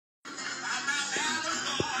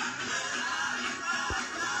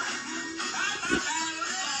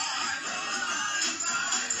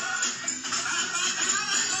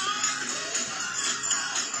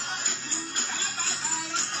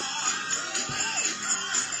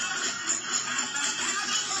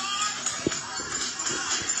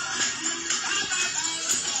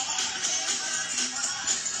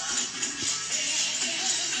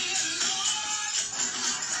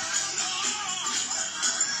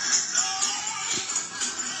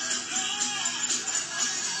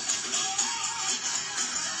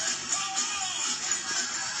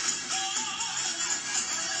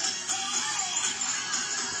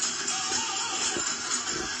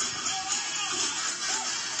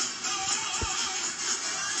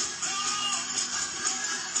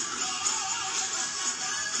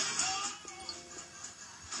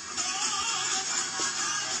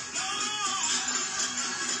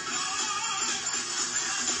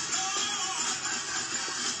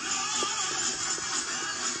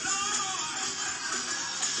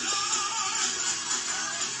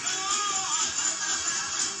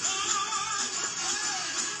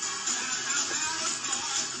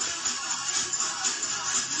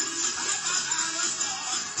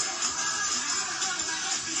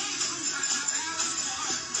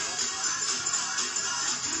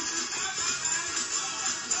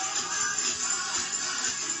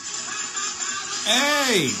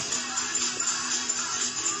Hey!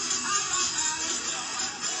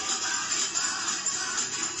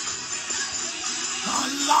 Oh,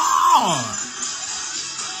 Lord!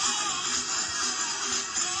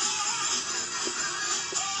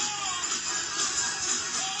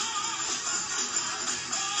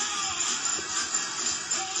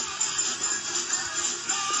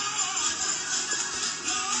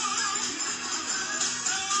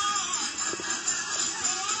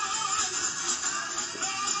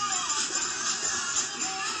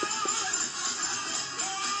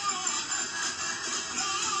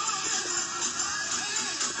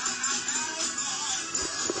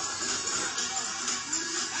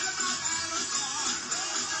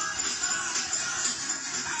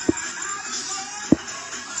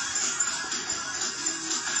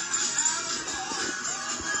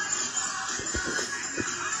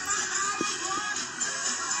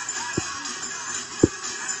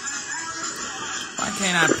 Why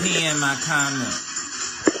can't I pin my comment?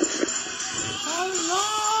 Oh,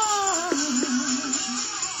 Lord.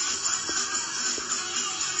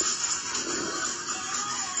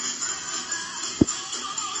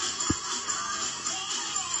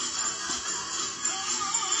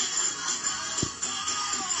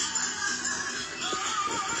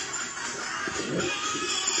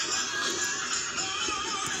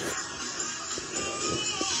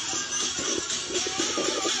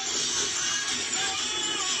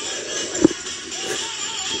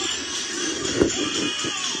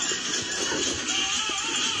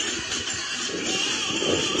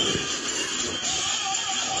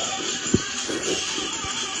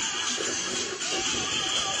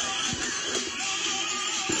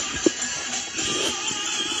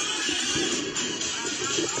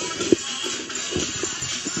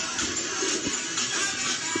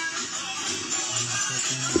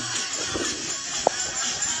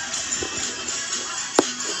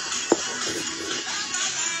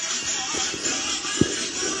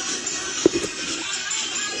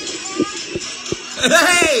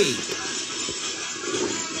 Hey!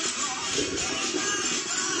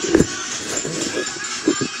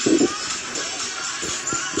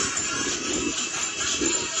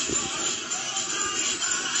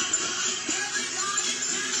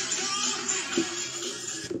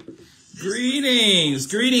 Greetings,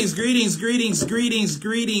 greetings, greetings, greetings, greetings,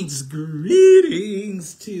 greetings,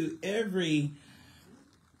 greetings to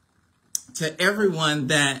everyone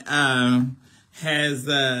that has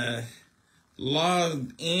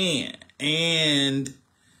logged in, and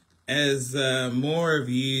as more of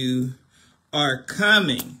you are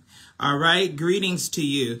coming. All right, greetings to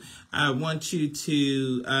you. I want you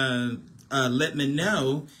to let me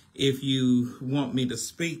know if you want me to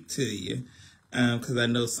speak to you, because I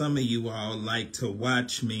know some of you all like to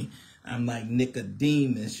watch me. I'm like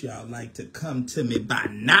Nicodemus. Y'all like to come to me by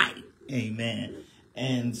night. Amen.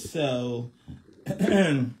 And so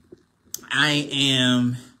I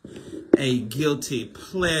am a guilty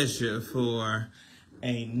pleasure for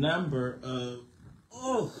a number of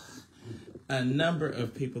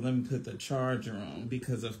people. Let me put the charger on,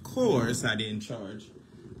 because of course I didn't charge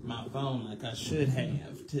my phone like I should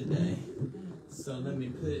have today. So let me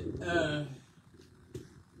put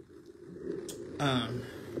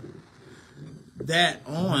that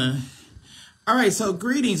on. All right, so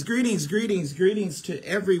greetings to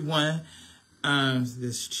everyone.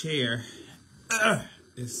 This chair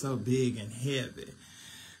is so big and heavy.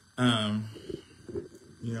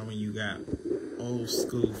 You know, when you got old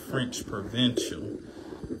school French provincial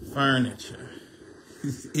furniture,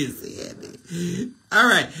 it's heavy. All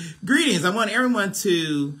right, greetings. I want everyone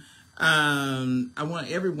to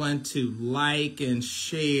like and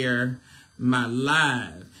share my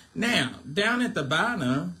live. Now, down at the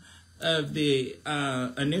bottom of the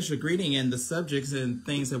initial greeting and the subjects and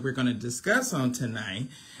things that we're going to discuss on tonight,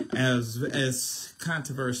 as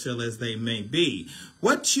controversial as they may be,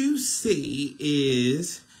 what you see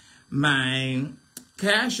is my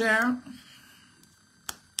Cash App,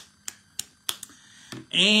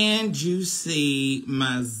 and you see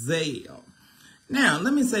my Zelle. Now,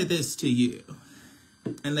 let me say this to you,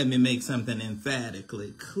 and let me make something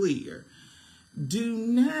emphatically clear. Do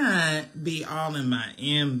not be all in my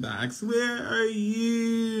inbox. Where are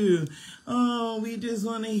you? Oh, we just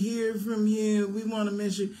want to hear from you. We want to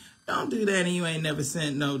miss you. Don't do that, and you ain't never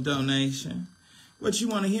sent no donation. What you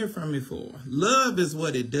want to hear from me for? Love is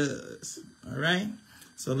what it does. All right?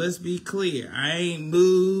 So let's be clear. I ain't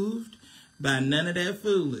moved by none of that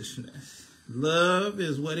foolishness. Love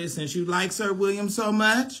is what it is. Since you like Sir William so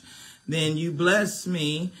much, then you bless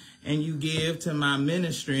me and you give to my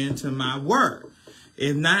ministry and to my work.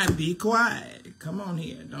 If not, be quiet, Come on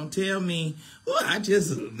here. Don't tell me, oh, I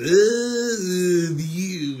just love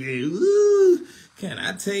you. And, ooh, can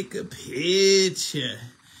I take a picture?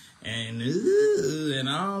 And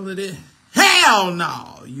all of this. Hell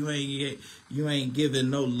no. You ain't giving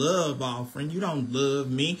no love offering. You don't love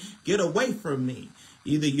me. Get away from me.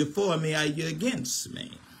 Either you're for me or you're against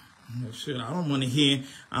me. Shit, I don't want to hear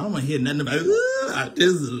nothing about, ooh, I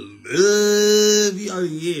just love you. Oh,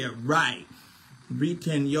 yeah, right. Reach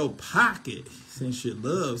in your pocket since you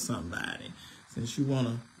love somebody. Since you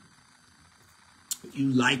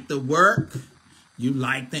like the work, you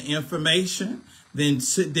like the information, then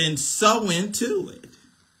sow into it.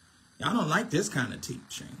 Y'all don't like this kind of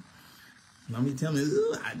teaching. Let me tell me,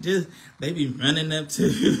 ooh, they be running up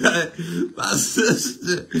to my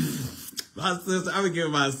sister. My sister, I would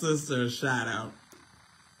give my sister a shout out.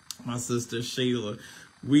 My sister Sheila.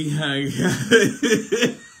 We hung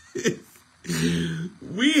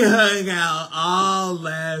out all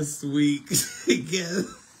last week together.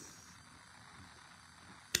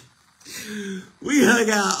 We hung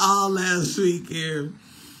out all last week here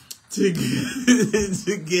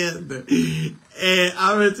together. And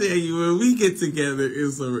I'm gonna tell you, when we get together, it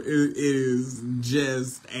is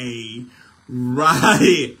just a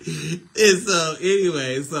riot. And so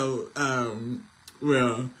anyway,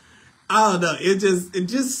 well, I don't know. It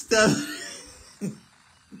just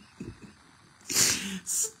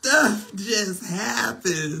stuff just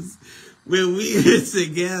happens when we are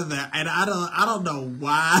together, and I don't know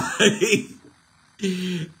why.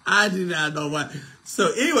 I do not know why.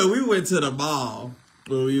 So anyway, we went to the mall.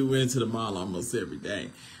 Well, we went to the mall almost every day.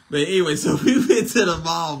 But anyway, so we went to the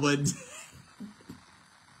mall one day.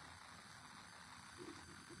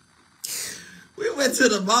 We went to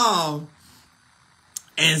the mall,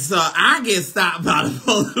 and so I get stopped by the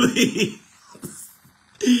police.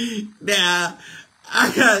 Now,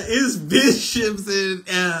 it's bishops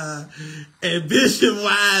and Bishop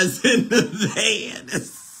Wise in the van.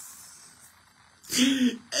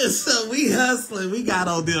 And so we hustling. We got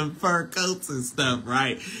on them fur coats and stuff,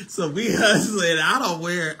 right? So we hustling.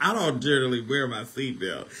 I don't generally wear my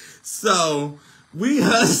seatbelt. So we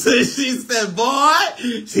hustling. She said, boy,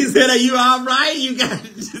 she said, are you all right? She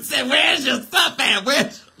said, where's your stuff at?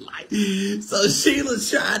 Where's your light? So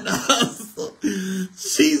Sheila's trying to hustle.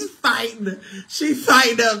 She's fighting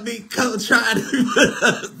up me, trying to put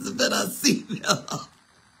her seatbelt on.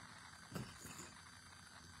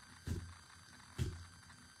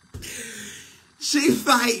 She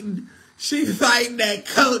fighting that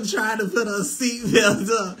coat, trying to put her seatbelt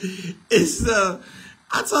on. And so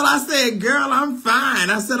I said, girl, I'm fine.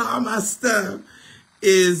 I said, all my stuff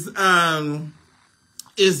is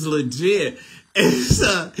legit. And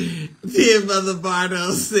so then Mother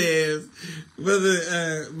Bardo says,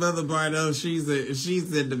 Mother Bardo, she's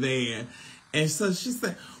in the van. And so she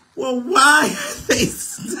said, well, why are they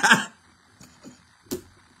stopped?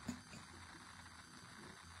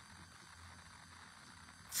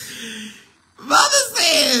 Mother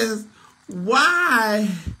says, why,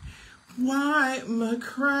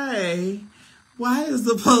 McCray, why is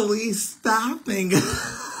the police stopping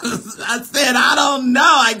us? I said, I don't know.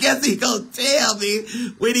 I guess he gonna tell me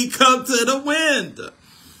when he come to the window.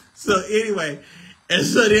 So anyway, and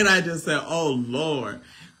so then I just said, oh, Lord,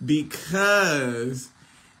 because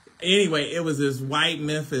anyway, it was this white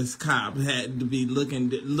Memphis cop had to be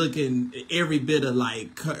looking every bit of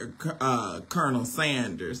like Colonel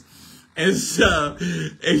Sanders. And so,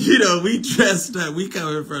 and we dressed up. We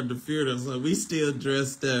coming from the funeral, so we still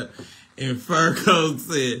dressed up in fur coats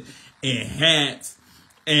and hats.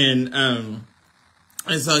 And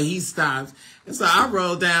so he stops. And so I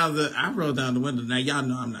rolled down the window. Now y'all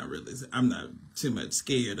know I'm not too much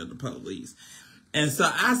scared of the police. And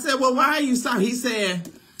so I said, well, why are you stopping? He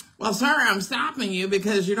said, well, sir, I'm stopping you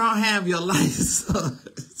because you don't have your license.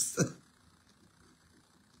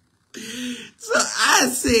 So I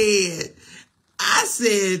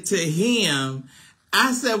said to him,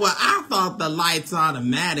 I said, well, I thought the lights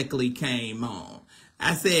automatically came on.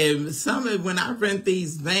 I said, when I rent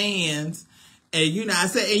these vans, and I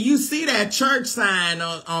said, and you see that church sign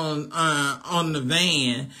on the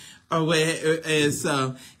van, and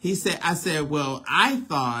so he said, I said, well, I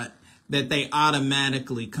thought that they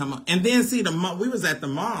automatically come on. And then see we was at the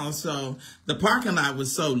mall, so the parking lot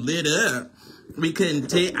was so lit up. We couldn't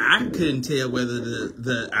tell. I couldn't tell whether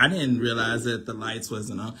I didn't realize that the lights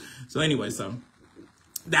wasn't on. So anyway, so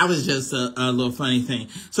that was just a little funny thing.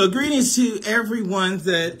 So greetings to everyone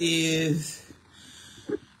that is.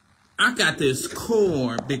 I got this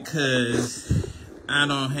cord because I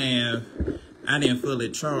didn't fully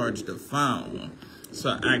charge the phone.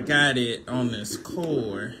 So I got it on this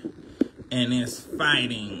cord. and is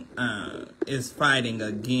fighting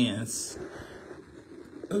against.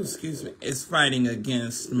 Oh, excuse me. It's fighting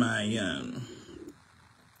against my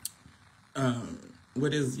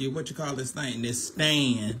what you call this thing? This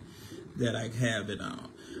stand that I have it on.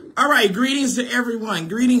 All right, greetings to everyone.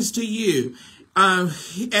 Greetings to you.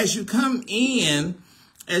 As you come in,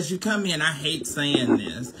 I hate saying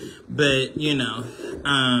this, but you know,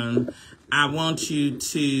 I want you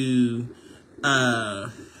to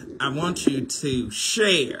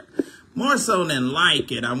share. More so than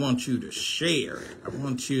like it, I want you to share it. I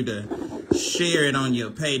want you to share it on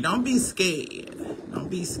your page. Don't be scared. Don't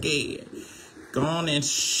be scared. Go on and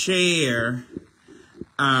share.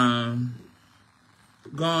 Go on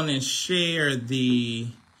and share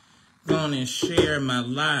my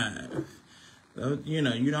live. You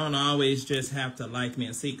know, you don't always just have to like me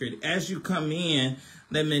in secret. As you come in,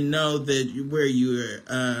 let me know that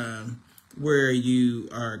where you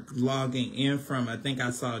are logging in from. I think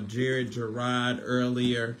I saw Jared Gerard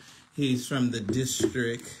earlier. He's from the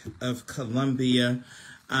District of Columbia.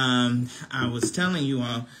 I was telling you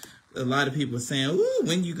all, a lot of people saying, ooh,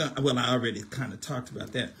 when you go, well, I already kind of talked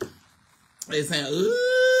about that. They're saying,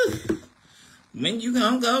 ooh, when you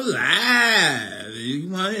gonna go live?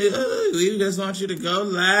 We just want you to go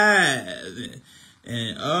live.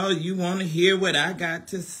 And oh, you want to hear what I got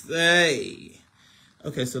to say.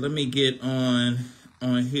 Okay, so let me get on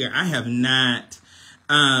here. I have not.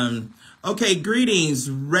 Okay, greetings,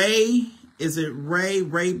 Ray. Is it Ray?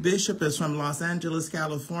 Ray Bishop is from Los Angeles,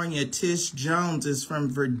 California. Tish Jones is from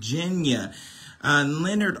Virginia.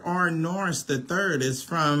 Leonard R. Norris III is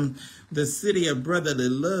from the city of brotherly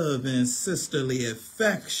love and sisterly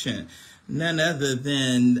affection. None other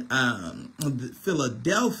than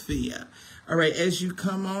Philadelphia. All right, as you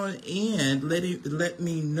come on in, let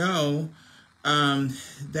me know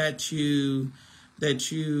that you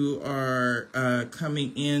are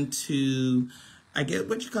coming into, I get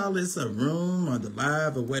what you call this, a room or the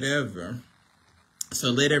live or whatever.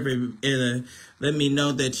 So let me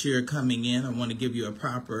know that you're coming in. I want to give you a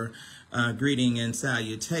proper greeting and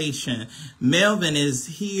salutation. Melvin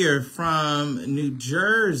is here from New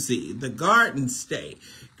Jersey, the Garden State.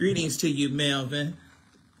 Greetings to you, Melvin.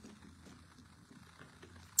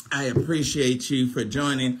 I appreciate you for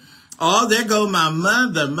joining. Oh, there go my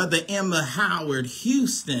mother. Mother Emma Howard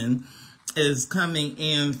Houston is coming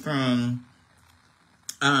in from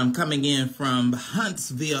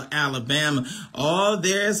Huntsville, Alabama. Oh,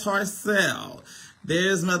 there's Harcel.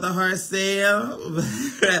 There's Mother Harcel.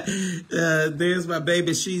 There's my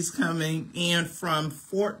baby. She's coming in from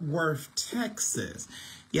Fort Worth, Texas.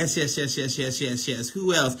 Yes.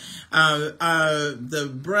 Who else?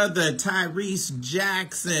 The brother Tyrese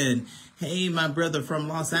Jackson. Hey, my brother from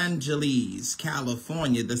Los Angeles,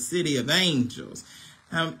 California, the city of angels.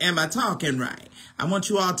 Am I talking right? I want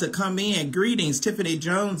you all to come in. Greetings. Tiffany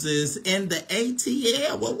Jones is in the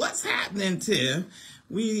ATL. Well, what's happening, Tiff?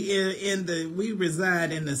 We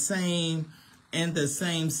reside in the same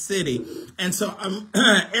city. And so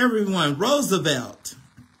everyone, Roosevelt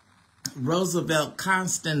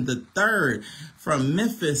Constant III from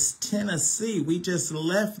Memphis, Tennessee. We just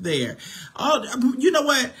left there. Oh, you know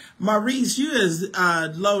what? Maurice, you is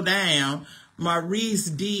low down. Maurice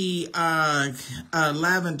D.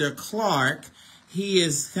 Lavender Clark. He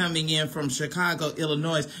is coming in from Chicago,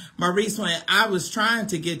 Illinois. Maurice, when I was trying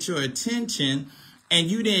to get your attention and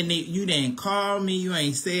you didn't call me, you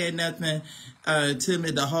ain't said nothing to me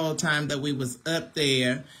the whole time that we was up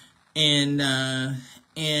there in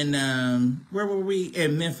where were we?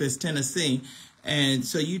 In Memphis, Tennessee. And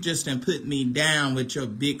so you just done put me down with your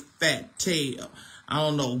big fat tail. I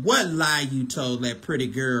don't know what lie you told that pretty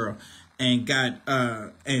girl and got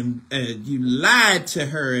and you lied to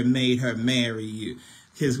her and made her marry you.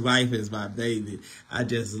 His wife is my baby. I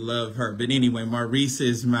just love her. But anyway, Maurice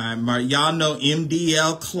is y'all know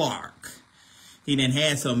MDL Clark. He didn't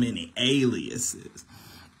have so many aliases.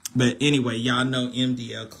 But anyway, y'all know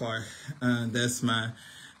MDL Clark. That's my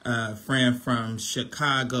friend from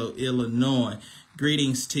Chicago, Illinois.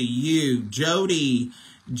 Greetings to you. Jody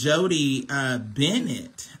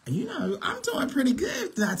Bennett. You know, I'm doing pretty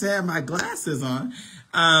good not to have my glasses on.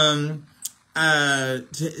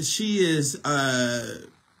 She is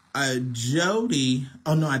Jody.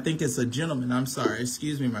 Oh no, I think it's a gentleman. I'm sorry.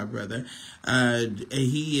 Excuse me, my brother.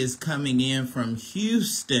 He is coming in from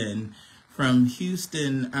Houston.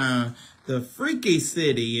 The freaky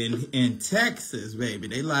city in Texas, baby.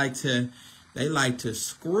 They like to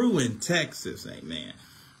screw in Texas, amen.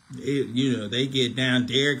 You know, they get down.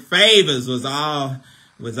 Derek Favors was all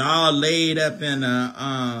laid up in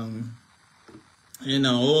a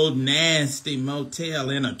old nasty motel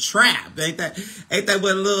in a trap. Ain't that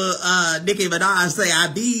what little Nicki Minaj say? I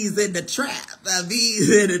bees in the trap. I bees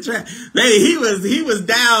in the trap. Man, he was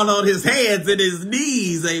down on his hands and his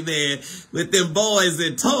knees, amen, with them boys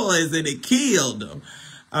and toys, and it killed them.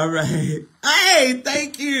 All right. Hey,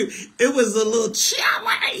 thank you. It was a little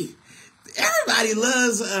chilly. Everybody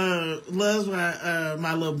loves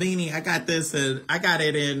my little beanie. I got this, I got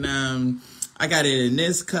it in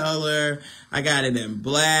this color. I got it in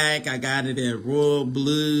black. I got it in royal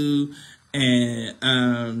blue, and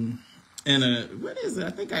what is it?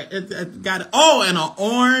 I think I got it. Oh, and an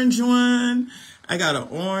orange one. I got an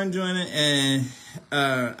orange one, and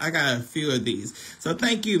I got a few of these. So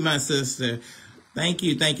thank you, my sister. Thank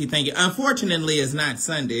you. Unfortunately, it's not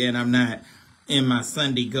Sunday, and I'm not in my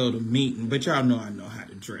Sunday go-to meeting, but y'all know I know how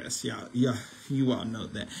to dress. You all know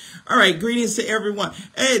that. All right, greetings to everyone.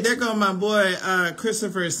 Hey, there goes my boy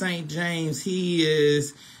Christopher St. James. He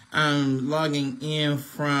is logging in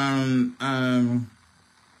from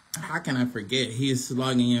how can I forget? He's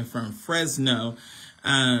logging in from Fresno,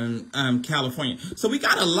 California. So we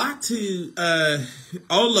got a lot to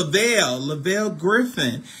Lavelle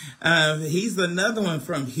Griffin. He's another one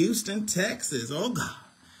from Houston, Texas. Oh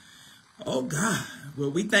God.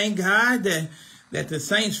 Well, we thank God that the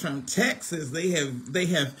saints from Texas, they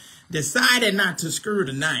have decided not to screw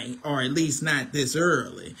tonight, or at least not this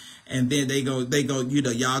early. And then they go,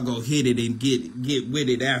 y'all go hit it and get with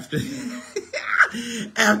it after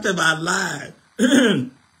after my live.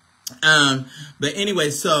 But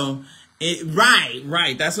anyway, so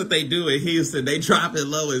right. That's what they do in Houston. They drop it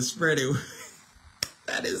low and spread it.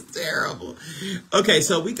 That is terrible. Okay,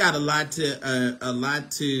 so we got a lot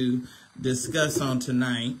to discuss on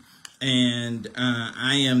tonight, and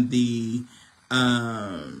I am the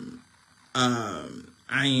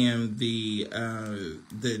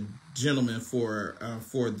gentleman for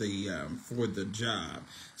the job.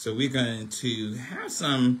 So we're going to have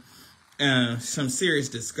some serious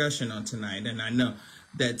discussion on tonight, and I know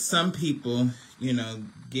that some people,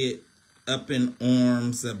 get up in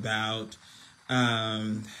arms about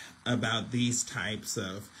these types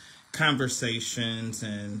of conversations,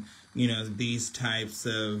 and these types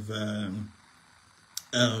of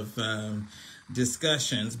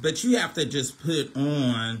discussions. But you have to just put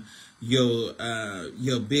on your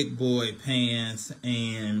big boy pants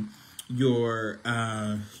and your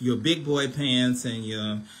big boy pants and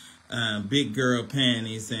your big girl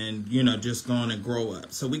panties, and just going to grow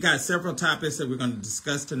up. So we got several topics that we're going to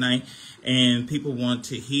discuss tonight, and people want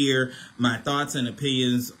to hear my thoughts and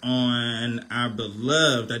opinions on our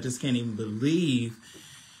beloved. I just can't even believe.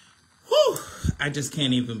 I just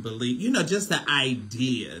can't even believe, just the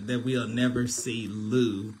idea that we'll never see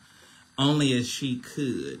Lou, only as she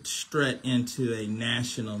could, strut into a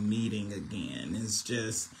national meeting again. It's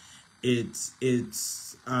just, it's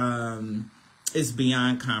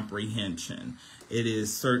beyond comprehension. It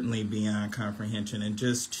is certainly beyond comprehension. And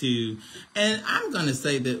and I'm going to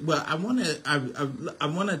say that, well, I want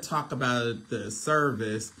to talk about the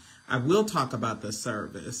service. I will talk about the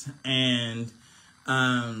service, and,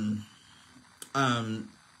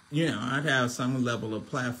 I'd have some level of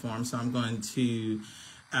platform, so I'm going to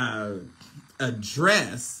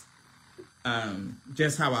address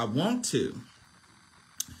just how I want to.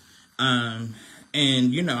 And,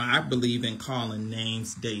 I believe in calling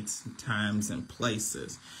names, dates, times, and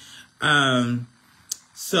places.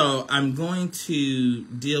 So I'm going to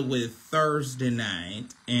deal with Thursday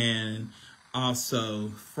night and also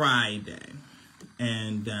Friday.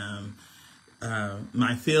 And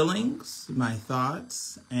my feelings, my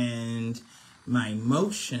thoughts, and my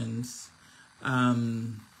emotions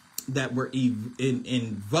that were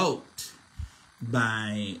invoked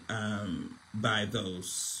by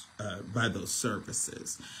those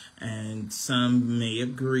services. And some may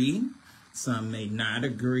agree, some may not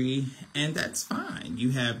agree, and that's fine.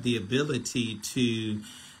 You have the ability to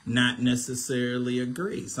not necessarily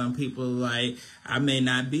agree. Some people I may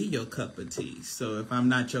not be your cup of tea. So if I'm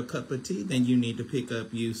not your cup of tea, then you need to pick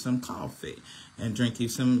up you some coffee and drink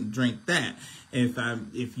that.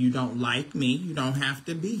 If you don't like me, you don't have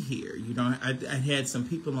to be here. I had some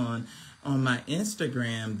people on my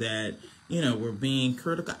Instagram that, were being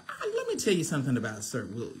critical. Let me tell you something about Sir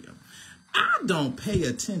William. I don't pay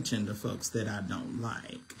attention to folks that I don't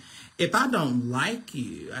like. If I don't like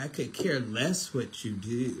you, I could care less what you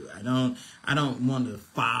do. I don't want to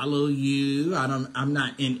follow you. I'm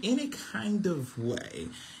not in any kind of way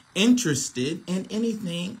interested in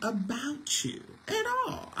anything about you at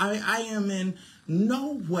all. I am in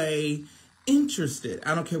no way interested.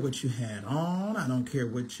 I don't care what you had on. I don't care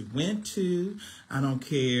what you went to. I don't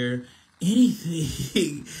care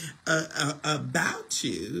anything about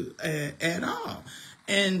you at all.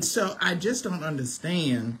 And so I just don't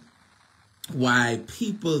understand why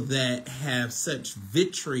people that have such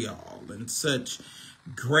vitriol and such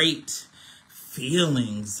great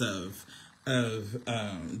feelings of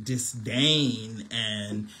disdain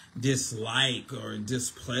and dislike or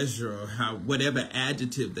displeasure, or whatever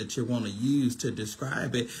adjective that you want to use to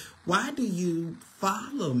describe it, why do you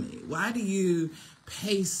follow me? Why do you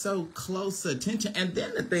pay so close attention? And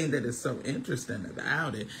then the thing that is so interesting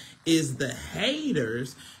about it is the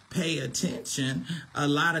haters pay attention a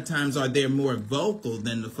lot of times, or they're more vocal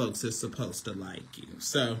than the folks that's supposed to like you.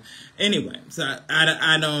 So anyway, so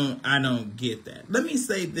I don't get that. Let me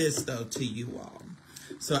say this though to you all,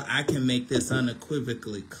 so I can make this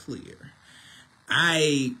unequivocally clear.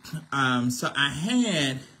 I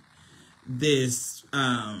had this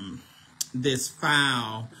this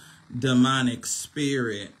foul demonic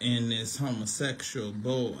spirit in this homosexual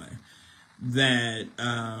boy that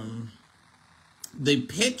the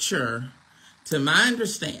picture, to my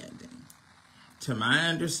understanding,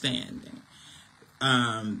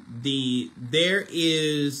 there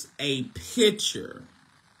is a picture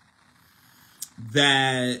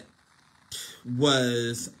that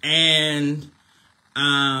was, and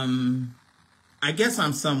I guess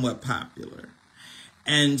I'm somewhat popular.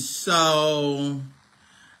 And so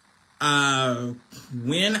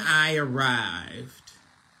when I arrived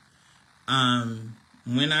on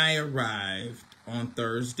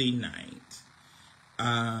Thursday night,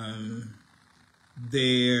 I'm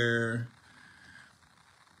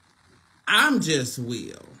just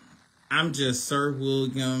Will. I'm just Sir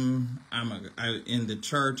William. In the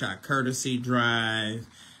church, I courtesy drive,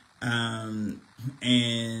 and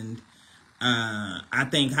I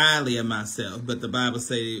think highly of myself, but the Bible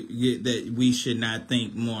says that we should not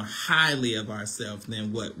think more highly of ourselves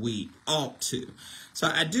than what we ought to. So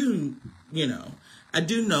I do know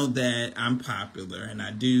that I'm popular, and I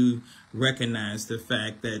do recognize the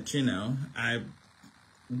fact that, I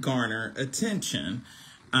garner attention.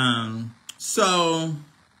 So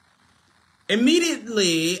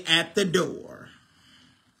immediately at the door,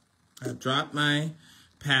 I dropped my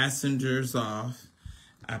passengers off.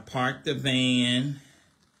 I parked the van,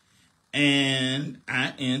 and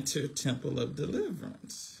I entered Temple of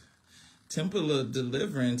Deliverance. Temple of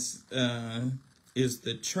Deliverance is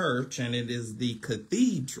the church, and it is the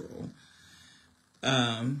cathedral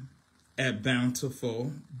at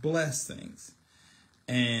Bountiful Blessings.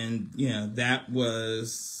 And, that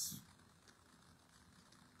was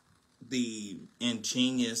the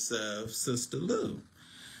ingenious of Sister Lou.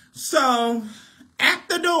 So, at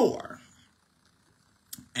the door,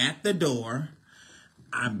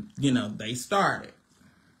 they started.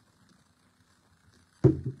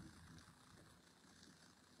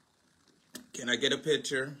 Can I get a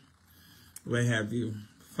picture? What have you?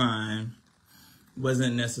 Fine.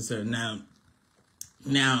 Wasn't necessary. Now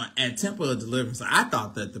at Temple of Deliverance, I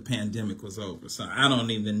thought that the pandemic was over. So I don't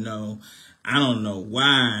know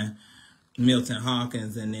why Milton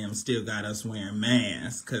Hawkins and them still got us wearing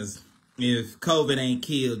masks. Because if COVID ain't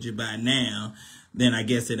killed you by now, then I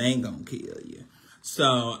guess it ain't gonna kill you.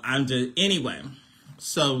 So anyway,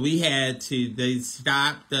 so they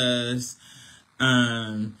stopped us.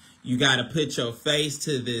 You got to put your face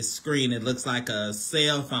to this screen. It looks like a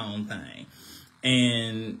cell phone thing.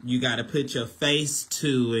 And you got to put your face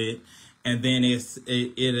to it. And then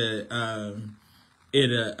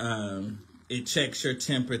it checks your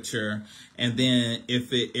temperature. And then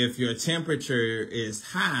if your temperature is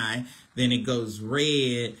high, then it goes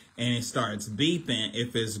red and it starts beeping.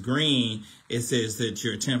 If it's green, it says that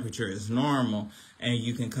your temperature is normal and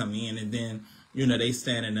you can come in. And then, they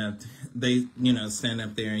stand up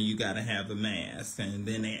there, and you got to have a mask. And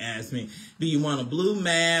then they asked me, do you want a blue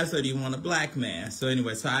mask or do you want a black mask? So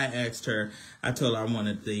anyway, so I told her I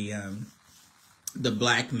wanted the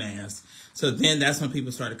black mask. So then that's when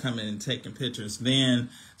people started coming and taking pictures. Then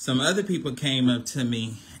some other people came up to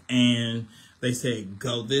me and they said,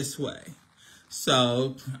 go this way.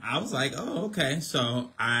 So I was like, oh, okay.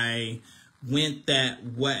 So I went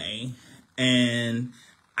that way, and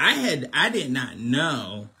I did not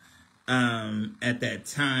know at that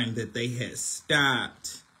time that they had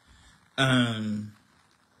stopped,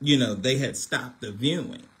 they had stopped the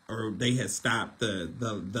viewing, or they had stopped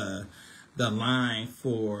the line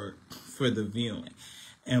for the viewing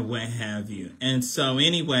and what have you. And so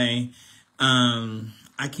anyway,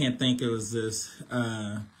 I can't think, it was this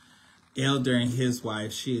Elder and his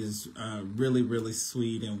wife. She is really, really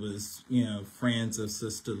sweet and was, friends of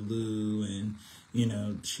Sister Lou, and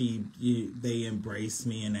they embraced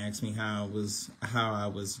me and asked me how I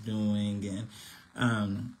was doing,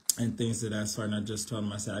 and things of that sort. And I just told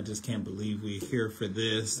them, I said, I just can't believe we're here for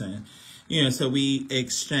this, and so we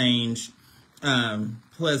exchanged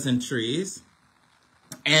pleasantries,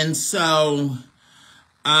 and so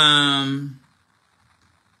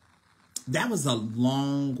that was a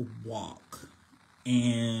long walk,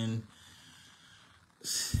 and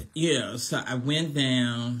so I went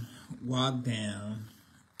down, walked down,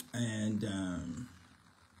 and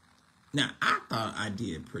now I thought I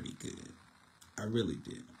did pretty good. I really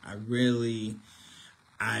did. I really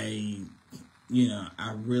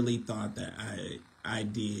thought that I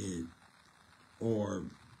did, or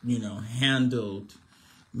handled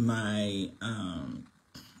my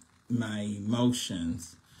my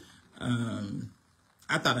emotions.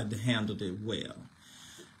 I thought I handled it well.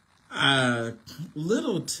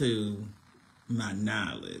 Little to my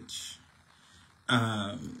knowledge,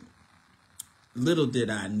 little did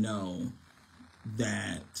I know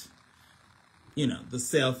that, the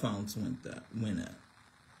cell phones went up.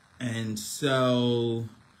 And so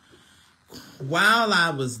while I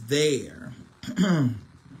was there,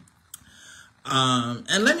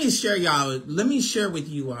 and let me share with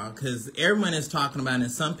you all, because everyone is talking about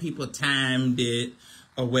it. Some people timed it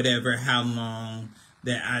or whatever, how long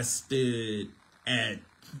that I stood at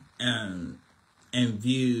and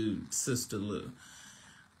viewed Sister Lou.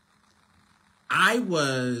 I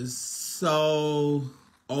was so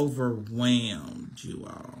overwhelmed, you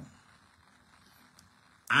all.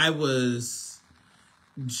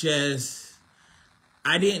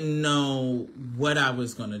 I didn't know what I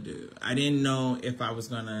was going to do. I didn't know if I was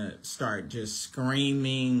going to start just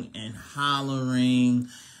screaming and hollering.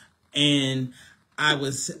 And I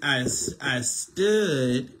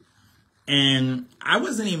stood, and I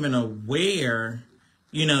wasn't even aware,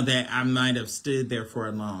 that I might have stood there for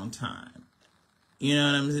a long time. You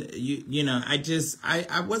know what I'm saying?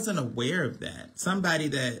 I wasn't aware of that. Somebody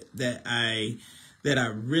that I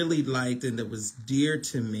really liked and that was dear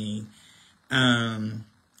to me, in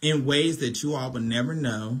ways that you all would never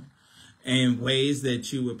know, in ways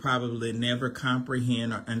that you would probably never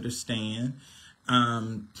comprehend or understand.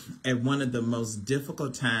 At one of the most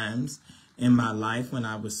difficult times in my life, when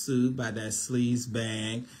I was sued by that sleaze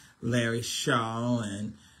bag, Larry Shaw,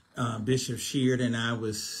 and Bishop Sheard and I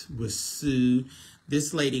was sued.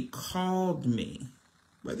 This lady called me,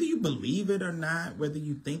 whether you believe it or not, whether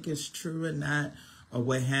you think it's true or not, or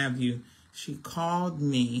what have you. She called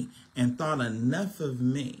me and thought enough of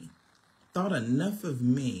me to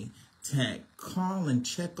call and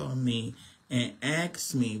check on me and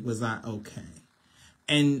ask me, was I okay?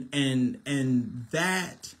 And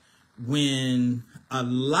that, when a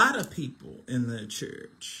lot of people in the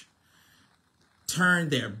church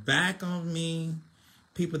turned their back on me,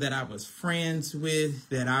 people that I was friends with,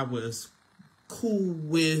 that I was cool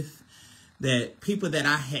with, that people that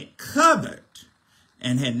I had covered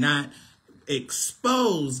and had not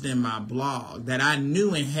exposed in my blog, that I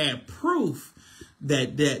knew and had proof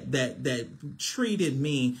that treated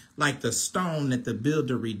me like the stone that the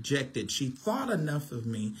builder rejected. She thought enough of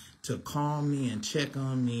me to call me and check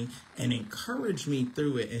on me and encourage me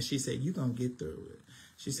through it. And she said, you're going to get through it.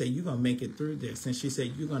 She said, you're going to make it through this. And she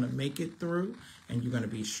said, you're going to make it through, and you're going to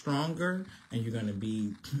be stronger, and you're going to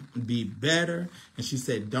be better. And she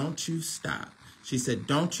said, don't you stop. She said,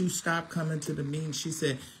 don't you stop coming to the meeting. She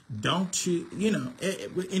said, don't you,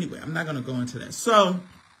 anyway, I'm not going to go into that. So,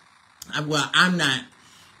 I'm not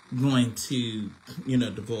going to,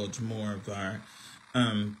 divulge more of our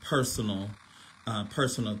personal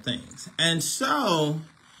things. And so,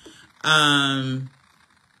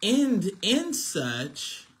 in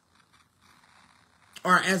such,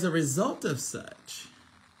 or as a result of such,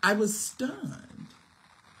 I was stunned.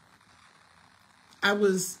 I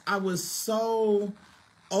was so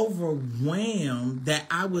overwhelmed that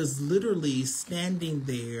I was literally standing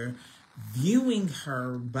there viewing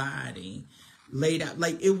her body laid out.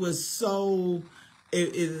 Like, it was so,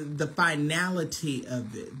 the finality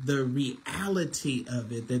of it, the reality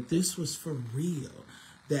of it, that this was for real,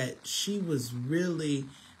 that she was really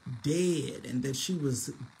dead and that she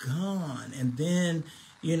was gone. And then,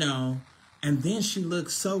 and then she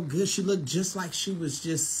looked so good. She looked just like she was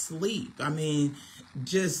just asleep. I mean,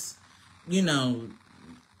 just,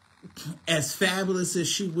 as fabulous as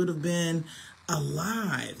she would have been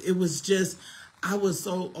alive. It was just, I was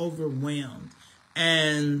so overwhelmed,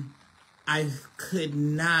 and I could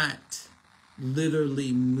not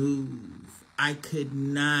literally move. I could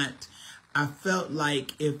not. I felt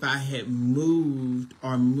like if I had moved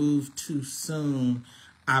or moved too soon,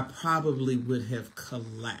 I probably would have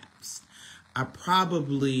collapsed. I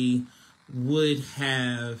probably would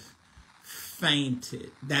have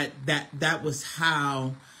fainted. That was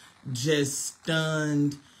how just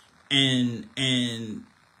stunned and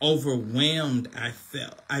overwhelmed I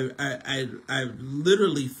felt. I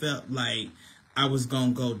literally felt like I was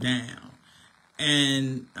gonna go down.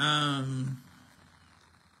 And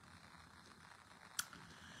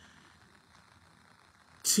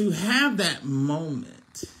to have that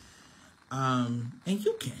moment, and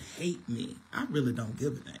you can hate me, I really don't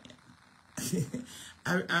give a damn.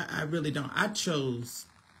 I really don't. I chose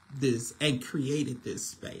this and created this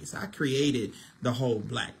space. I created the whole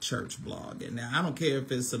Black Church blog. And now I don't care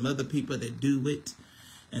if it's some other people that do it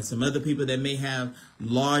and some other people that may have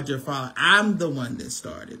larger following. I'm the one that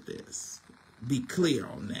started this. Be clear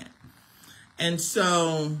on that. And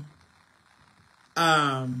so,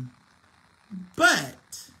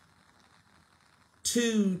 but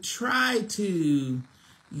to try to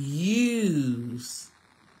use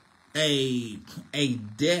a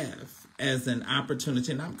death as an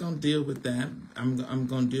opportunity, and I'm going to deal with that. I'm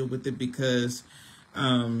going to deal with it because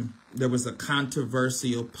there was a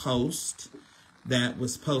controversial post that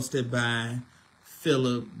was posted by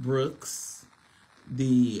Phillip Brooks,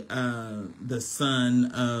 the son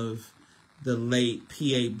of the late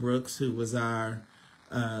P.A. Brooks, who was our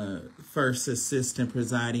first assistant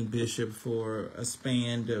presiding bishop for a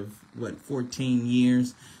span of, 14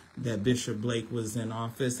 years that Bishop Blake was in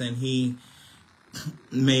office. And he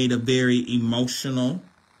made a very emotional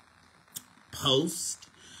post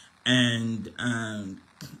and,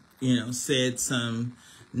 said some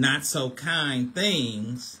not so kind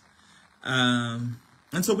things. And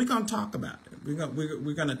so we're going to talk about it.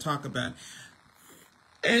 We're going to talk about it.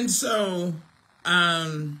 And so,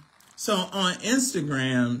 so on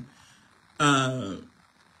Instagram,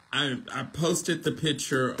 I posted the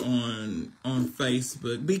picture on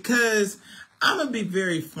Facebook because I'm going to be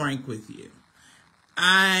very frank with you.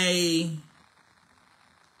 And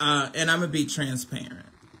I'm going to be transparent.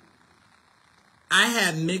 I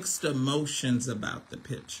had mixed emotions about the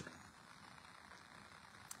picture.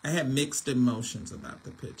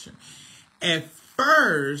 At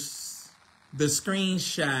first, the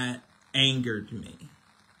screenshot angered me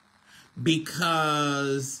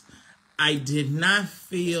because I did not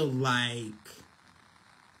feel like,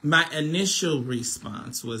 my initial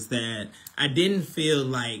response was that I didn't feel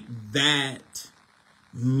like that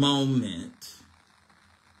moment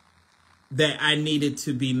that I needed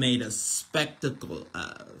to be made a spectacle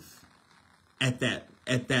of at that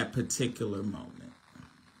particular moment.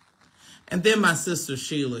 And then my sister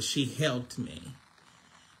Sheila, she helped me.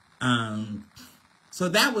 So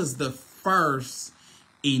that was the first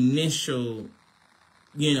initial,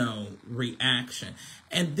 reaction.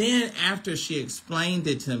 And then after she explained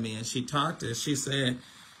it to me and she talked to us, she said,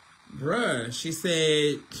 bruh, she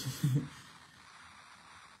said,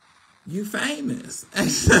 you famous. And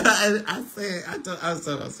I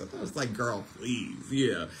was like, girl, please.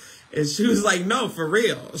 Yeah. And she was like, no, for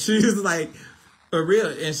real. She was like, for real.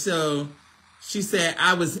 And so she said,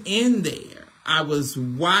 I was in there. I was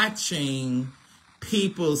watching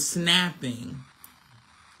people snapping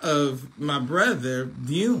of my brother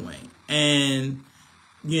viewing. And,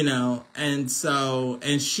 and so,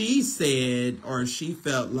 and she said, or she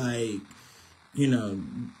felt like,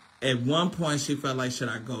 at one point she felt like, should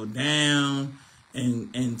I go down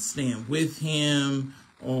and stand with him?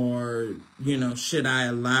 Or, should I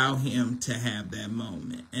allow him to have that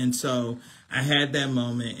moment? And so I had that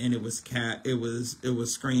moment, and it was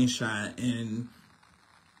screenshot, and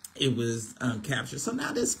it was captured. So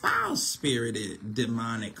now this foul-spirited,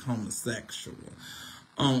 demonic homosexual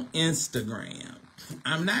on Instagram,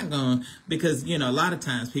 I'm not going to, because, a lot of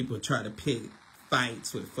times people try to pick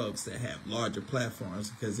fights with folks that have larger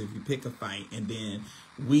platforms, because if you pick a fight and then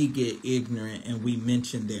we get ignorant and we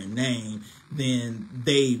mention their name, then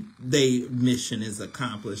they mission is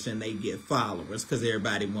accomplished and they get followers, because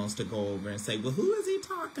everybody wants to go over and say, well, who is he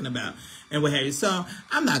talking about? And what have you. So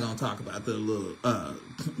I'm not going to talk about the little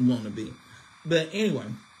wannabe. But anyway,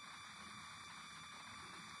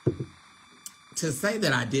 to say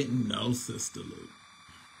that I didn't know Sister Lou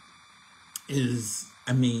is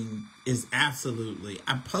absolutely,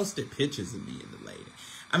 I posted pictures of me and the lady.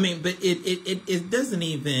 But it doesn't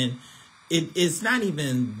even, it's not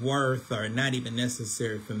even worth or not even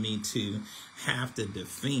necessary for me to have to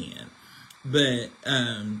defend. But,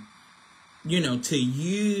 to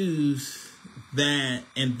use that,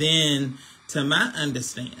 and then to my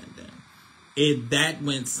understanding, that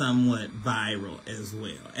went somewhat viral as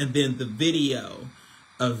well. And then the video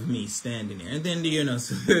of me standing there. And then, you know,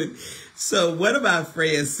 so one of my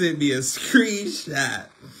friends sent me a screenshot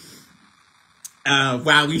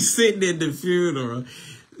while we sitting in the funeral,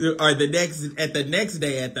 or the next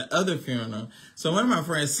day at the other funeral. So one of my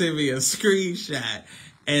friends sent me a screenshot,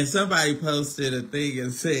 and somebody posted a thing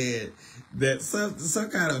and said that some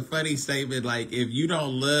kind of funny statement like, if you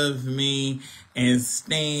don't love me and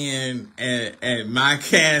stand at my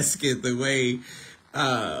casket the way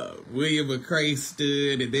William McCrae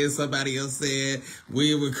stood, and then somebody else said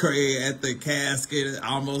William McCrae at the casket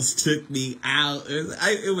almost took me out.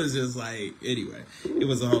 It was just like, anyway, it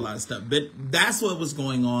was a whole lot of stuff. But that's what was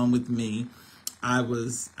going on with me. I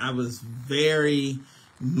was very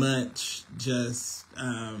much just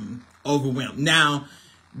overwhelmed. Now,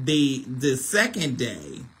 the second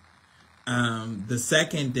day, I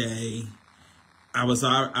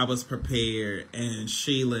was prepared, and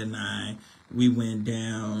Sheila and I, we went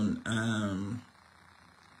down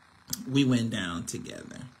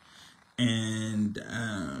together, and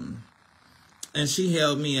she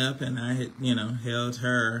held me up, and I had, you know, held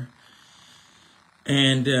her,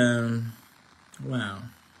 and wow.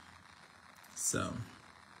 So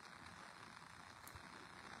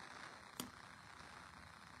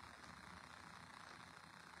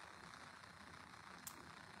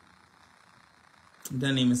it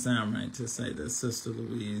doesn't even sound right to say that Sister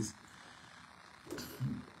Louise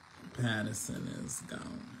Patterson is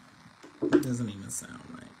gone. It doesn't even sound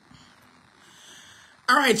right.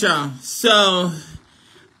 All right, y'all. So,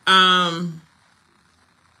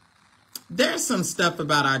 there's some stuff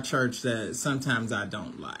about our church that sometimes I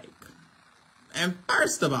don't like. And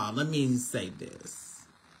first of all, let me say this.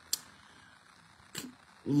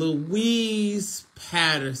 Louise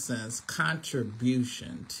Patterson's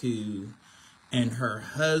contribution to, and her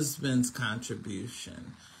husband's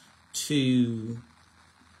contribution to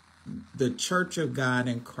the Church of God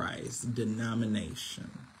in Christ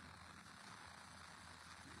denomination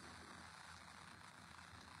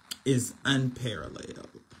is unparalleled.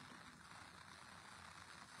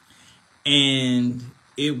 And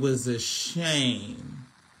it was a shame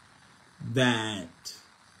that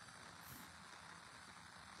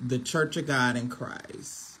the Church of God in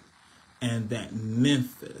Christ and that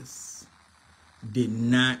Memphis did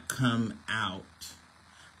not come out.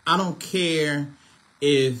 I don't care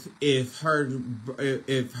if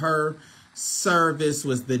her service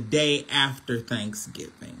was the day after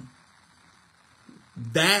Thanksgiving.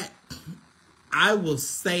 That, I will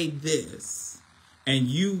say this, and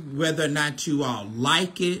you, whether or not you all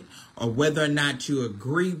like it or whether or not you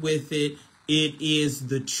agree with it, it is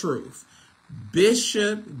the truth.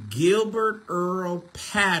 Bishop Gilbert Earl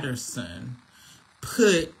Patterson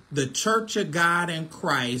put the Church of God in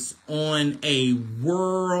Christ on a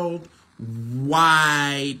worldwide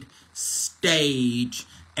stage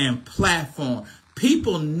and platform.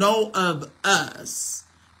 People know of us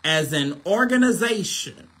as an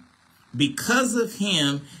organization because of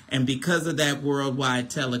him and because of that worldwide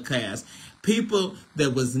telecast. People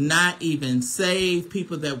that was not even saved,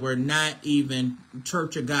 people that were not even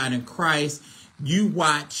Church of God in Christ, you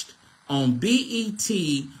watched on BET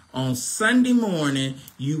on Sunday morning,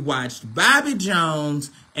 you watched Bobby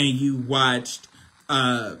Jones and you watched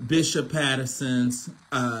Bishop Patterson's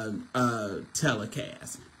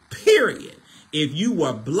telecast. Period. If you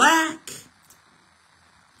were black,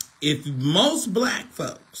 if most black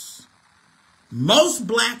folks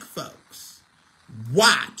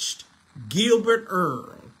watched Gilbert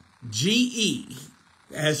Earl, G.E.,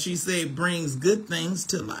 as she said, brings good things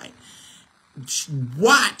to light,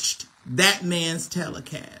 watched that man's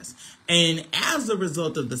telecast. And as a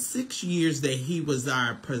result of the 6 years that he was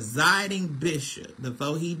our presiding bishop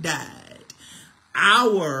before he died,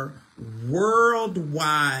 our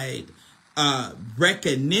worldwide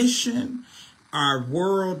recognition, our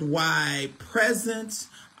worldwide presence,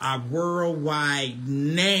 our worldwide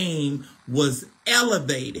name was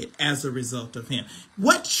elevated as a result of him.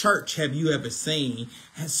 What church have you ever seen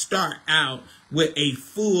start out with a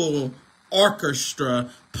full orchestra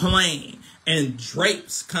playing and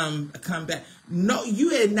drapes come back? No, you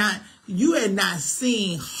had not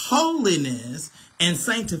seen holiness and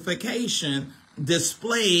sanctification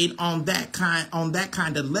displayed on that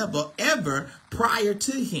kind of level ever prior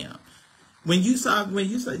to him. When you said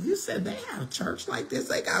they have a church like this,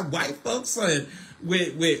 they got white folks with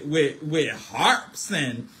harps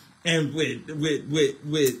and with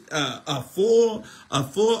a full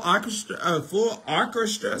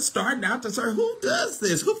orchestra starting out to serve. Who does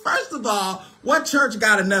this? Who, first of all, what church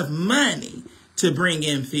got enough money to bring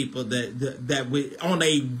in people that we, on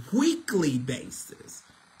a weekly basis,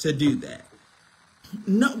 to do that.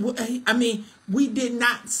 No, I mean, we did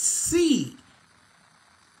not see.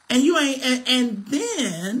 And you ain't, and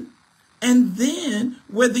then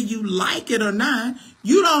whether you like it or not,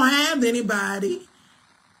 you don't have anybody.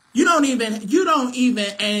 You don't even,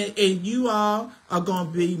 and you all are going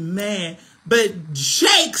to be mad, but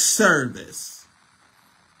Jake's service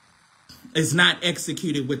is not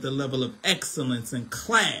executed with the level of excellence and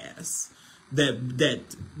class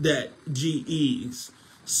that GE's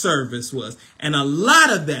service was. And a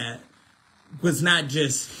lot of that was not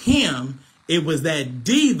just him. It was that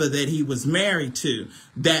diva that he was married to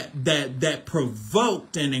that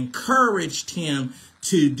provoked and encouraged him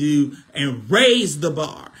to do and raise the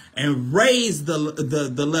bar and raise the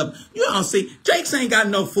level. You don't see, Jakes ain't got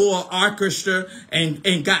no full orchestra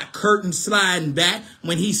and got curtains sliding back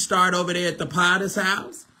when he start over there at the Potter's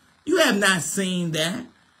house. You have not seen that.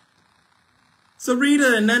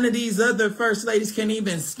 Sarita and none of these other first ladies can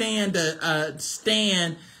even stand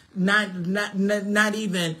not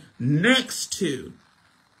even next to.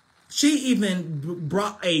 She even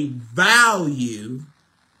brought a value.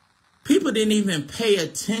 People didn't even pay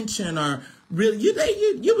attention or really.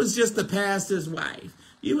 You was just the pastor's wife.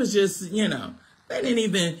 You was just, they didn't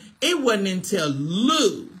even. It wasn't until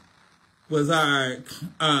Lou was our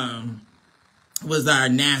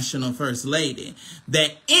national first lady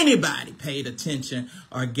that anybody paid attention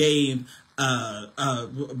or gave a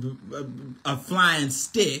flying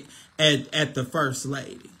stick at the first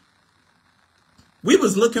lady. We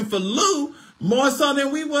was looking for Lou more so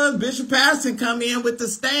than we was Bishop Patterson come in with the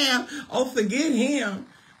staff. Oh, forget him.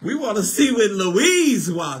 We want to see when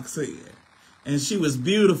Louise walks in. And she was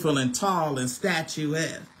beautiful and tall and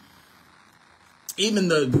statuesque. Even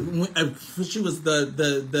she was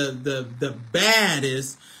the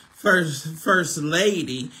baddest first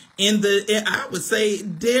lady I would say,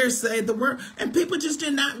 dare say the word. And people just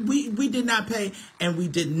did not, we did not pay, and we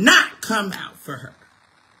did not come out for her.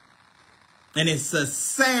 And it's a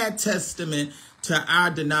sad testament to our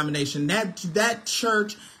denomination. That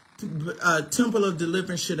church, Temple of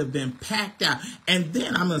Deliverance, should have been packed out. And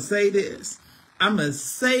then I'm going to say this.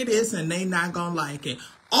 And they not going to like it.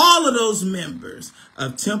 All of those members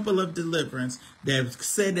of Temple of Deliverance that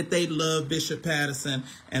said that they love Bishop Patterson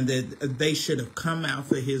and that they should have come out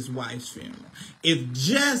for his wife's funeral. If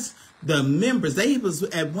just the members, they was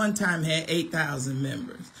at one time had 8,000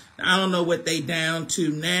 members. I don't know what they down to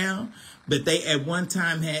now, but they at one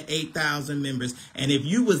time had 8,000 members. And if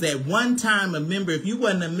you was at one time a member, if you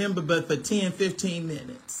wasn't a member but for 10, 15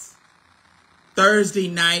 minutes, Thursday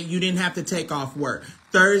night, you didn't have to take off work.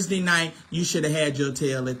 Thursday night, you should have had your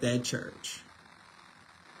tail at that church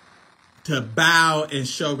to bow and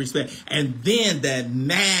show respect. And then that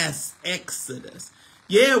mass exodus.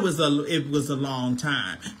 Yeah, it was a long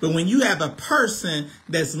time. But when you have a person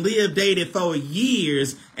that's lived 84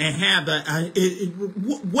 years and have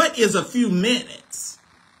what is a few minutes?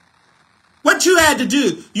 What you had to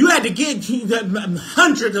do, you had to get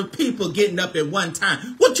hundreds of people getting up at one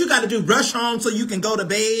time. What you got to do, rush home so you can go to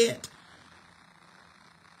bed?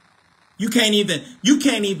 You can't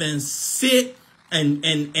even sit and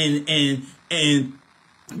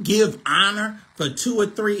give honor for 2 or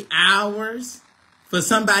 3 hours for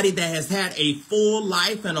somebody that has had a full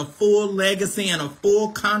life and a full legacy and a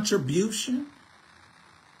full contribution.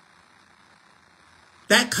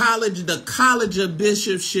 The College of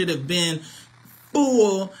Bishops should have been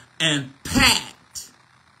full and packed.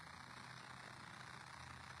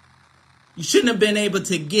 You shouldn't have been able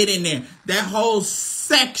to get in there. That whole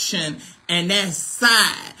section and that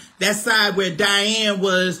side where Diane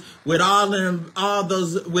was with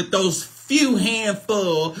those few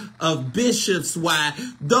handful of bishops' wives.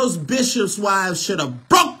 Those bishops' wives should have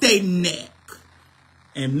broke their neck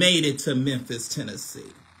and made it to Memphis,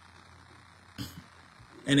 Tennessee.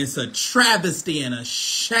 And it's a travesty and a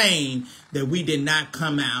shame that we did not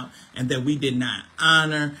come out and that we did not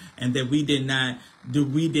honor and that we did not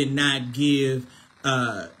give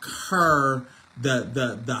her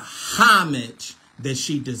the homage that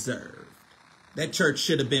she deserved. That church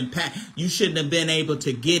should have been packed. You shouldn't have been able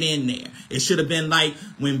to get in there. It should have been like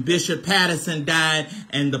when Bishop Patterson died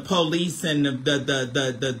and the police and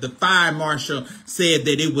the fire marshal said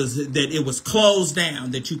that it was closed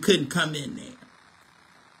down, that you couldn't come in there.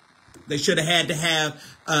 They should have had to have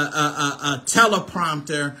a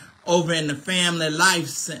teleprompter over in the Family Life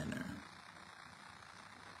Center.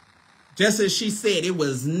 Just as she said, it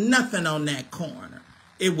was nothing on that corner.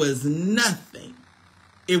 It was nothing.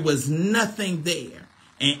 It was nothing there.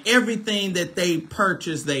 And everything that they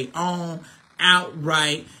purchased, they own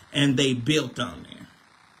outright. and they built on there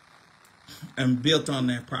and built on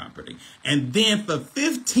that property. And then for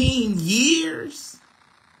 15 years,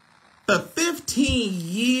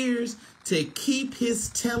 to keep his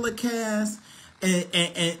telecast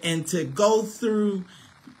and to go through,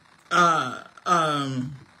 I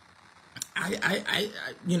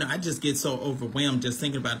just get so overwhelmed just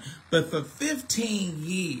thinking about it. But for 15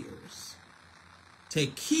 years, to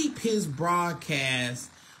keep his broadcast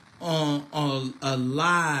on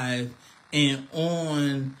alive and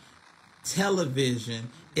on television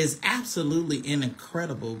is absolutely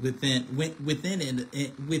incredible within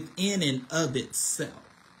and of itself.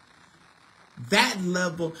 That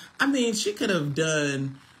level, I mean, she could have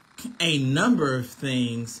done a number of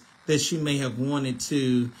things that she may have wanted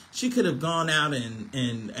to. She could have gone out and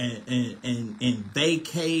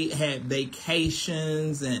had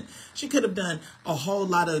vacations, and she could have done a whole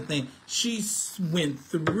lot of things. She went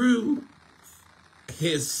through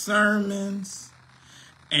his sermons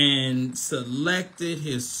and selected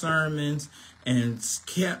his sermons and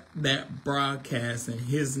kept that broadcast and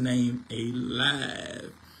his name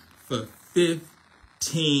alive for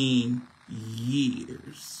 15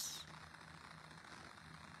 years.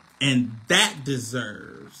 And that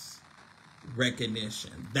deserves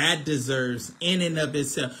recognition. That deserves in and of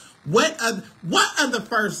itself. What other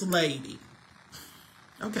first lady?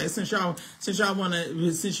 Okay, since you want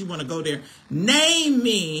to go there, name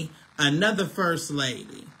me another first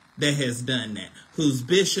lady that has done that, whose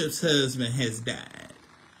bishop's husband has died.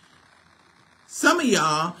 Some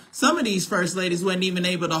of these first ladies wasn't even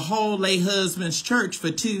able to hold their husband's church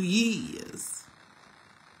for 2 years.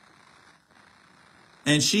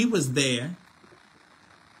 And she was there.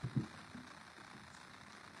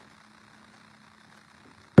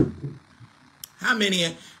 How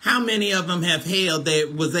many of them have held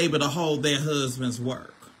that was able to hold their husband's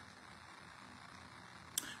work?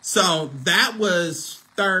 So that was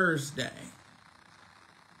Thursday.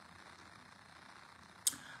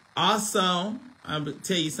 Also, I'll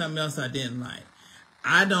tell you something else I didn't like.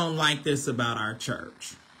 I don't like this about our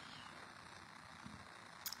church.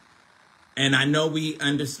 And I know we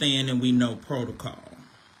understand and we know protocol.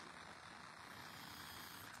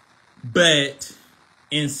 But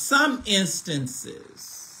in some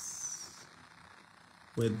instances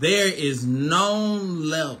where there is known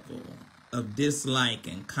level of dislike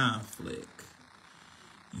and conflict,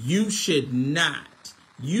 you should not.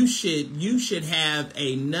 You should have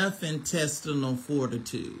enough intestinal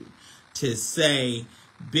fortitude to say,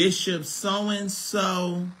 Bishop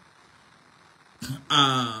so-and-so,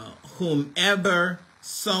 whomever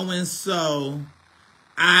so-and-so,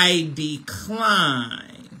 I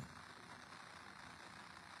decline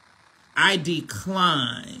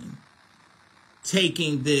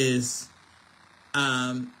taking this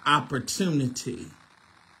opportunity.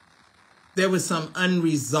 There was some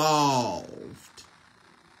unresolved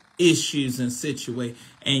issues and situations,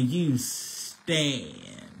 and you stand.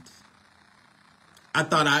 I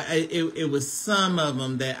thought it was some of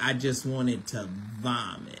them that I just wanted to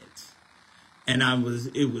vomit, and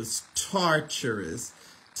it was torturous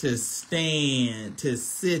to sit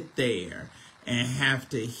there and have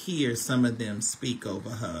to hear some of them speak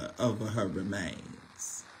over her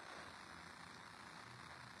remains.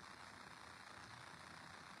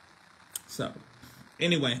 So,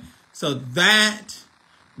 anyway, so that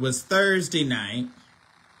was Thursday night,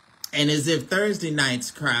 and as if Thursday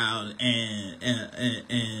night's crowd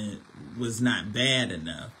and was not bad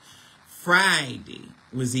enough, Friday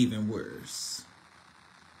was even worse,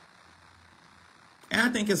 and I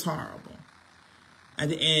think it's horrible.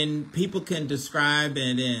 And people can describe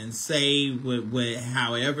it and say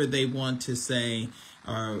however they want to say,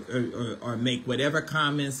 or make whatever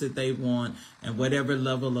comments that they want, and whatever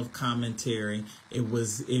level of commentary. It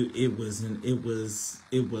was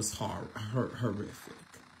horrific.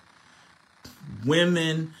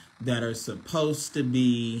 Women that are supposed to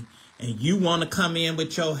be, and you want to come in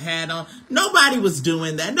with your hat on. Nobody was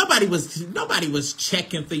doing that. Nobody was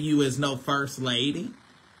checking for you as no first lady.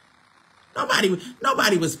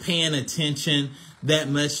 Nobody was paying attention that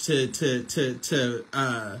much to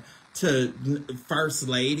first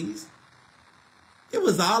ladies. It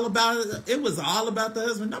was all about the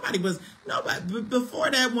husband. Nobody before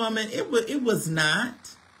that woman. It was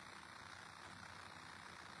not.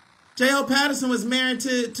 J.O. Patterson was married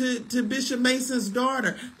to Bishop Mason's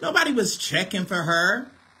daughter. Nobody was checking for her.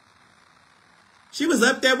 She was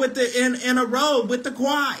up there in a robe with the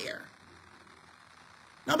choir.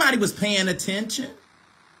 Nobody was paying attention.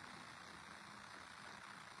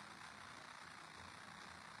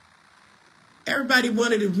 Everybody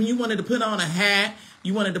wanted to put on a hat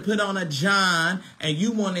You wanted to put on a John, and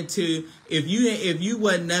you wanted to, if you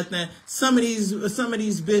wasn't nothing, some of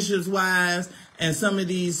these bishops' wives, and some of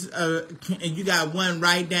these, you got one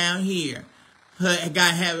right down here,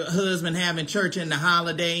 husband having church in the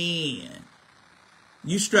Holiday Inn.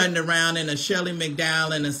 You strutting around in a Shelley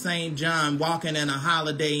McDowell and a St. John, walking in a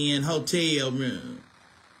Holiday Inn hotel room.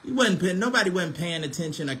 Nobody wasn't paying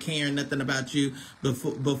attention or caring nothing about you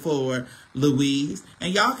before Louise.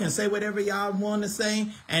 And y'all can say whatever y'all want to say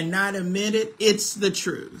and not admit it. It's the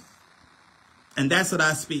truth. And that's what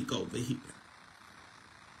I speak over here.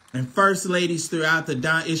 And first ladies throughout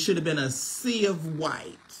it should have been a sea of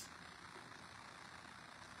white.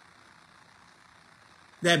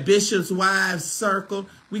 That bishop's wives circle,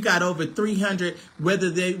 we got over 300, whether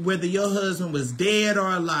your husband was dead or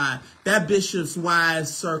alive, that bishop's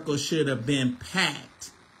wives circle should have been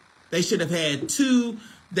packed. They should have had two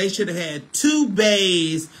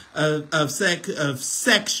bays of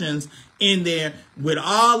sections in there with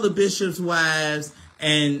all the bishop's wives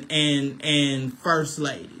and first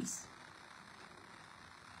ladies.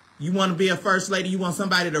 You want to be a first lady? You want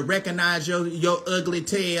somebody to recognize your ugly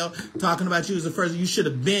tail talking about you as a first? You should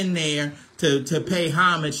have been there to pay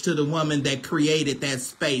homage to the woman that created that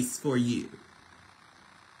space for you.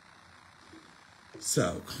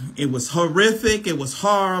 So it was horrific. It was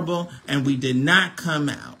horrible. And we did not come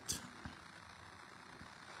out.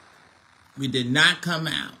 We did not come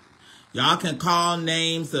out. Y'all can call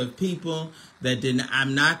names of people that didn't. I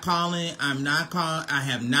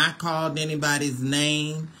have not called anybody's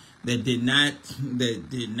name that did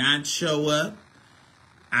not show up.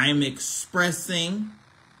 I'm expressing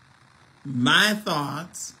my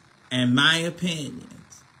thoughts and my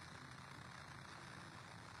opinions.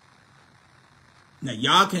 Now,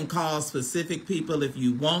 y'all can call specific people if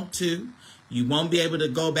you want to. You won't be able to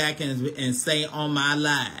go back and say on my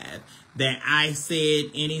live that I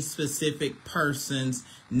said any specific person's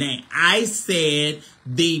name. I said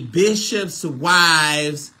the bishop's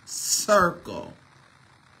wives circle.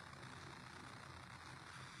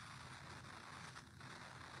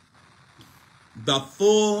 The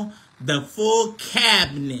full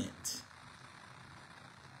cabinet.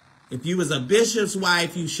 If you was a bishop's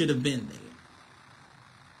wife, you should have been there.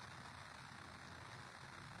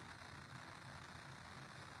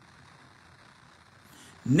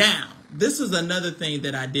 Now, this is another thing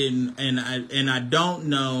that I didn't, and I don't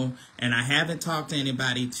know, and I haven't talked to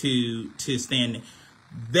anybody to stand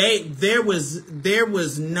there. There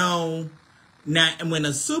was no. Now, when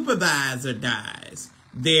a supervisor dies,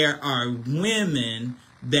 there are women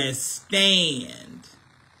that stand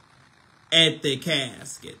at the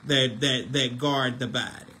casket that guard the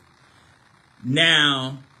body.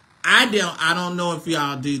 Now, I don't know if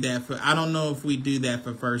y'all do that I don't know if we do that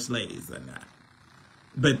for first ladies or not.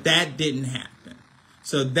 But that didn't happen.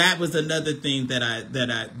 So that was another thing that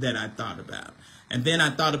I thought about. And then I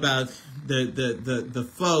thought about the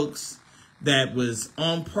folks that was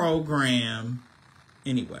on program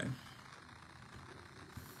anyway.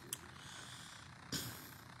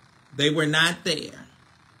 They were not there.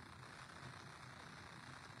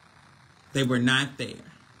 They were not there.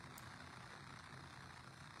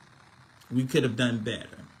 We could have done better.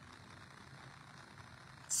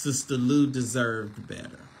 Sister Lou deserved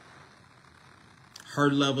better. Her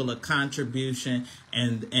level of contribution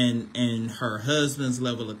and her husband's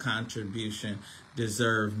level of contribution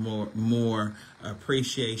deserve more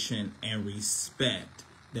appreciation and respect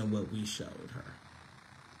than what we showed her.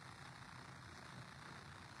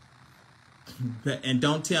 And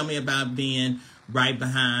don't tell me about being right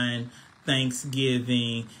behind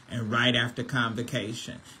Thanksgiving and right after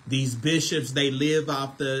convocation. These bishops, they live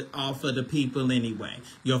off of the people anyway.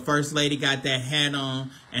 Your first lady got that hat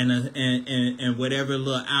on and whatever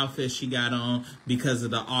little outfit she got on because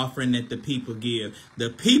of the offering that the people give.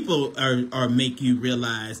 The people are make you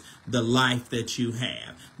realize the life that you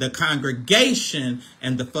have. The congregation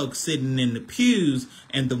and the folks sitting in the pews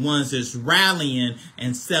and the ones that's rallying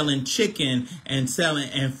and selling chicken and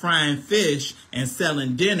frying fish and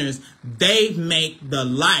selling dinners, they make the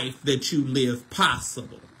life that you live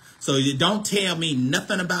possible. So you don't tell me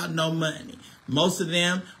nothing about no money. Most of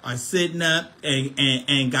them are sitting up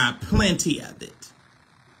and got plenty of it.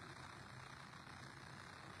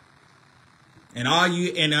 And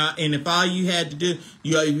if all you had to do,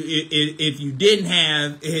 if you didn't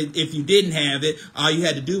have it, all you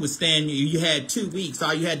had to do was stand. You had 2 weeks.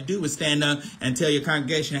 All you had to do was stand up and tell your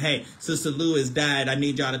congregation, "Hey, Sister Lou has died. I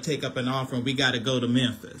need y'all to take up an offering. We got to go to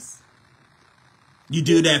Memphis." You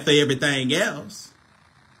do that for everything else.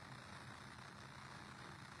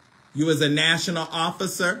 You was a national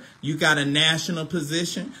officer. You got a national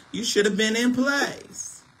position. You should have been in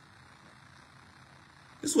place.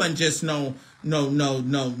 This wasn't just no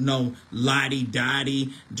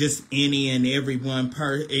lottie-dottie, just any and everyone,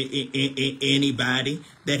 anybody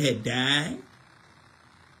that had died.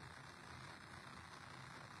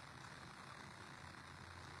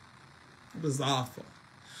 It was awful.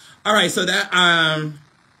 All right, so that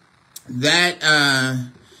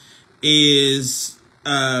is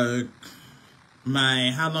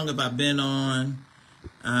my, how long have I been on?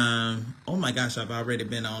 Oh my gosh, I've already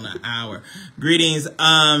been on an hour. Greetings.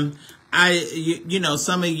 You know,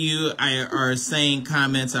 some of you are saying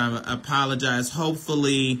comments. I apologize.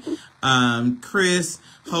 Hopefully, Chris,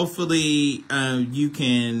 hopefully, you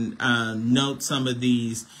can, note some of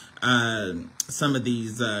these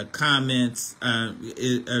comments.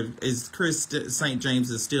 Is Chris St.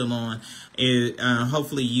 James is still on?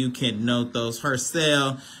 Hopefully you can note those.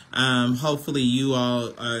 Hercel, hopefully you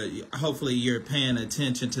all, hopefully you're paying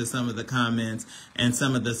attention to some of the comments and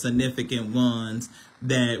some of the significant ones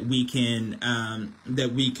that we can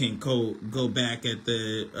go back at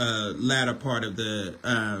the latter part of the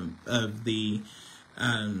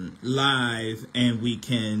live, and we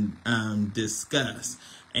can discuss.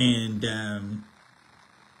 And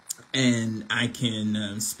I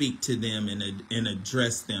can speak to them and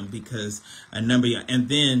address them, because a number of, and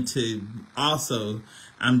then to also,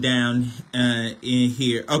 I'm down in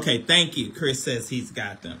here. Okay, thank you. Chris says he's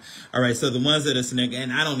got them. All right, so the ones that are significant,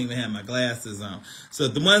 and I don't even have my glasses on. So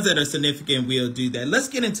the ones that are significant, we'll do that. Let's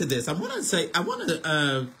get into this. I'm going to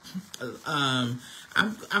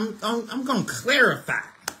clarify.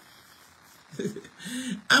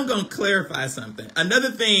 I'm going to clarify something.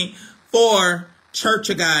 Another thing for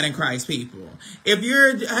Church of God in Christ people. If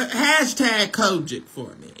you're, hashtag Kojic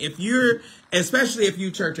for me. If you're, especially if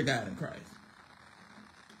you Church of God in Christ.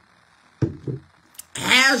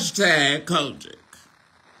 Hashtag Kojic.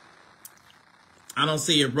 I don't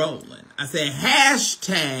see it rolling. I said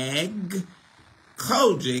hashtag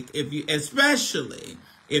Kojic, if you, especially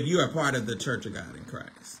if you are part of the Church of God in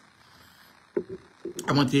Christ.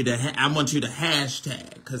 I want you to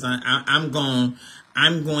hashtag, because I'm going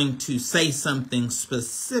to say something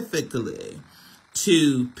specifically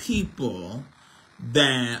to people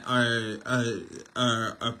that are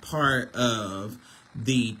a part of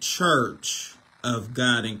the Church of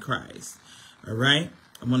God in Christ. All right,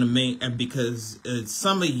 I want to make, because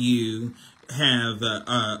some of you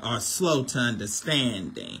are slow to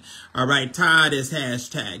understanding. All right, Todd is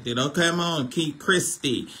hashtagged it. Okay, come on, keep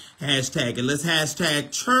Christy hashtag it. Let's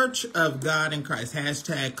hashtag Church of God in Christ.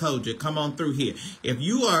 Hashtag Kojic. Come on through here. If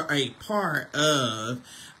you are a part of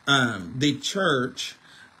the Church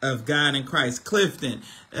of God in Christ, Clifton,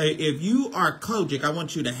 if you are Kojic, I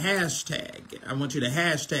want you to hashtag it. I want you to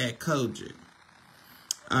hashtag Kojic.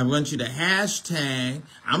 I want you to hashtag.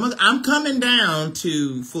 I'm coming down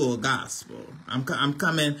to full gospel. I'm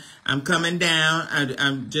coming down.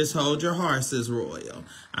 I'm just hold your horses, Royal.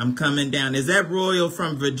 I'm coming down. Is that Royal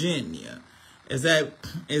from Virginia? Is that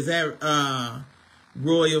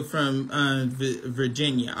Royal from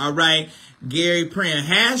Virginia? All right, Gary Pran.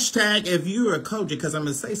 Hashtag if you're a Kojic, because I'm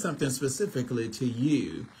gonna say something specifically to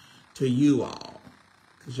you all,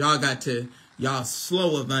 because y'all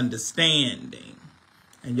slow of understanding.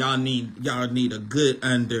 And y'all need a good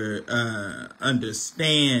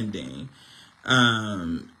understanding.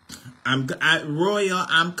 Royal,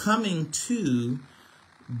 I'm coming to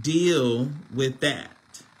deal with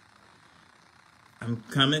that. I'm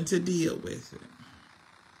coming to deal with it.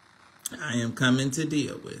 I am coming to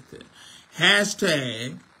deal with it.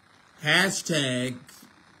 Hashtag COGIC.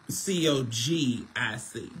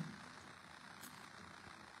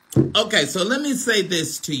 Okay, so let me say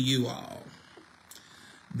this to you all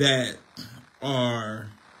that are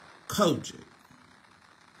Kojic,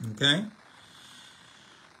 okay?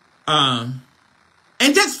 And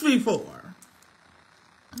just before,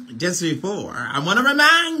 I want to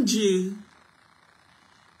remind you,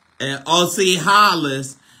 O.C.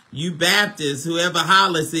 Hollis, you Baptists, whoever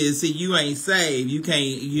Hollis is, see, you ain't saved. You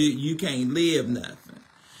can't live nothing.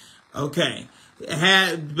 Okay.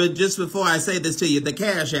 But just before I say this to you, the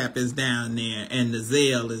Cash App is down there and the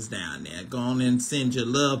Zelle is down there. Go on and send your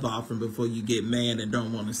love offering before you get mad and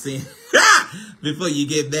don't want to send. Before you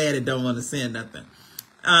get mad and don't want to send nothing.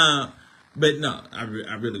 But no, I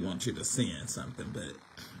really want you to send something. But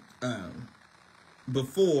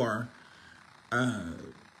before,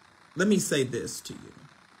 let me say this to you.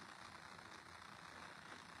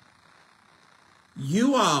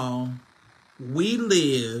 You all, we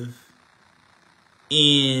live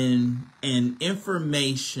in an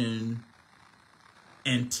information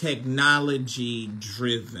and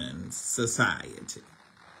technology-driven society.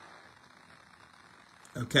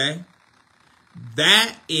 Okay?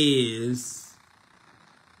 That is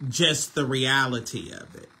just the reality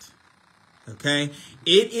of it. Okay?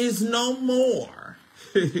 It is no more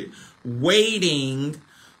waiting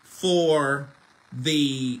for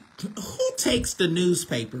who takes the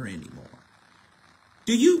newspaper anymore?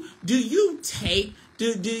 Do you take,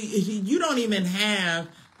 you don't even have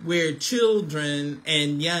where children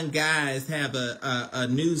and young guys have a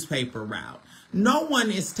newspaper route. No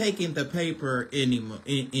one is taking the paper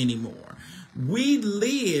anymore. We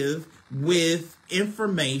live with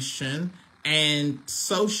information and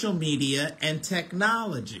social media and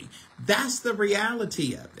technology. That's the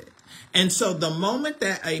reality of it. And so the moment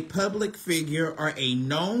that a public figure or a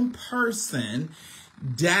known person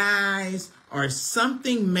dies or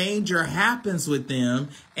something major happens with them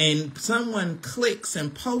and someone clicks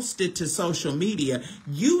and posts it to social media,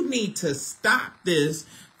 you need to stop this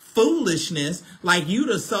foolishness like you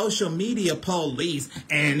the social media police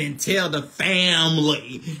and tell the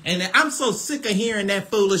family. And I'm so sick of hearing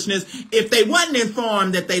that foolishness. If they wasn't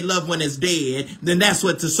informed that their loved one is dead, then that's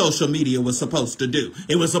what the social media was supposed to do.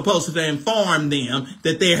 It was supposed to inform them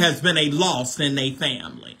that there has been a loss in their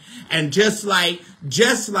family. And just like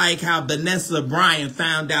how Vanessa Bryant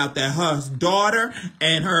found out that her daughter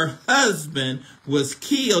and her husband was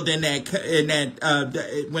killed when that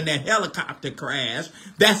helicopter crashed,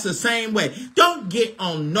 that's the same way. Don't get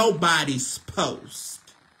on nobody's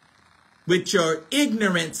post with your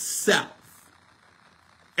ignorant self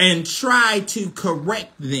and try to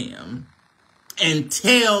correct them and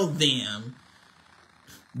tell them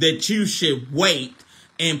that you should wait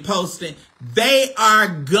and post it. They are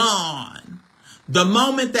gone. The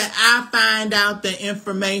moment that I find out the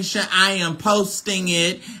information, I am posting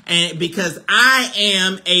it, and because I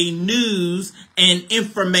am a news and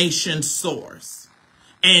information source.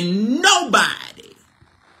 And nobody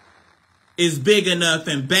is big enough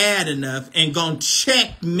and bad enough and gonna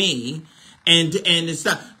check me and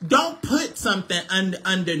stuff. Don't put something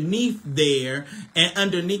underneath there and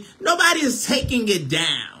underneath. Nobody is taking it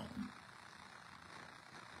down.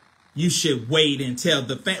 You should wait until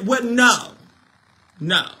the well, no.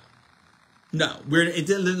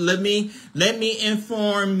 Let me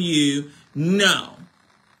inform you. No.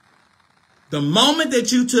 The moment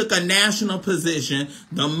that you took a national position,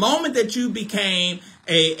 the moment that you became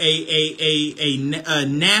a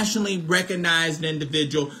nationally recognized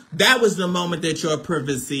individual, that was the moment that your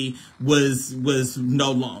privacy was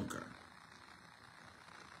no longer.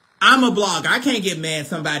 I'm a blogger. I can't get mad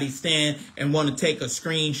somebody stand and want to take a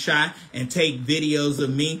screenshot and take videos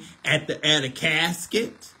of me at a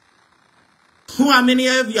casket. How many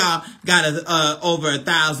of y'all got over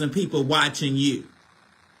 1,000 people watching you?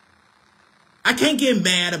 I can't get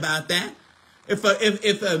mad about that. If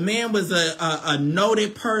a man was a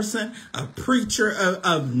noted person, a preacher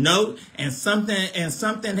of note, and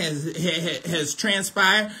something has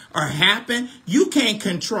transpired or happened, you can't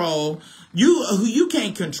control. You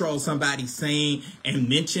can't control somebody saying and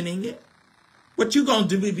mentioning it. What you gonna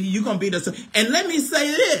do? You gonna be the. And let me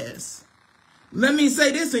say this.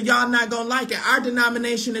 And y'all not gonna like it. Our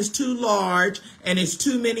denomination is too large and it's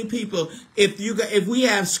too many people. If we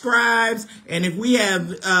have scribes and if we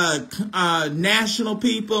have national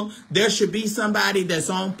people, there should be somebody that's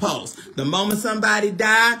on post. The moment somebody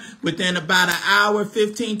died, within about an hour,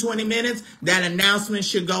 15, 20 minutes, that announcement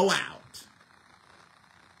should go out.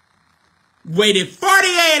 Waited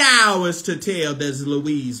 48 hours to tell that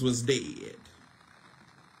Louise was dead.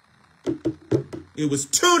 It was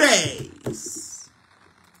 2 days.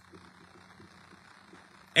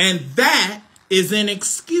 And that is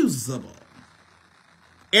inexcusable.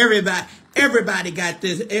 Everybody got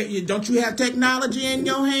this. Don't you have technology in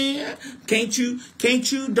your hand? Don't you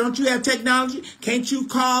have technology? Can't you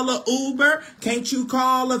call a Uber? Can't you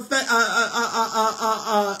call a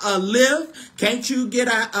Lyft? Can't you get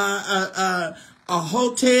a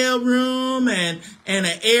hotel room and an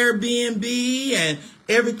Airbnb and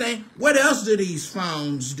everything? What else do these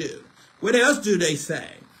phones do? What else do they say?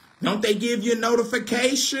 Don't they give you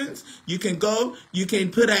notifications? You can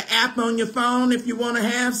put an app on your phone if you want to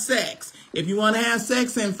have sex. If you want to have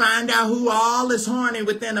sex and find out who all is horny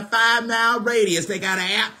within a 5-mile radius, they got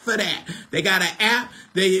an app for that. They got an app.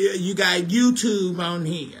 You got YouTube on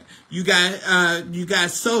here. You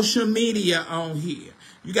got social media on here.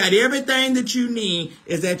 You got everything that you need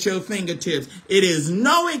is at your fingertips. It is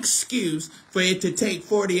no excuse for it to take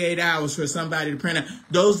 48 hours for somebody to print out.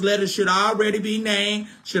 Those letters should already be named,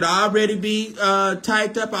 should already be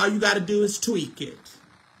typed up. All you got to do is tweak it.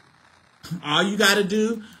 All you got to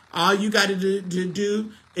do All you got to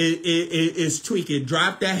do is tweak it.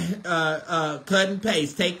 Drop that cut and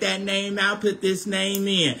paste. Take that name out. Put this name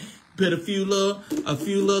in. Put a few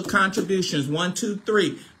little contributions. 1, 2,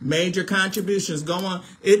 3 major contributions. Go on.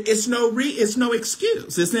 It's no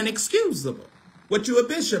excuse. It's inexcusable. What you a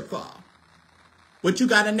bishop for? What you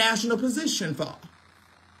got a national position for?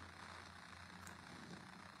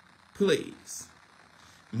 Please.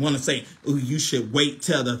 You want to say, oh, you should wait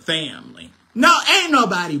till the family. No, ain't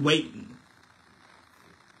nobody waiting.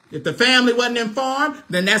 If the family wasn't informed,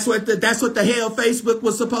 then that's what the hell Facebook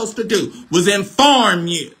was supposed to do, was inform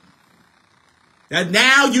you. And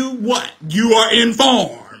now you what? You are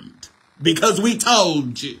informed because we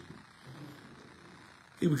told you.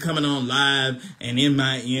 People coming on live and in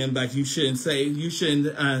my inbox, you shouldn't say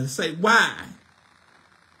why.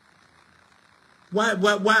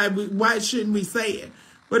 Why shouldn't we say it?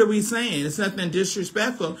 What are we saying? It's nothing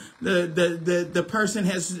disrespectful. The person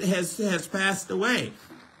has passed away.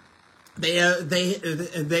 They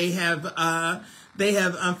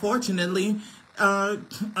have unfortunately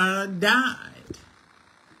died.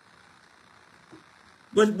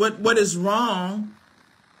 What is wrong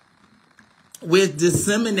with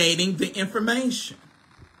disseminating the information?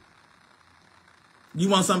 You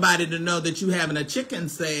want somebody to know that you're having a chicken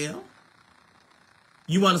sale.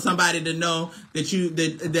 You want somebody to know that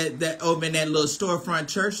that over in that little storefront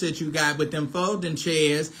church that you got with them folding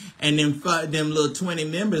chairs and them little 20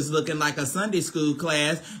 members looking like a Sunday school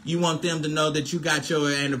class. You want them to know that you got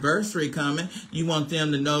your anniversary coming. You want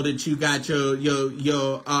them to know that you got your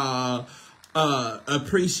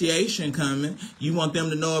appreciation coming. You want them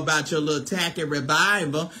to know about your little tacky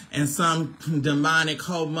revival and some demonic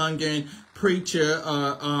homongering preacher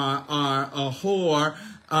or a whore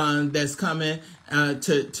that's coming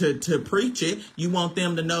to preach it. You want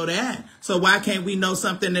them to know that. So why can't we know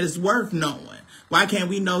something that is worth knowing? Why can't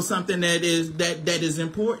we know something that is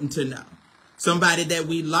important to know? Somebody that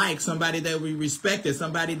we like, somebody that we respected,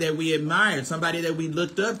 somebody that we admired, somebody that we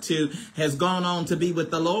looked up to has gone on to be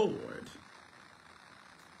with the Lord.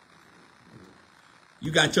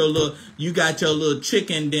 You got your little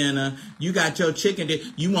chicken dinner. You got your chicken dinner.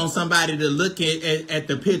 You want somebody to look at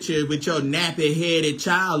the picture with your nappy-headed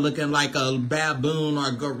child looking like a baboon or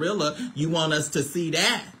gorilla. You want us to see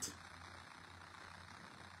that.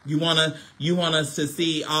 You want us to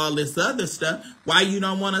see all this other stuff. Why you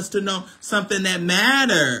don't want us to know something that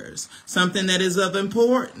matters, something that is of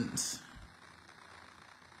importance?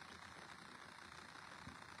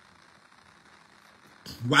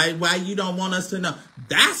 Why you don't want us to know?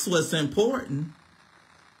 That's what's important.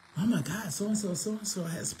 Oh my God, so and so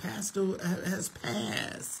has passed.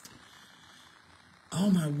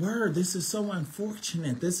 Oh my word, this is so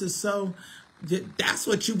unfortunate. That's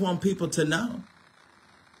what you want people to know.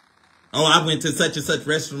 Oh, I went to such and such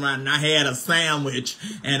restaurant and I had a sandwich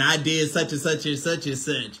and I did such and such and such and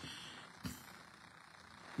such.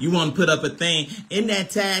 You want to put up a thing. Isn't that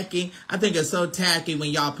tacky? I think it's so tacky when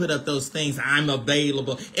y'all put up those things. I'm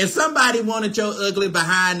available. If somebody wanted your ugly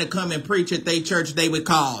behind to come and preach at their church, they would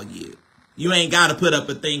call you. You ain't got to put up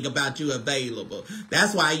a thing about you available.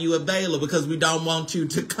 That's why you available, because we don't want you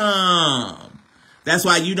to come. That's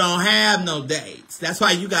why you don't have no dates. That's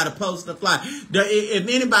why you got to post a flyer. If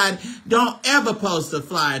anybody, don't ever post a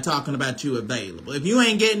flyer talking about you available. If you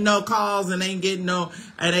ain't getting no calls and ain't getting no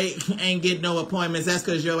appointments, that's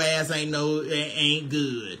because your ass ain't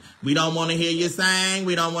good. We don't want to hear you sing.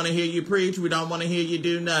 We don't want to hear you preach. We don't want to hear you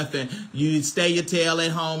do nothing. You stay your tail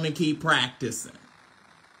at home and keep practicing.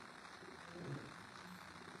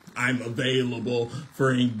 I'm available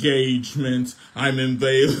for engagements. I'm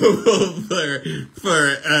available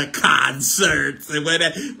for concerts and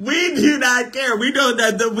whatever. We do not care. We know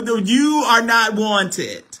that you are not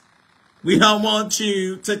wanted. We don't want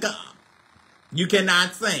you to come. You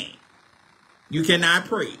cannot sing. You cannot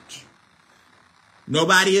preach.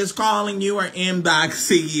 Nobody is calling you or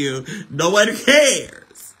inboxing you. No one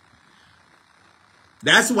cares.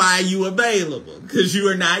 That's why you available, because you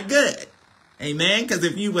are not good. Amen. Because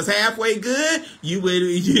if you was halfway good, your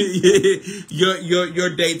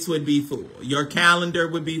dates would be full. Your calendar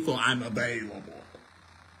would be full. I'm available.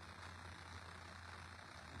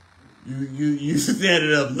 You set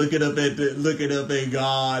it up. Look it up at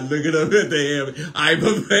God. Look it up at the heaven. I'm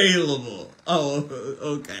available. Oh,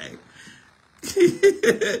 okay.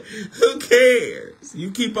 Who cares?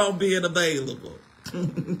 You keep on being available.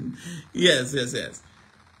 Yes.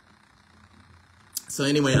 So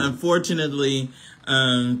anyway, unfortunately,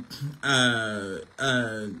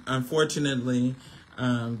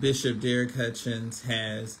 Bishop Derek Hutchins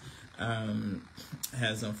has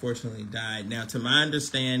unfortunately died. Now, to my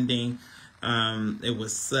understanding, It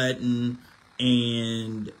was sudden.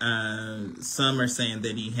 And some are saying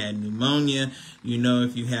that he had pneumonia. You know,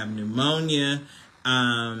 if you have pneumonia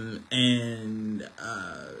and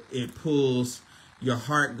it pulls, your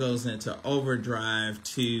heart goes into overdrive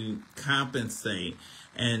to compensate.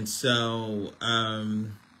 And so,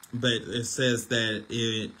 but it says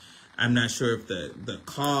that I'm not sure if the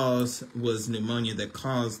cause was pneumonia that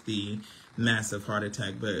caused the massive heart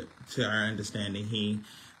attack, but to our understanding, he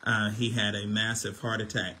had a massive heart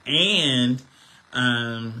attack. And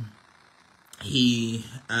I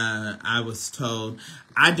was told,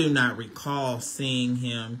 I do not recall seeing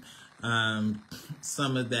him.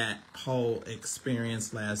 Some of that whole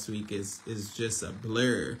experience last week is just a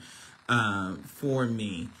blur for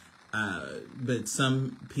me. But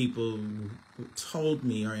some people told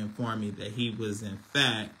me or informed me that he was in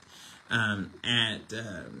fact at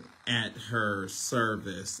her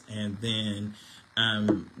service, and then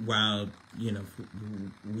while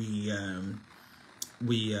we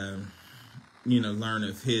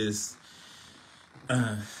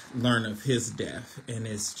learn of his death, and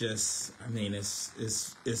it's just, I mean, it's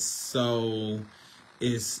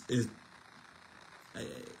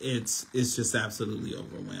just absolutely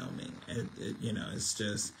overwhelming. It's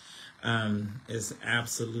just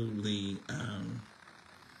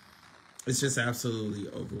it's just absolutely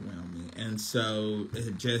overwhelming. And so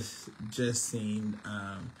it just seemed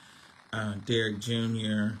Derek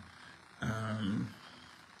Jr.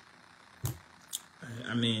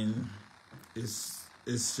 I mean, it's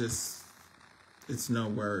just, it's no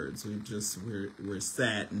words. We're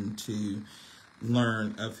saddened to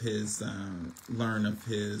learn of his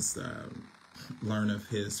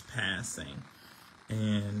passing,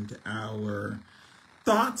 and our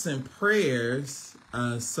thoughts and prayers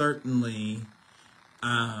certainly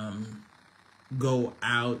go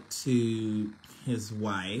out to his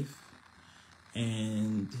wife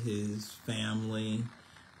and his family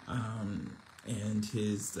and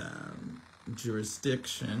his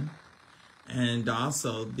jurisdiction, and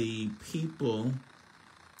also the people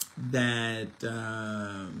that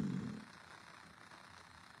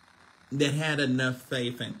had enough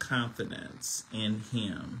faith and confidence in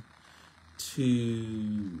him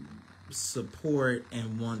to support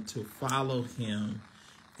and want to follow him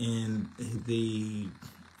in the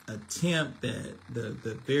attempt, that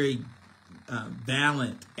the very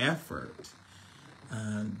valiant effort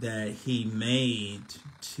that he made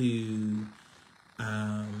to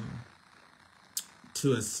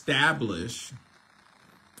establish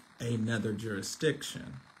another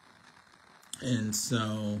jurisdiction. And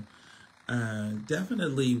so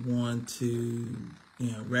definitely want to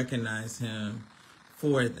recognize him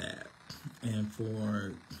for that, and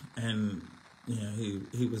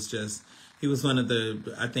he was one of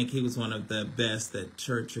the, I think he was one of the best that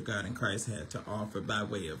Church of God in Christ had to offer by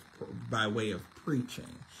way of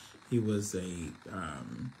preaching. He was a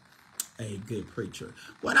good preacher.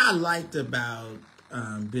 What I liked about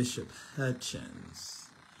Bishop Hutchins,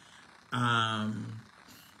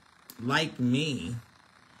 like me,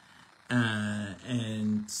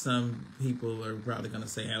 and some people are probably going to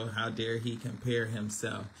say, oh, how dare he compare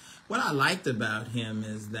himself. What I liked about him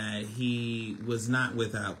is that he was not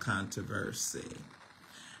without controversy,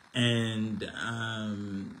 and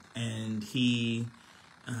he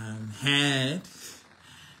had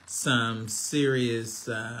some serious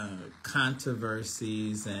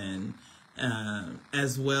controversies, and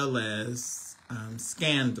as well as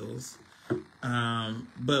scandals.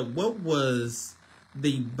 But what was,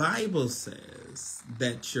 the Bible says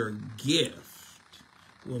that your gift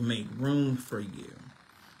will make room for you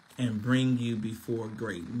and bring you before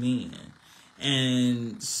great men.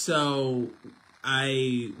 And so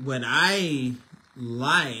what I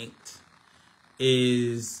liked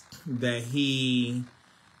is that he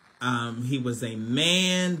was a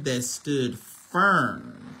man that stood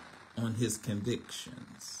firm on his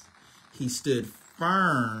convictions. He stood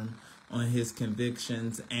firm on his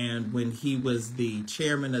convictions, and when he was the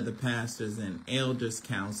chairman of the Pastors and Elders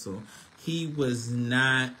Council, he was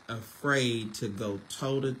not afraid to go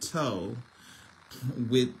toe-to-toe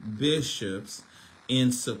with bishops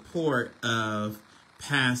in support of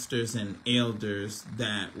pastors and elders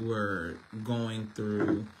that were going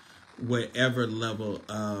through whatever level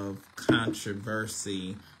of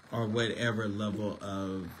controversy or whatever level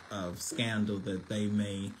of scandal that they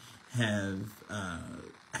may have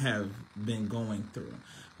been going through.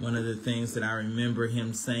 One of the things that I remember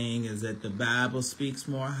him saying is that the Bible speaks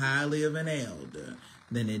more highly of an elder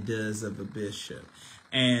than it does of a bishop.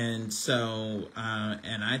 And so,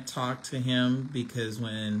 and I talked to him because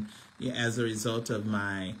as a result of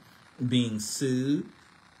my being sued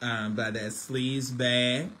by that sleaze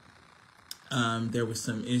bag. There were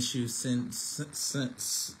some issues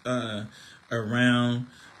since around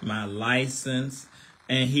my license,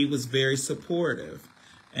 and he was very supportive,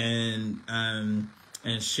 and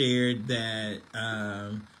shared that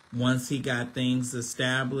once he got things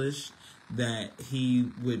established, that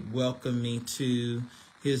he would welcome me to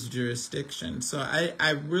his jurisdiction. So I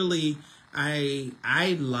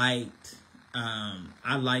liked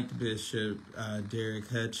Bishop Derek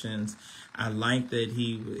Hutchins. I liked that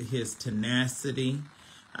his tenacity.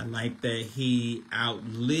 I liked that he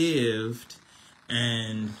outlived,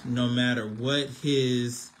 and no matter what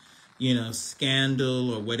his,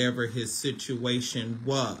 scandal or whatever his situation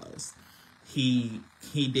was, he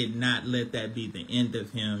did not let that be the end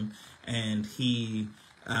of him, and he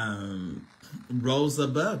rose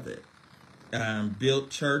above it. Built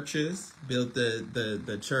churches, built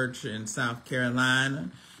the church in South Carolina,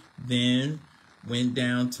 then went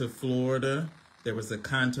down to Florida. There was a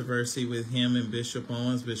controversy with him and Bishop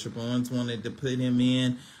Owens. Bishop Owens wanted to put him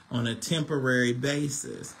in on a temporary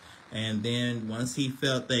basis. And then once he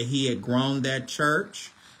felt that he had grown that church,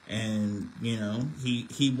 and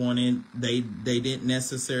he wanted, they didn't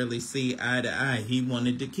necessarily see eye to eye. He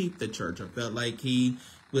wanted to keep the church. I felt like he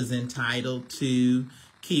was entitled to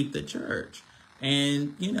keep the church.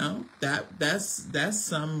 And that's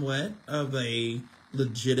somewhat of a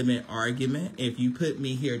legitimate argument. If you put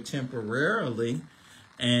me here temporarily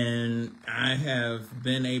and I have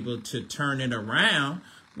been able to turn it around,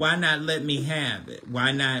 why not let me have it?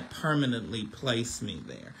 Why not permanently place me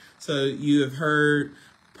there? So you have heard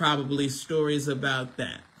probably stories about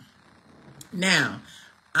that. Now,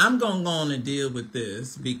 I'm going to go on and deal with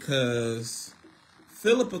this because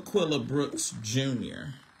Philip Aquila Brooks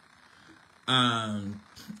Jr.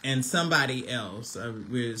 And somebody else,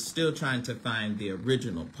 we're still trying to find the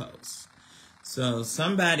original post. So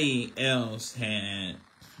somebody else had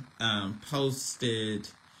posted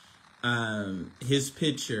his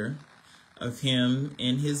picture of him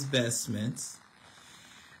in his vestments,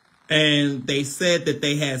 and they said that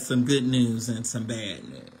they had some good news and some bad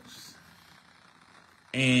news.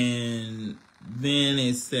 And then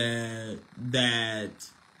it said that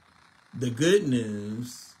the good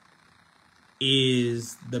news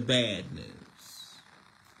is the bad news.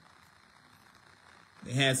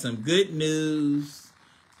 They had some good news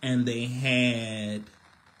and they had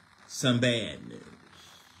some bad news.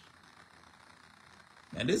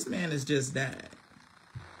 Now this man has just died.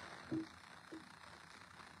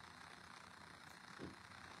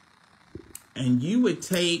 And you would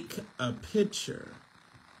take a picture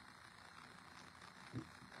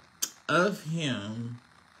of him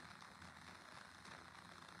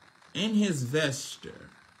in his vesture,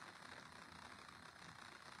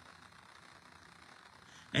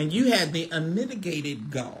 and you had the unmitigated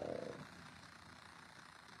gall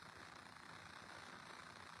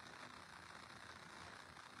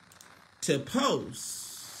to post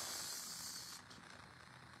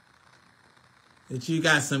that you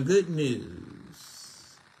got some good news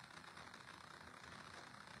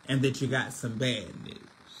and that you got some bad news.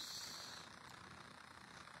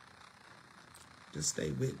 Just stay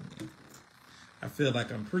with me. I feel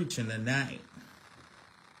like I'm preaching tonight.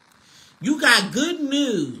 You got good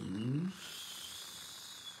news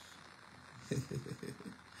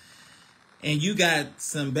and you got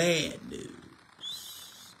some bad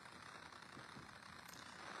news.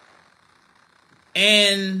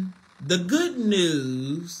 And the good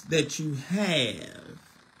news that you have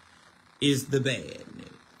is the bad news.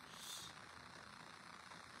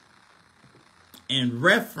 In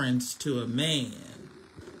reference to a man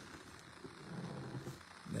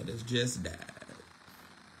that has just died.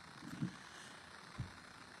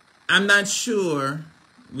 I'm not sure.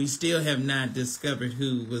 We still have not discovered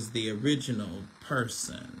who was the original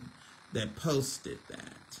person that posted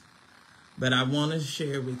that. But I want to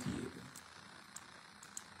share with you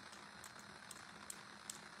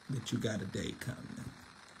that you got a day coming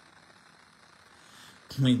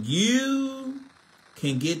when you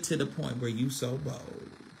can get to the point where you so bold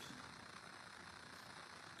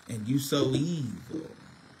and you so evil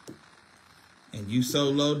and you so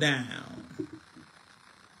low down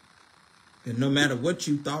that no matter what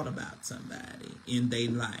you thought about somebody in their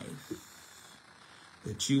life,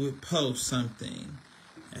 that you would post something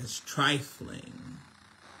as trifling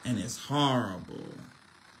and as horrible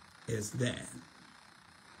as that.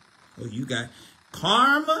 Well, you got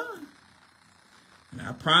karma, and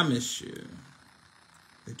I promise you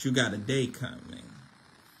that you got a day coming,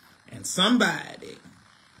 and somebody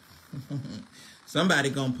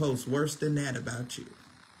gonna post worse than that about you.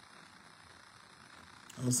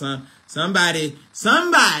 Oh, somebody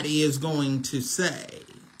is going to say.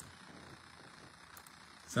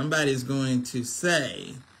 Somebody's going to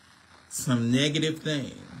say some negative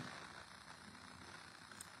thing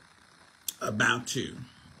about you.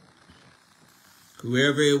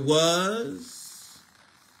 Whoever it was,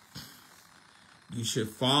 you should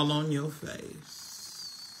fall on your face.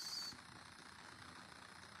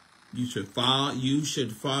 You should fall,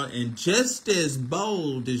 and just as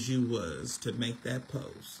bold as you was to make that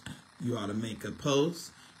post, you ought to make a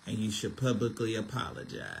post, and you should publicly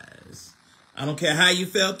apologize. I don't care how you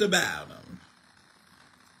felt about them.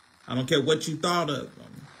 I don't care what you thought of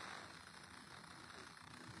them.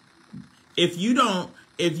 If you don't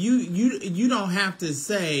have to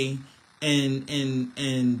say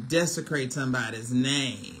and desecrate somebody's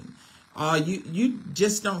name, or you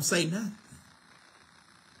just don't say nothing.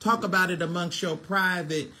 Talk about it amongst your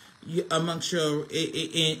private, amongst your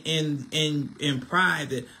in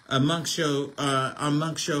private, amongst your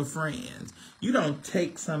friends. You don't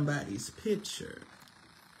take somebody's picture.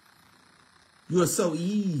 You are so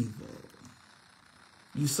evil.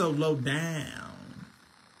 You so low down.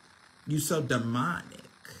 You so demonic.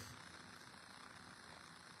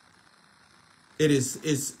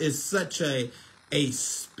 It's such a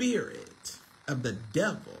spirit of the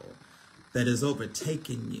devil that has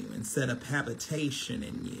overtaken you and set up habitation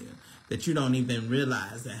in you that you don't even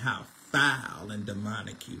realize that how foul and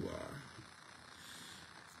demonic you are.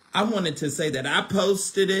 I wanted to say that I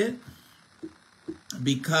posted it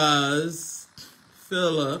because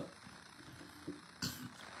Philip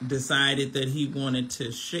decided that he wanted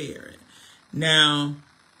to share it. Now,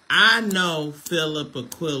 I know Philip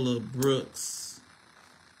Aquila Brooks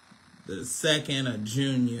II, or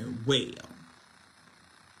Junior, well.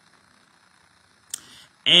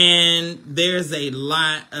 And there's a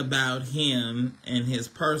lot about him and his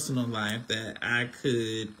personal life that I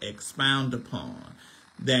could expound upon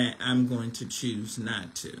that I'm going to choose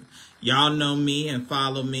not to. Y'all know me and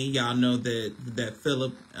follow me. Y'all know that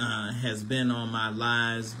Philip has been on my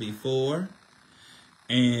lives before.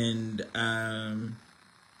 And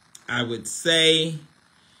I would say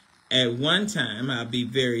at one time, I'll be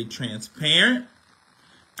very transparent.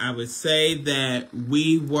 I would say that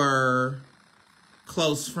we were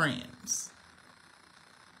close friends.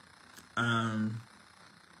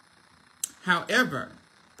 However,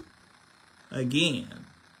 again,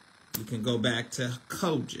 we can go back to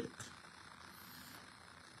Kojic.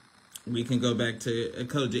 We can go back to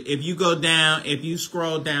Kojic. If you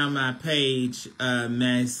scroll down my page,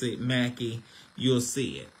 Mackie, you'll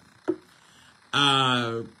see it.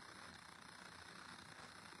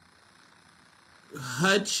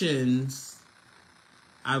 Hutchins,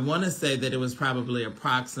 I want to say that it was probably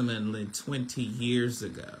approximately 20 years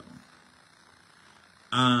ago.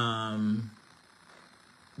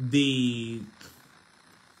 The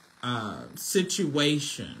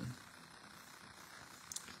situation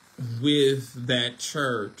with that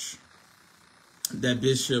church that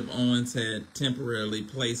Bishop Owens had temporarily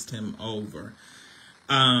placed him over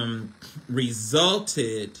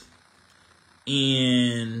resulted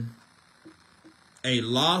in a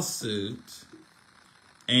lawsuit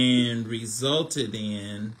and resulted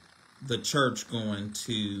in the church going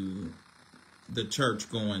to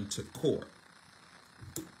court.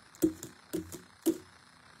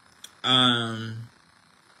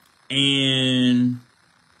 And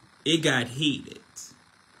it got heated.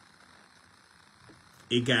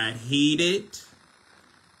 It got heated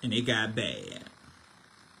and it got bad.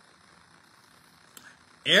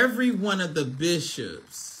 Every one of the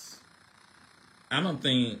bishops, I don't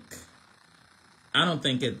think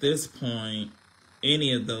at this point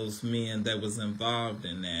any of those men that was involved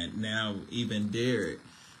in that, now even Derek,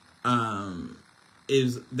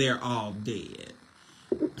 they're all dead.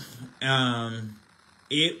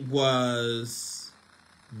 It was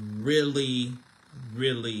really,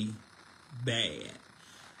 really bad,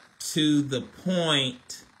 to the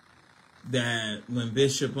point that when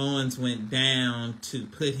Bishop Owens went down to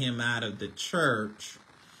put him out of the church,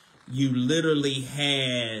 you literally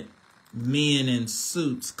had men in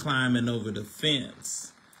suits climbing over the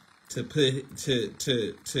fence to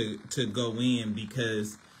go in,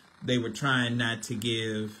 because they were trying not to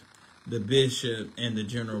give the bishop and the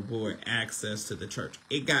general board access to the church.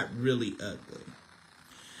 It got really ugly.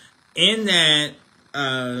 In that,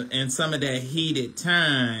 and some of that heated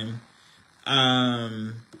time,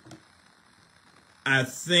 I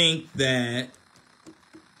think that,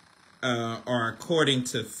 or according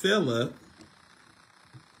to Philip,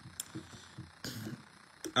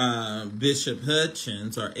 Bishop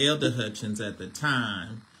Hutchins, or Elder Hutchins at the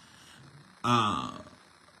time,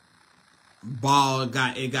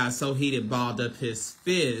 it got so heated, balled up his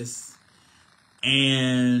fist,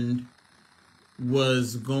 and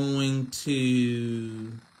was going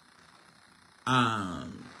to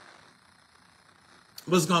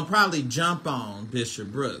probably jump on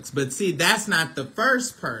Bishop Brooks. But see, that's not the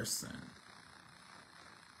first person.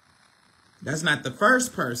 That's not the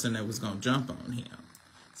first person that was going to jump on him.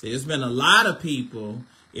 See, there's been a lot of people,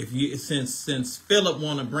 since Philip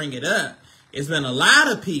want to bring it up, it's been a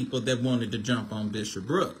lot of people that wanted to jump on Bishop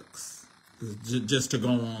Brooks. Just to go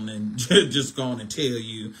on and just go on and tell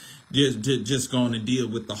you, just going to deal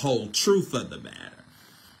with the whole truth of the matter.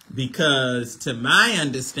 Because to my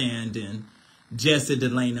understanding, Jesse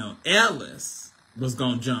Delano Ellis was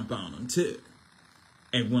going to jump on him too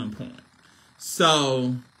at one point.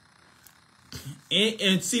 So,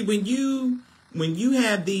 and see, when you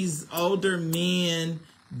have these older men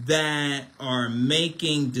that are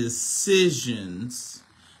making decisions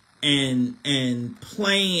and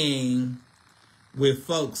playing with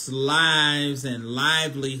folks' lives and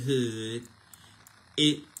livelihood,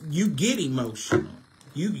 you get emotional.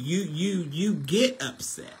 You get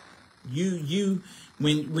upset. When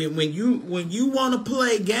you want to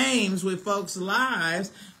play games with folks'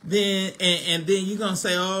 lives, then then you're gonna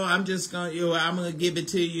say, oh, I'm gonna give it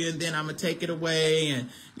to you, and then I'm gonna take it away, and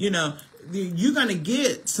you're gonna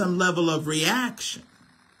get some level of reaction.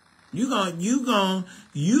 You are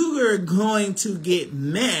going to get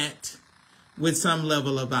met with some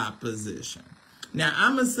level of opposition. Now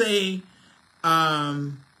I'm gonna say,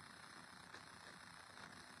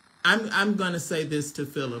 I'm going to say this to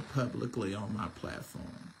Philip publicly on my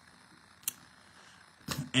platform.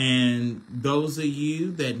 And those of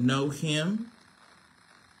you that know him,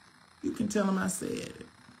 you can tell him I said it.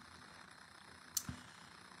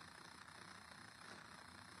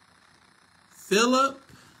 Philip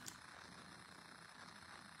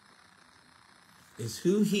is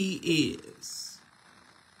who he is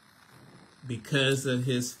because of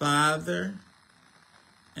his father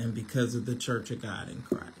and because of the Church of God in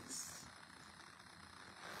Christ.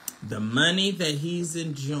 The money that he's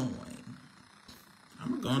enjoying,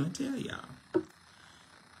 I'm going to tell y'all.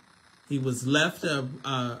 He was left an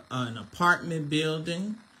apartment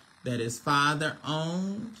building that his father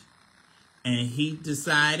owned, and he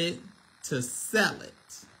decided to sell it.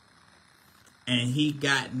 And he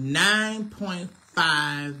got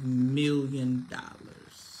 $9.5 million.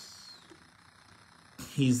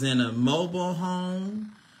 He's in a mobile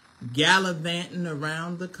home, gallivanting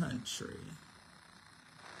around the country,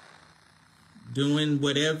 doing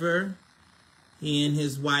whatever he and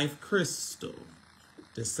his wife, Crystal,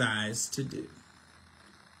 decides to do.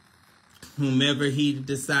 Whomever he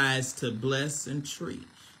decides to bless and treat.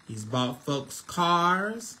 He's bought folks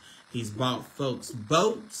cars. He's bought folks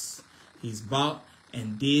boats. He's bought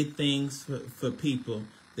and did things for people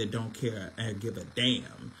that don't care or give a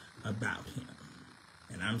damn about him.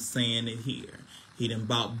 And I'm saying it here. He done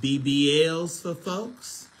bought BBLs for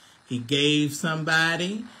folks. He gave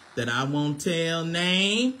somebody that I won't tell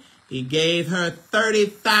name, he gave her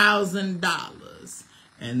 $30,000.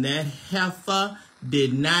 And that heifer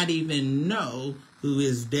did not even know who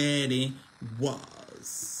his daddy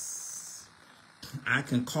was. I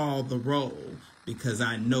can call the roll because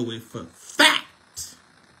I know it for fact.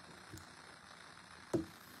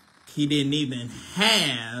 He didn't even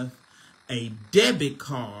have a debit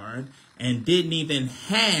card and didn't even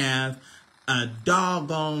have a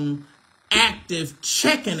doggone active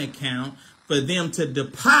checking account for them to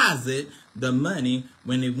deposit the money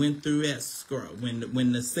when it went through escrow,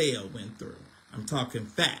 when the sale went through. I'm talking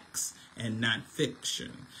facts and not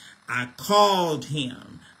fiction. I called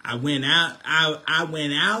him. I went out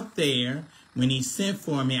there when he sent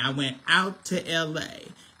for me. I went out to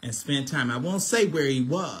LA and spent time. I won't say where he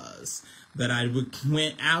was, but I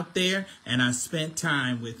went out there and I spent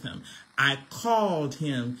time with him. I called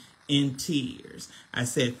him in tears. I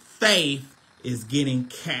said, Faith is getting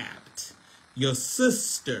capped. Your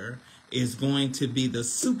sister is going to be the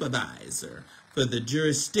supervisor for the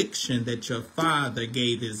jurisdiction that your father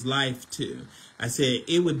gave his life to. I said,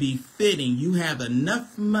 it would be fitting. You have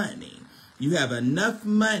enough money. You have enough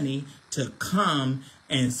money to come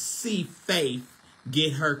and see Faith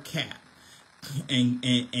get her cap and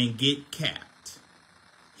get capped.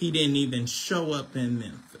 He didn't even show up in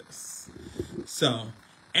Memphis. So,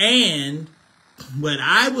 and what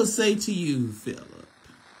I will say to you, Philip,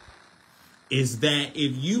 is that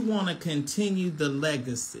if you want to continue the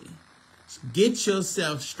legacy, get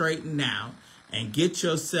yourself straightened out and get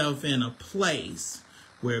yourself in a place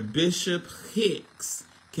where Bishop Hicks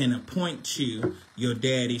can appoint you your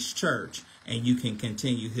daddy's church and you can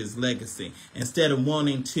continue his legacy. Instead of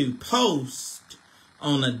wanting to post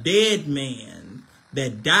on a dead man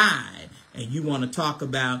that died, and you want to talk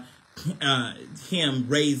about him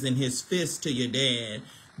raising his fist to your dad,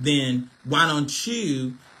 then why don't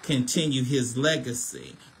you continue his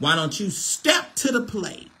legacy? Why don't you step to the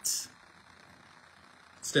plate?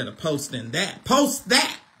 Instead of posting that, post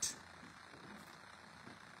that.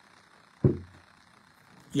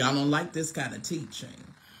 Y'all don't like this kind of teaching.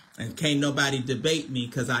 And can't nobody debate me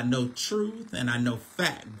because I know truth and I know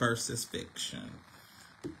fact versus fiction.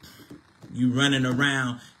 You running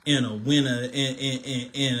around in a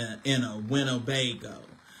Winnebago.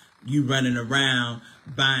 You running around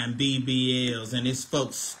buying BBLs, and it's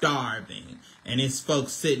folks starving, and it's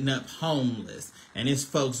folks sitting up homeless, and it's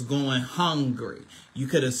folks going hungry. You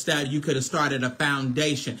could have started a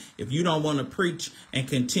foundation. If you don't want to preach and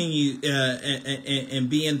continue and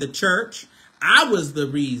be in the church, I was the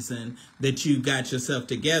reason that you got yourself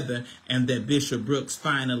together and that Bishop Brooks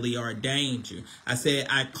finally ordained you. I said,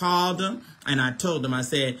 I called him and I told him, I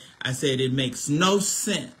said, it makes no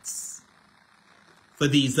sense for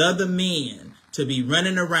these other men to be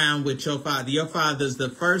running around with your father. Your father's the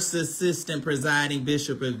first assistant presiding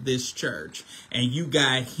bishop of this church, and you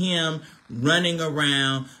got him running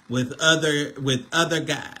around with other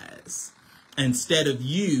guys instead of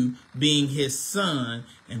you being his son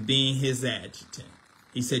and being his adjutant.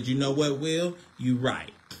 He said, you know what, Will? You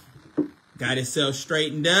right. Got himself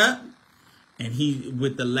straightened up, and he,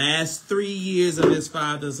 with the last 3 years of his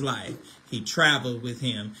father's life, he traveled with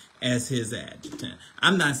him as his adjutant.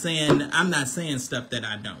 I'm not saying stuff that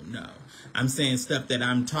I don't know. I'm saying stuff that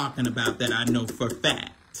I'm talking about that I know for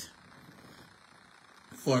fact.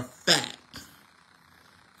 For fact.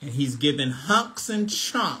 And he's giving hunks and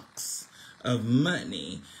chunks of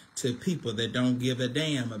money to people that don't give a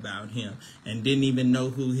damn about him and didn't even know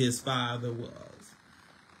who his father was.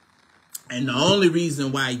 And the only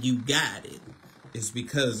reason why you got it is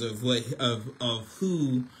because of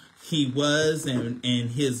who he was and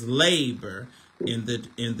his labor in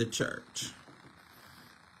the church.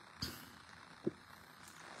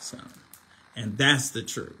 So, and that's the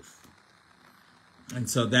truth. And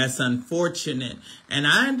so that's unfortunate. And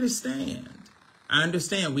I understand.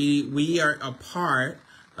 We are a part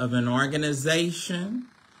of an organization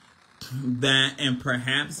that, and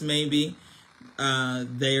perhaps maybe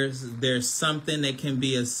there's something that can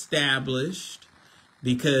be established,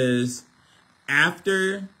 because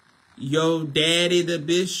after your daddy the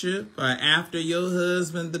bishop or after your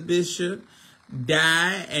husband the bishop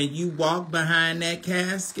die and you walk behind that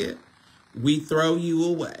casket, we throw you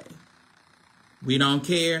away. We don't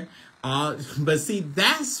care. But see,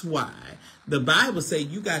 that's why the Bible says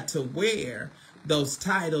you got to wear those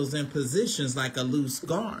titles and positions like a loose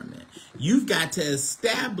garment. You've got to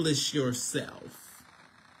establish yourself.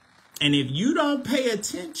 And if you don't pay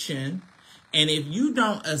attention, and if you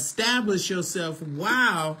don't establish yourself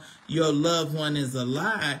while your loved one is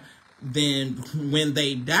alive, then when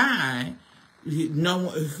they die,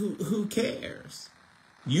 who cares?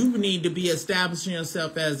 You need to be establishing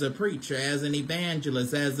yourself as a preacher, as an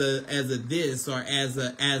evangelist, as a this or as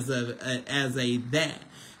a that.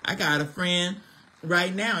 I got a friend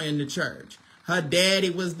right now in the church. Her daddy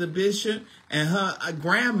was the bishop, and her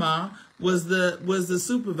grandma was the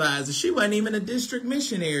supervisor. She wasn't even a district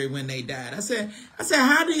missionary when they died. I said,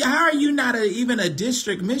 how are you not even a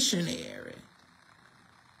district missionary?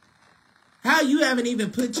 How you haven't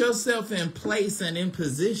even put yourself in place and in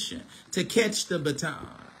position to catch the baton?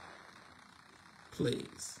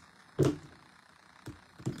 Please.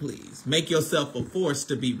 Please. Make yourself a force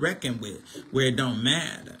to be reckoned with where it don't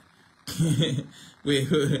matter.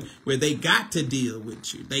 where they got to deal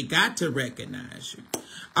with you. They got to recognize you.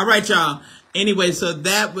 All right, y'all. Anyway, so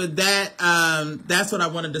that's what I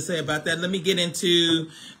wanted to say about that. Let me get into,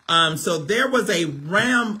 so there was a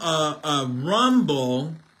rumble.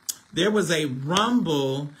 There was a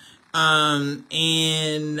rumble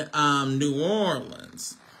in New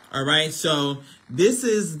Orleans. All right, so this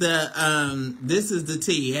is the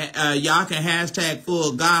tea. Y'all can hashtag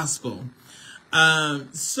full gospel.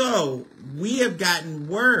 So we have gotten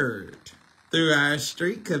word through our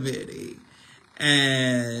street committee,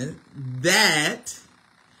 and that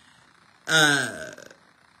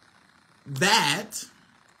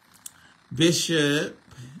Bishop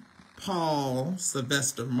Paul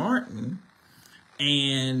Sylvester Martin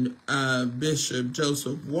and Bishop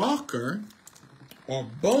Joseph Walker are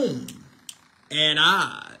boom at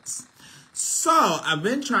odds. So I've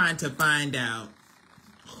been trying to find out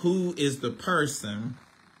who is the person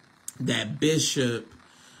that Bishop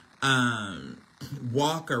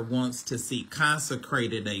Walker wants to see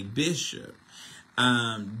consecrated a bishop,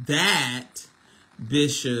 that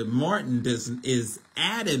Bishop Martin is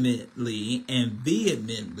adamantly and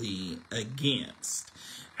vehemently against.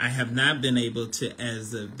 I have not been able to,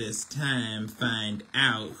 as of this time, find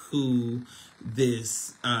out who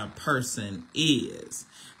this person is.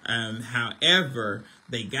 However,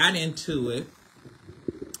 they got into it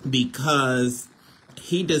because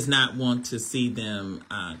he does not want to see them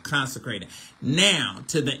consecrated. Now,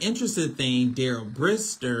 to the interesting thing, Daryl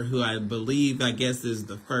Brister, who I guess is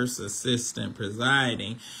the first assistant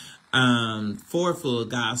presiding for Full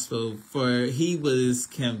Gospel, he was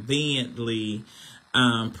conveniently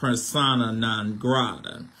persona non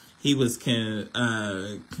grata. He was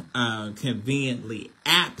conveniently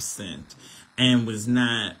absent and was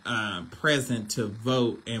not present to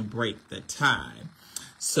vote and break the tie.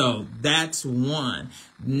 So that's one.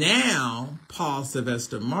 Now, Paul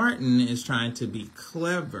Sylvester Martin is trying to be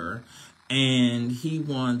clever, and he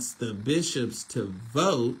wants the bishops to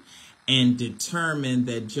vote and determine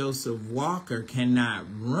that Joseph Walker cannot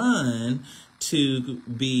run to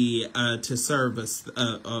be to serve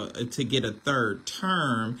to get a third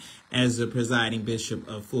term as the presiding bishop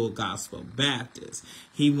of Full Gospel Baptist.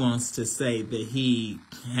 He wants to say that he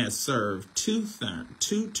has served two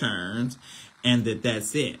terms, and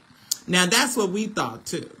that's it. Now, that's what we thought,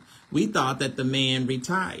 too. We thought that the man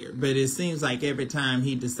retired, but it seems like every time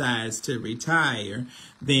he decides to retire,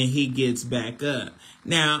 then he gets back up.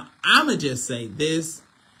 Now, I'm going to just say this.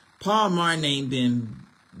 Paul Martin ain't been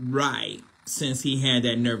right since he had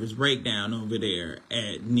that nervous breakdown over there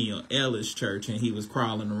at Neil Ellis Church, and he was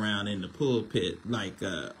crawling around in the pulpit like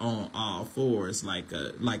on all fours, like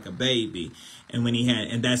a baby. And when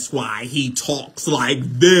and that's why he talks like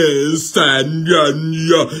this, and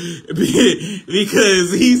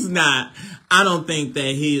because he's not. I don't think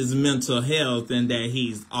that his mental health and that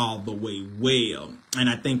he's all the way well, and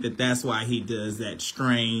I think that that's why he does that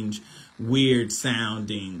strange, weird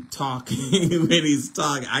sounding talking when he's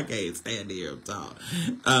talking. I can't stand to hear him talk.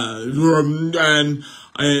 And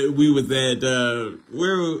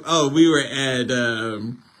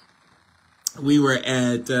we was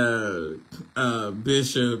at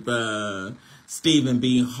Bishop Stephen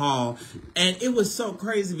B. Hall, and it was so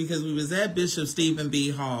crazy because we was at Bishop Stephen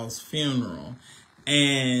B. Hall's funeral,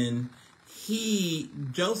 and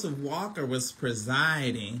Joseph Walker was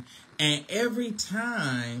presiding, and every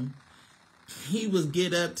time he would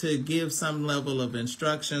get up to give some level of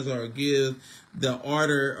instructions or give the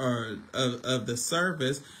order of the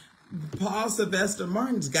service, Paul Sylvester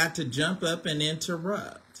Martin's got to jump up and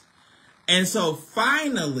interrupt. And so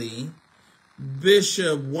finally,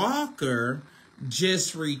 Bishop Walker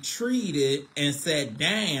just retreated and sat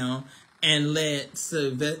down and let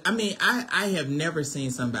Sylvester. I mean, I have never seen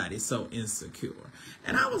somebody so insecure.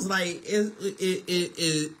 And I was like,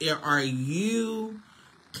 are you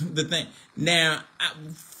the thing? Now,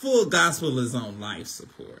 Full Gospel is on life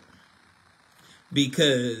support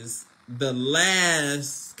because the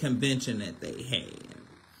last convention that they had,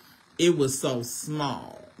 it was so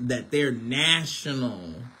small that their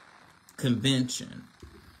national convention,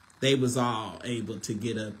 they was all able to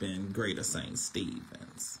get up in Greater St.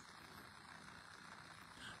 Stephen's.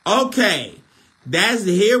 Okay,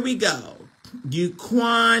 here we go.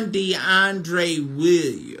 Yaquan DeAndre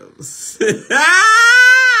Williams.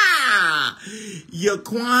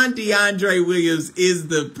 Yaquan DeAndre Williams is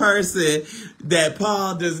the person that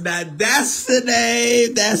Paul does not. That's the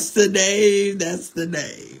name. That's the name. That's the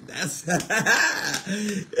name. That's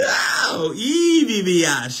oh,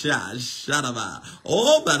 shut up.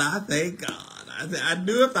 Oh, but I thank God. I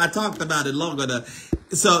knew if I talked about it long enough.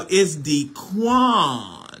 So it's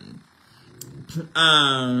Dequan.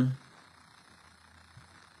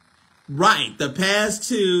 Right. The past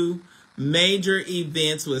two major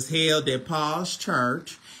events was held at Paul's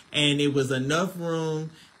church, and it was enough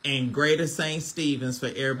room in Greater St. Stephen's for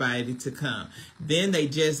everybody to come. Then they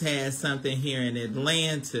just had something here in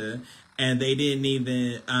Atlanta, and they didn't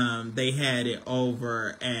even, they had it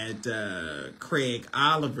over at Craig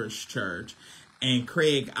Oliver's church. And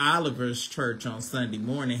Craig Oliver's church on Sunday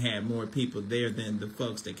morning had more people there than the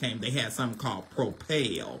folks that came. They had something called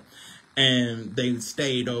Propel. And they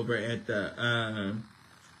stayed over at the,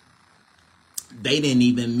 they didn't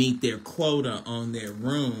even meet their quota on their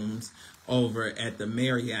rooms over at the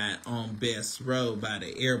Marriott on Best Road by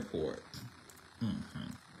the airport.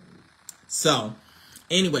 So,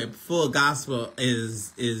 anyway, Full Gospel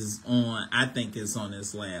is on, I think it's on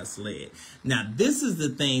its last leg. Now, this is the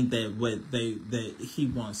thing that he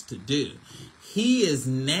wants to do. He is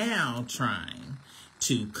now trying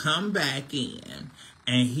to come back in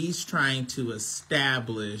And he's trying to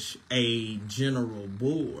establish a general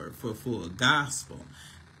board for full gospel.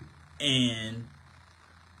 And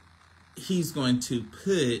he's going to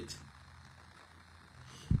put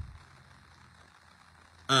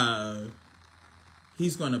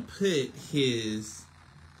his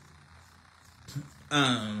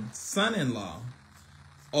son-in-law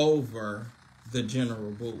over the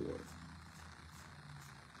general board.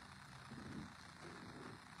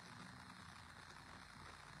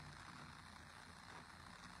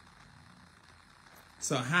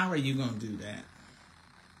 So how are you going to do that?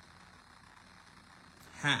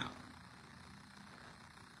 How?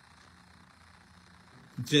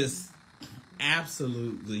 Just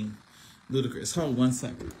absolutely ludicrous. Hold 1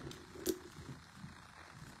 second.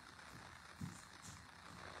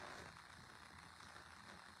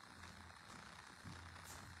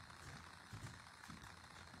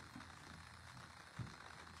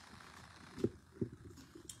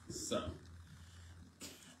 So,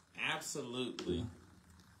 absolutely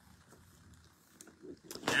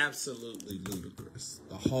ludicrous.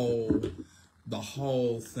 The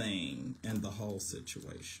whole thing and the whole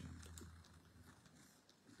situation.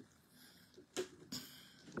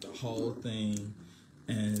 The whole thing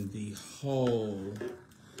and the whole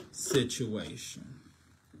situation.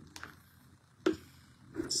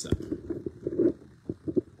 So,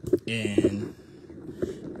 and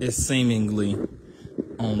it's seemingly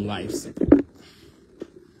on life support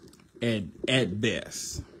at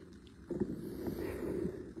best.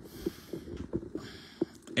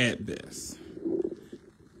 At best.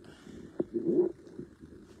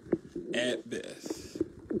 At best.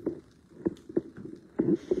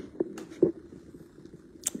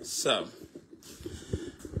 So,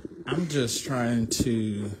 I'm just trying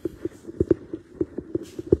to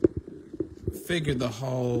figure the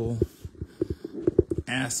whole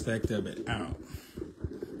aspect of it out.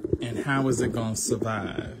 And how is it going to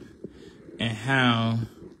survive? And how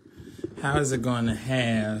is it going to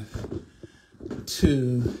have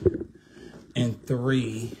 2 and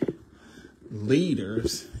 3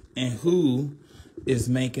 leaders, and who is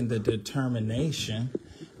making the determination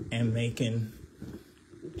and making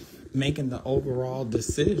the overall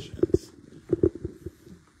decisions?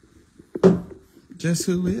 Just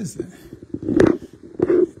who is it?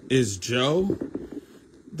 Is Joe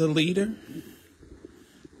the leader,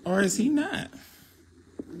 or is he not?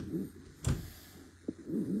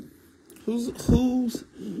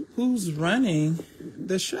 Who's running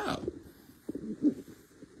the show?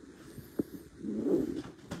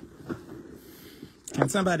 Can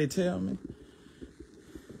somebody tell me?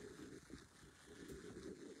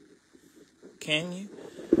 Can you?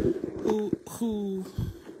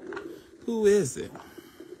 Who is it?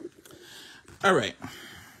 All right.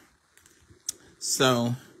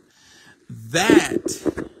 So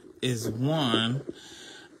that is one.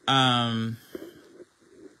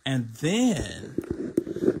 And then,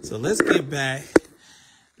 so let's get back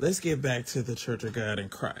to the Church of God in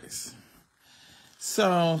Christ.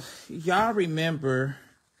 So y'all remember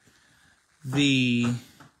the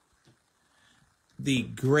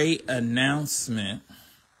great announcement.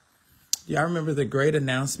 Y'all remember the great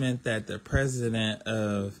announcement that the president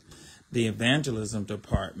of the evangelism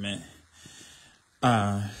department,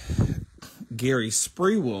 Gary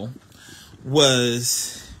Sprewell,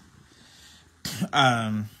 was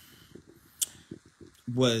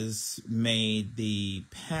made the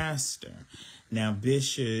pastor. Now,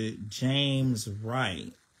 Bishop James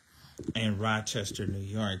Wright in Rochester, New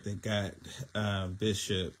York, that got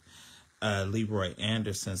Bishop Leroy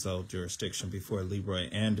Anderson's old jurisdiction before Leroy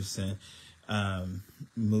Anderson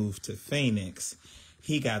moved to Phoenix.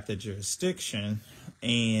 He got the jurisdiction,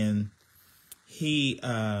 and he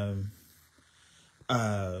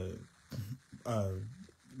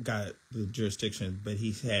got the jurisdiction, but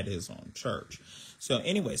he had his own church. So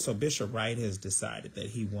anyway, so Bishop Wright has decided that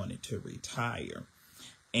he wanted to retire,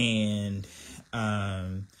 and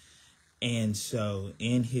so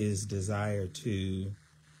in his desire to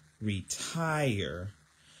retire,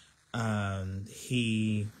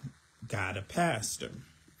 he got a pastor,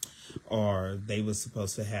 or they were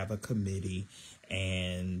supposed to have a committee,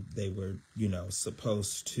 and they were,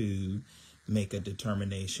 supposed to make a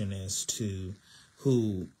determination as to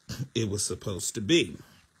who it was supposed to be,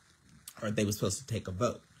 or they were supposed to take a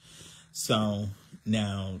vote. So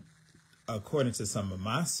now, according to some of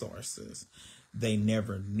my sources, they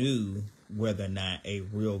never knew whether or not a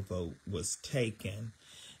real vote was taken,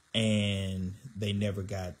 and they never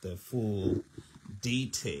got the full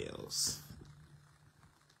details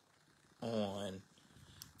on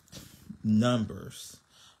numbers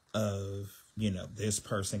of this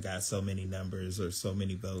person got so many numbers or so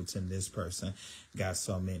many votes and this person got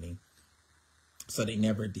so many. So they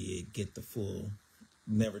never did get the full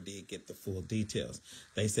details.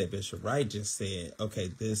 They said Bishop Wright just said, okay,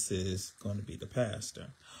 this is going to be the pastor.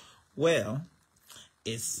 Well,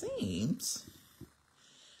 it seems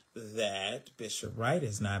that Bishop Wright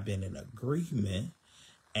has not been in agreement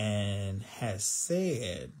and has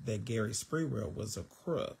said that Gary Sprewell was a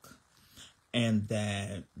crook, and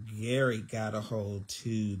that Gary got a hold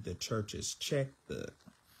to the church's checkbook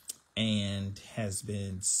and has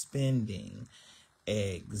been spending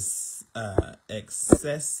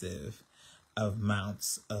excessive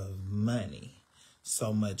amounts of money,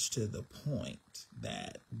 so much to the point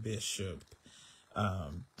that Bishop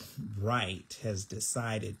Wright has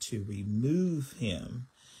decided to remove him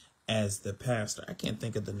as the pastor. I can't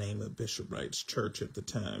think of the name of Bishop Wright's church at the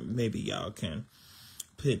time. Maybe y'all can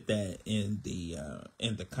put that in the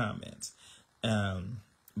comments.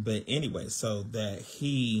 But anyway, so that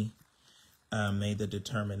he made the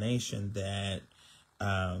determination that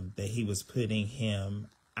he was putting him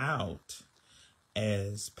out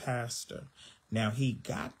as pastor. Now, he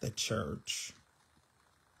got the church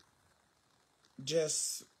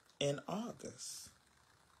just in August.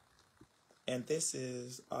 And this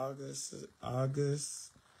is August,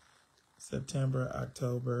 September,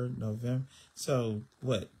 October, November. So,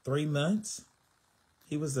 what, 3 months?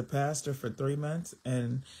 He was a pastor for 3 months.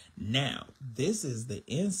 And now, this is the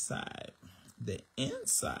inside. The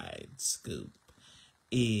inside scoop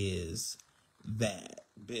is that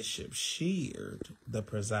Bishop Sheard, the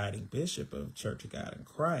presiding bishop of Church of God in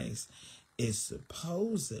Christ, is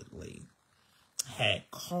supposedly had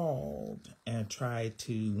called and tried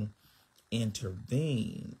to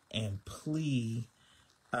intervene and plea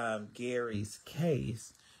Gary's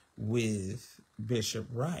case with Bishop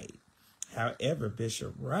Wright. However,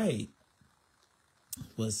 Bishop Wright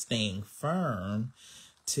was staying firm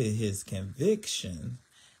to his conviction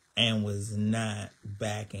and was not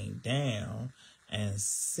backing down, and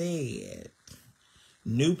said,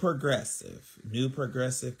 New Progressive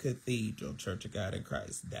Cathedral, Church of God in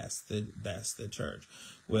Christ. That's the church.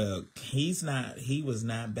 Well, he was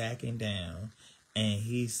not backing down, and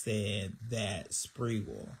he said that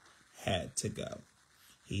Sprewell had to go.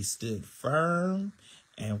 He stood firm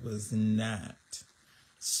and was not.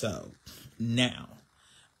 So now,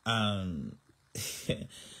 I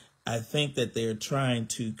think that they're trying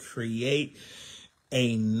to create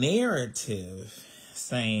a narrative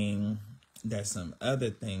saying that some other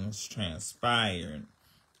things transpired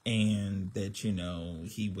and that,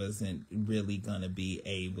 he wasn't really going to be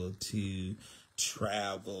able to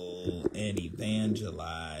travel and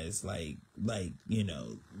evangelize like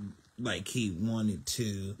he wanted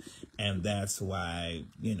to. And that's why,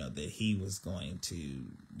 that he was going to,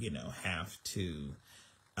 have to,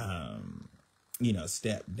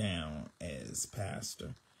 step down as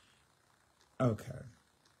pastor. Okay.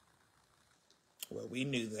 Well, we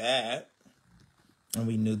knew that. And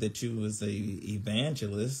we knew that you was a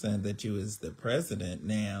evangelist and that you was the president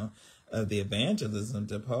now of the evangelism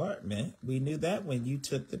department. We knew that when you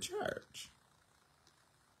took the church.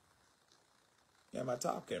 Am I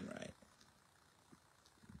talking right?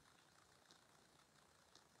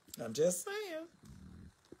 I'm just saying.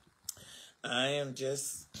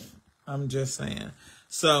 I'm just saying.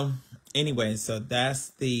 So anyway, so that's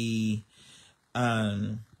the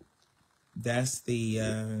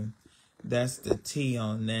T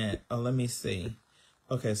on that. Oh, let me see.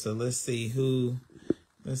 Okay, so let's see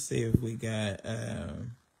if we got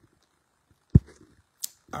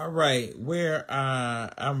all right,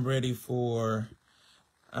 I'm ready for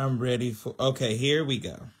okay, here we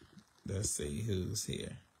go. Let's see who's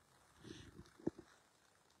here.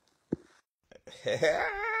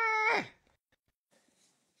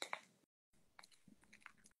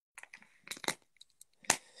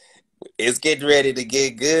 It's getting ready to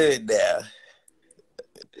get good now.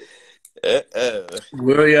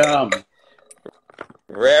 William.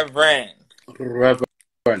 Reverend,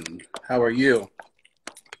 how are you?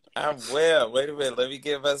 I'm well. Wait a minute. Let me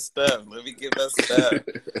get my stuff.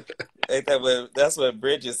 That's what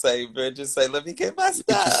Bridget say. Bridget say, let me get my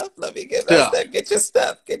stuff. Get your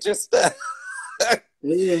stuff.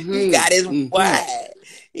 Mm-hmm. He got his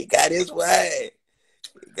wine.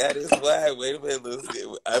 Wait a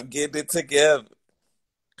minute. I'm getting it together.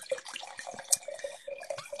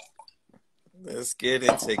 Let's get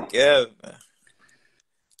it together.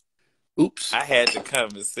 Oops. I had to come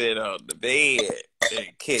and sit on the bed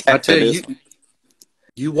and kick. I tell you,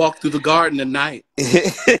 you walked through the garden tonight.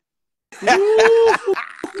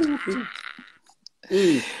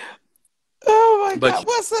 Oh my But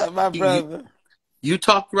What's up, my you, brother? you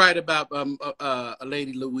talked right about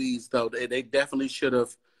Lady Louise, though. They definitely should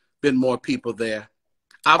have been more people there.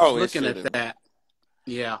 I was Oh, it looking should at have. that.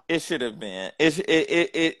 Yeah, It should have been.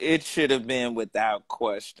 It should have been without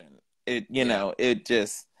question. yeah, It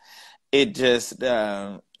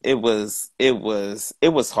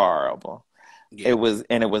was horrible. yeah, It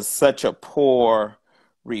was such a poor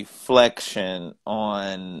reflection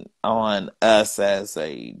on us as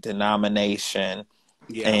a denomination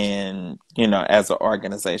yeah. and as an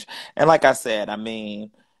organization. And like I said, I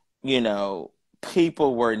mean, you know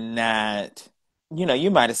people were not,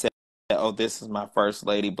 you might have said, oh, this is my first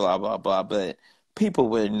lady, blah blah blah, but people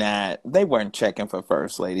were not, they weren't checking for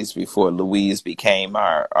first ladies before Louise became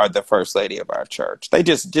our or the first lady of our church. They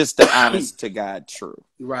just the honest to God truth,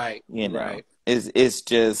 Right, right. it's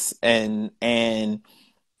just, and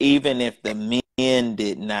even if the men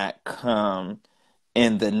did not come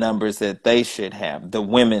in the numbers that they should have, the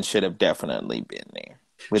women should have definitely been there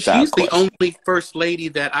without She's the question. only first lady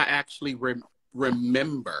that I actually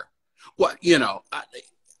remember. Well,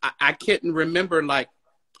 I couldn't remember like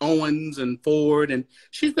Owens and Ford, and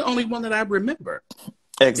she's the only one that I remember.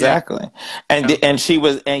 Yeah, Exactly. yeah. And she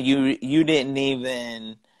was, and you didn't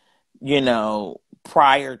even,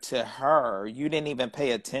 prior to her, you didn't even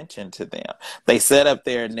pay attention to them. They sat up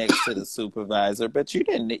there next to the supervisor, but you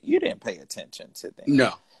didn't pay attention to them,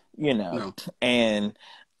 No, you know. no. And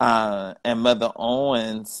Mother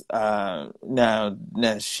Owens, no,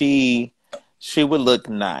 she would look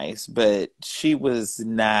nice, but she was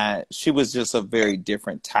not, she was just a very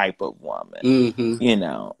different type of woman, Mm-hmm. you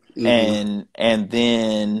know. Mm-hmm. And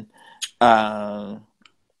then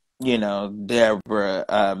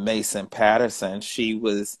Deborah Mason Patterson, she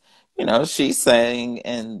was, she sang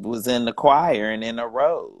and was in the choir and in a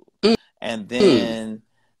robe. And Mm-hmm.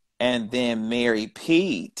 then Mary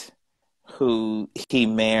Pete, who he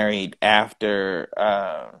married after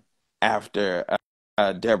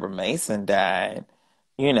Deborah Mason died,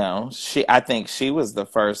 I think she was the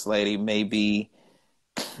first lady, maybe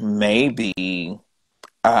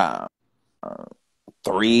uh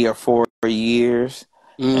 3 or 4 years.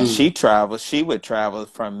 And Mm. she would travel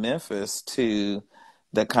from Memphis to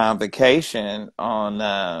the convocation on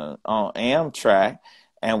Amtrak,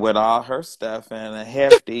 and with all her stuff in a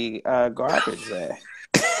hefty garbage bag.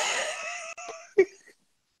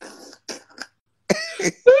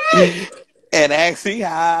 And actually,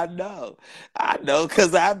 how I know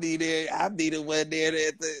because I be the one there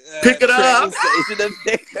at the Pick it train up. station to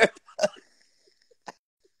pick her.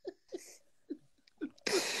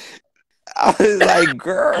 I was like,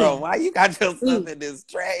 girl, why you got your stuff in these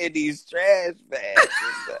trash bags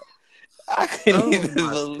and stuff? I couldn't Oh even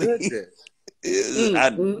my believe goodness. it. Mm,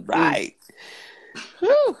 mm, mm. Right.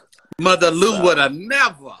 Whew. Mother Lou would So, have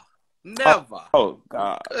never. oh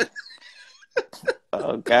God.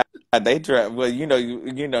 Oh God. They drive well,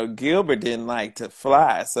 Gilbert didn't like to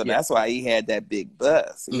fly, so Yeah. that's why he had that big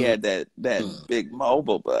bus. He Mm, had that mm. big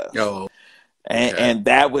mobile bus. Oh, And okay. and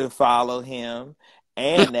that would follow him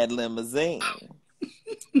and that limousine.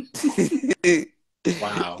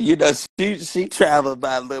 Wow. She traveled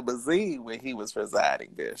by limousine when he was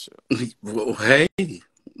presiding bishop. Well, hey, That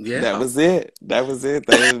yeah. was it. That was it.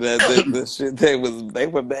 The shit, they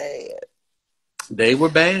were bad. They were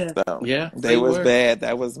bad. So Yeah, they they was were. bad.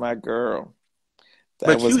 That was my girl. That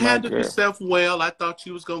But you was my handled girl. yourself well. I thought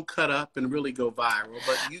you was gonna cut up and really go viral,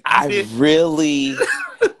 but you I did. really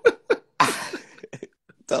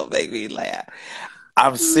don't make me laugh.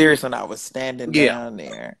 I'm serious. When I was standing Yeah. down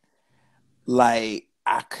there, like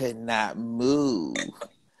I could not move.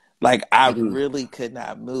 Like I Mhm. really could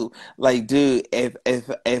not move. Like, dude,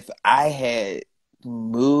 if I had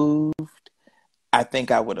moved, I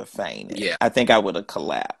think I would have fainted. Yeah. I think I would have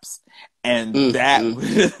collapsed. And Mm,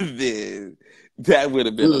 mm, that would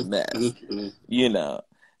have been a mm, mess, mm, mm. you know.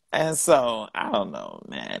 And so I don't know,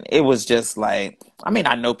 man. It was just like, I mean,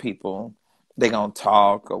 I know people, they gonna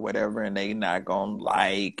talk or whatever and they not gonna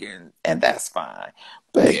like, and that's fine.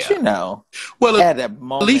 But Yeah. Well, at at a least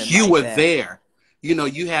moment you like were that, there.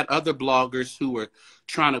 You had other bloggers who were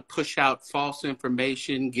trying to push out false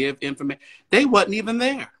information, give information. They wasn't even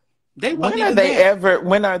there. They wasn't even there.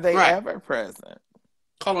 when are they Right. ever present?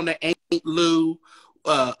 Calling her Aunt Lou,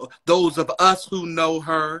 those of us who know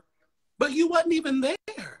her, but you wasn't even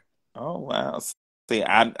there. Oh wow. See,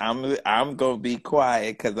 I'm gonna be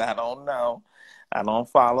quiet because I don't know. I don't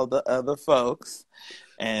follow the other folks.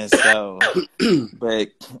 And so, but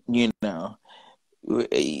you know,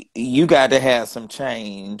 you got to have some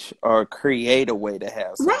change or create a way to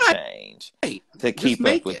have some Right. change to Just keep up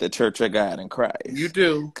make with it. the Church of God in You Christ.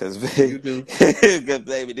 do. Because, You do.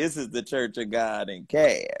 baby, this is the Church of God in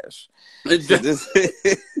cash. This,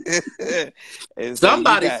 and so you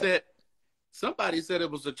somebody got. said somebody said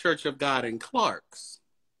it was the Church of God in Clark's.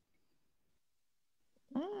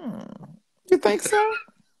 You think so?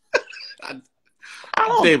 I,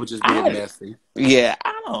 I they don't. were just being messy. Yeah,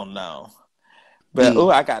 I don't know. But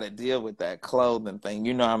I got to deal with that clothing thing.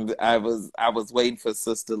 You know, I was waiting for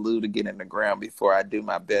Sister Lou to get in the ground before I do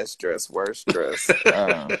my best dress, worst dress.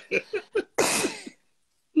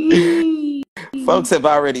 Folks have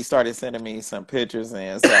already started sending me some pictures,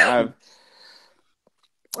 and so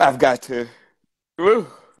I've got to.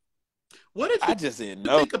 What did I you just didn't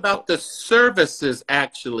know. think about the services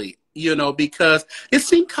actually? You know, because it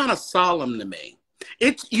seemed kind of solemn to me.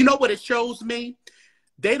 It's, you know what it shows me?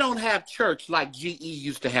 They don't have church like GE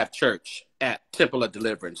used to have church at Temple of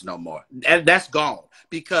Deliverance no more. And that's gone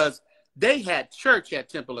because they had church at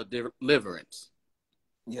Temple of Deliverance.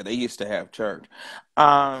 Yeah, they used to have church.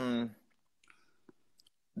 I'm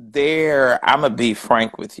gonna be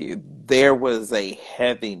frank with you. There was a Yeah.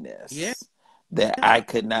 heaviness that I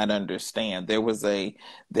could not understand. There was a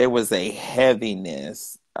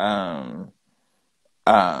heaviness at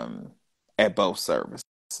both services.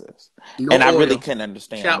 No And I really oil. couldn't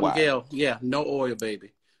understand Shout and why. Gale. Yeah, no oil,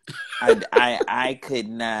 baby. I could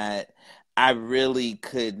not. I really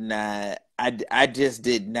could not. I just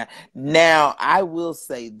did not. Now I will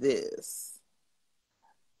say this.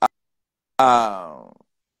 Um,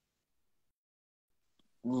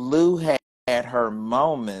 Lou had her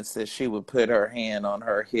moments that she would put her hand on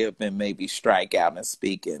her hip and maybe strike out and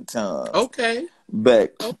speak in tongues, Okay.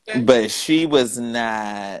 but Okay. she was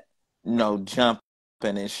not jumping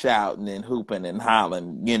and shouting and hooping and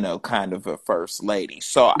hollering, kind of a first lady.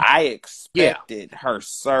 So I Yeah. expected her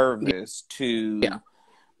service Yeah. to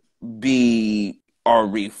be or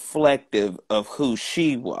reflective of who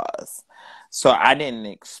she was. So I didn't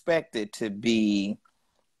expect it to be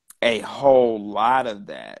a whole lot of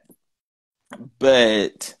that.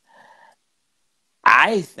 But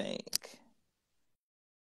I think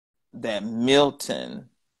that Milton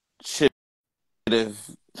should have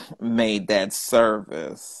made that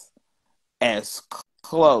service as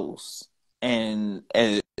close and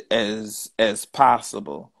as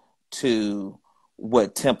possible to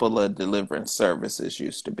what Temple of Deliverance services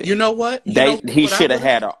used to You be. know what? You know He what I should have would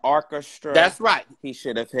have? had an orchestra. That's right. He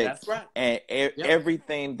should have had That's right. Yep.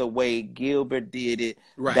 everything the way Gilbert did it.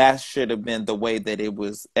 Right. That should have been the way that it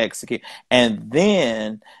was executed. And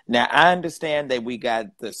then, now I understand that we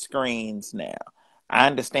got the screens now. I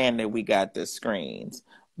understand that we got the screens,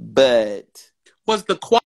 but Was the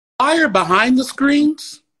choir behind the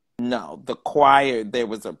screens? no, the choir, there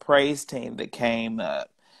was a praise team that came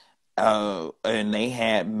up, and they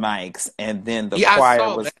had mics, and then the Yeah, I choir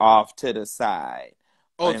saw was that. off to the side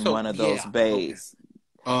Oh, in so one of those yeah. Okay. bays.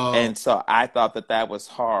 Oh, And so I thought that was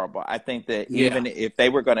horrible. I think that yeah. even if they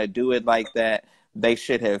were going to do it like that, they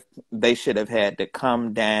should have had to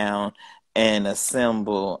come down and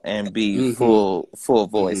assemble and be Mm-hmm. full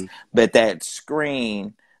voice. Mm-hmm. But that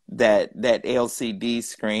screen, that LCD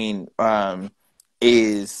screen,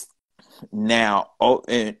 is now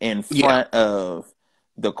in Yeah. front of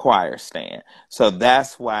the choir stand. So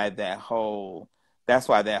that's why that whole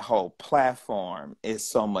platform is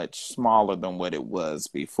so much smaller than what it was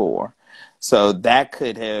before. So that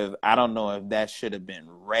could have, I don't know if that should have been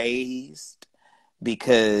raised,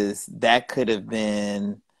 because that could have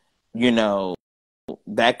been, you know,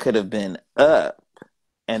 that could have been up,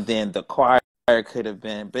 and then the choir could have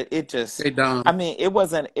been, but it just, Hey, I Dom. mean, it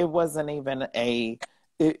wasn't even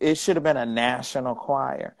it should have been a national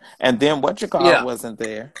choir. And then what you call Yeah. wasn't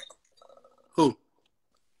there. Who?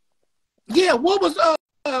 Yeah. What was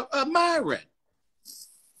Myron?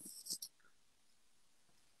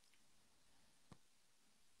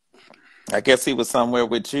 I guess he was somewhere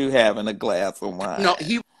with you having a glass of No,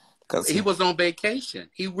 wine. Cause he was on vacation.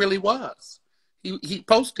 He really was. He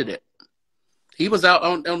posted it. He was out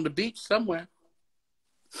on the beach somewhere.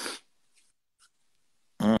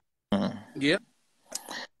 mm, Yeah.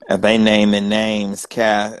 and they naming names,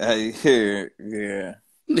 yeah.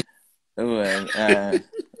 And,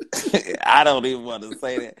 I don't even want to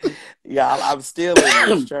say that, y'all. I'm still in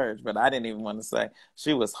this church, but I didn't even want to say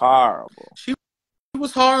she was horrible. She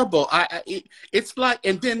was horrible. It's like,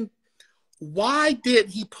 and then why did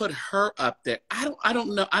he put her up there? I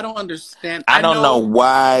don't know. I don't understand. I I don't know know.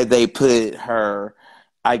 why they put her.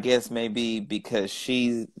 I guess maybe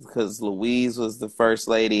because Louise was the first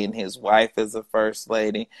lady and his wife is the first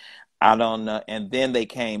lady. I don't know. And then they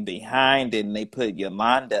came behind it and they put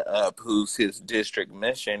Yolanda up, who's his district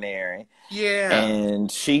missionary. Yeah.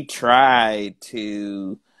 And she tried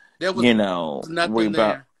to, There was you know, nothing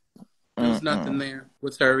there. There was nothing there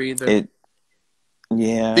with her either.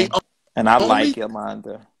 Yeah. And I like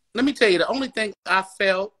Yolanda. Let me tell you, the only thing I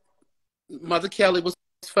felt, Mother Kelly was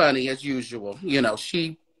funny as usual. You know,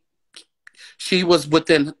 she was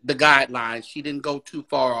within the guidelines. She didn't go too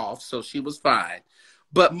far off, so she was fine.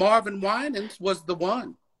 But Marvin Winans was the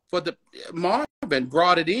one for the Marvin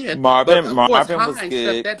brought it in. Marvin but of course, was Hines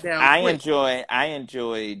good. shut that down I quick.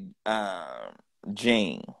 enjoyed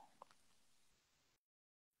Jean.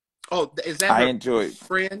 Oh, is that her enjoyed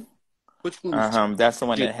friend? Which one was that's the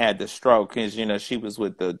one that had the stroke, because you know she was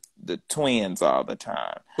with the twins all the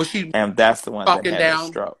time. Was she and that's the one that had down? the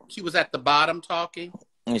stroke. She was at the bottom talking.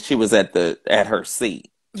 And she was at her seat.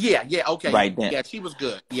 Yeah, okay. Right then. Yeah, she was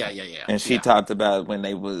good. Yeah. And she talked about when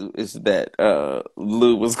Lou was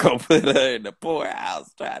gonna put her in the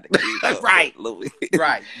poorhouse trying to keep up right. with Louis.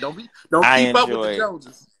 Right. Don't keep up with the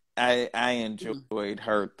Joneses. I enjoyed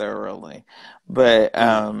her thoroughly. But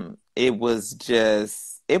it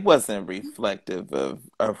wasn't reflective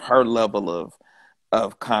of her level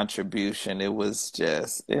of contribution. It was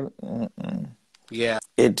just yeah.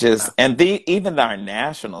 It just even our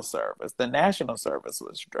national service, the national service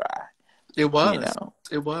was dry. It was. You know,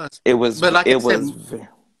 it was. It was. But like it I was. said,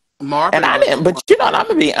 Marvin. And I didn't. But you know, I'm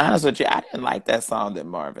gonna be honest with you. I didn't like that song that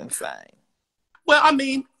Marvin sang. Well, I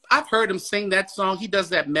mean, I've heard him sing that song. He does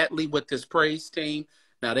that medley with his praise team.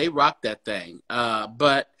 Now they rock that thing.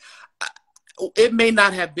 But it may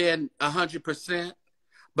not have been 100%,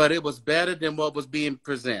 but it was better than what was being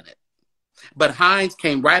presented. But Hines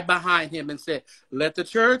came right behind him and said, "Let the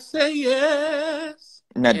church say yes."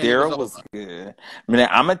 Now Daryl was good. I mean,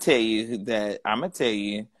 I'm gonna tell you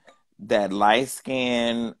that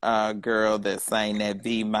light-skinned girl that sang that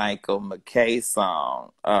V. Michael McKay song.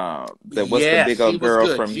 That was the big old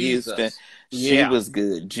girl from Houston. She was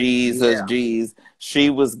good. Jesus. She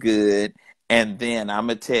was good. And then I'm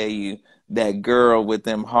gonna tell you that girl with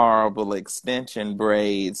them horrible extension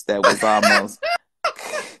braids that was almost.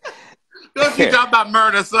 Don't you talk about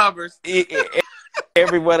Myrna Summers?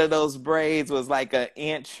 Every one of those braids was like an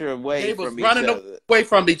inch away from each other. They was running away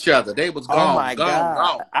from each other. They was gone. Oh my God.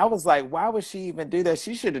 Gone. I was like, why would she even do that?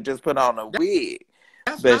 She should have just put on a wig.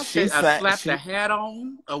 But she slapped a hat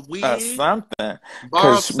on, a wig, something.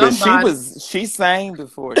 But she sang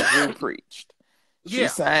before Drew preached. She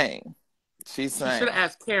sang. She should have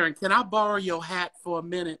asked Karen, "Can I borrow your hat for a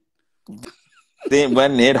minute?" Then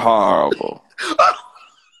wasn't it horrible?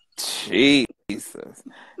 Jesus.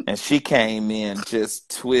 And she came in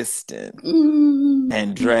just twisting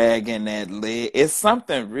and dragging that leg. It's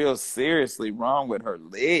something real seriously wrong with her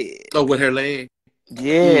leg. Oh, with her leg?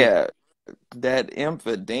 Yeah. That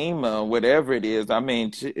emphysema, whatever it is. I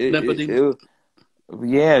mean,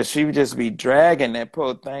 yeah, she would just be dragging that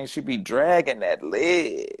poor thing. She'd be dragging that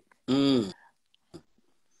leg.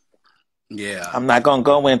 Yeah. I'm not going to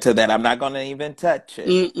go into that. I'm not going to even touch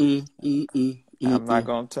it. I'm not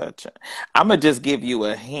going to touch it. I'm going to just give you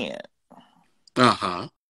a hint. Uh-huh.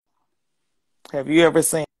 Have you ever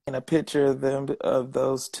seen a picture of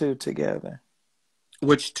those two together?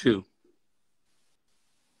 Which two?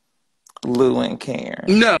 Lou and Karen.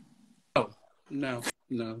 No. No.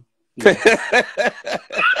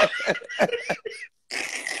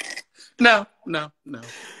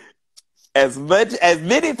 As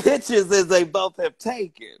many pictures as they both have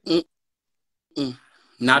taken.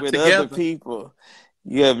 Not with together. Other people,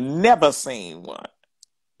 you have never seen one.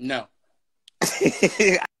 No.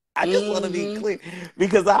 I just want to be clear,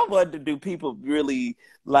 because I wonder, do people really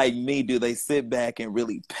like me? Do they sit back and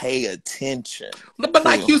really pay attention? But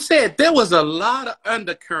like you said, there was a lot of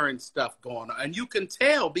undercurrent stuff going on, and you can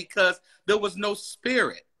tell because there was no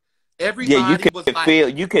spirit. Everybody you could was like, feel.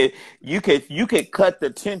 You could cut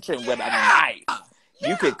the tension with a knife. Yeah.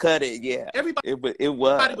 You could cut it. Yeah.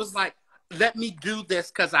 Everybody was like, "Let me do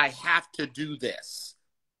this because I have to do this."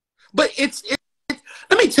 But let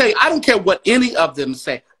me tell you, I don't care what any of them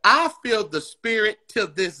say. I feel the spirit to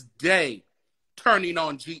this day turning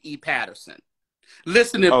on G.E. Patterson.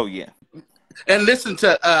 Listen to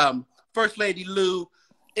First Lady Lou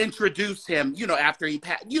introduce him, after he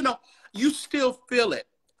passed. You still feel it.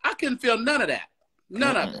 I couldn't feel none of that.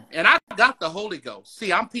 None of it. And I got the Holy Ghost.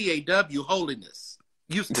 See, I'm PAW holiness.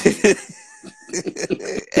 Used to be.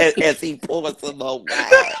 As he pours some more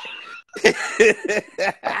wine.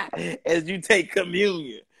 As you take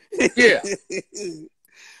communion. Yeah.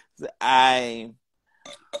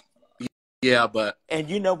 But and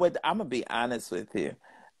you know what? I'm gonna be honest with you.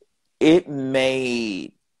 It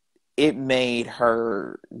made it made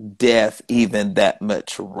her death even that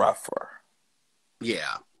much rougher.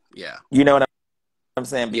 Yeah. Yeah. You know what I'm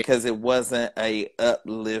saying? Yeah. Because it wasn't a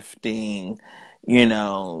uplifting, you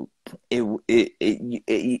know,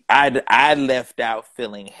 I left out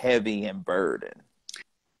feeling heavy and burdened.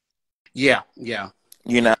 Yeah. Yeah.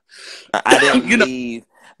 You know, I didn't You know, leave.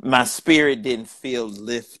 My spirit didn't feel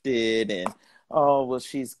lifted, and oh well,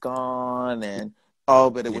 she's gone, and oh,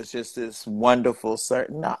 but it yeah. was just this wonderful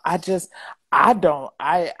certain. No, I don't.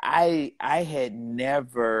 I had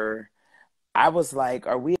never. I was like,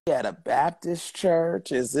 are we at a Baptist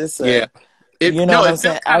church? Is this Yeah. a, you know what I'm It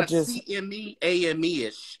saying? felt I kind of just. CME,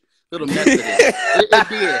 AME-ish, little Methodist. It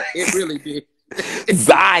did. It really did.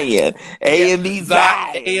 Zion, Yeah. AME Zion,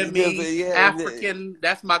 Zion, because AME, African,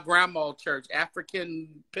 that's my grandma's church.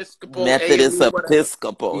 African Episcopal, Methodist AME, whatever.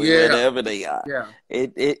 Episcopal, Yeah. whatever they are. Yeah.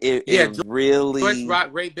 It Yeah. really.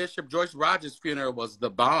 Ray Bishop, Joyce Rogers' funeral was the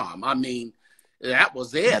bomb. I mean, that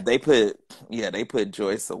was Yeah, it. they put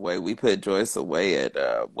Joyce away. We put Joyce away at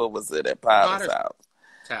what was it, at Potter's Potter's house.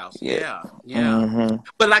 house. Yeah. Yeah. Yeah. Hmm.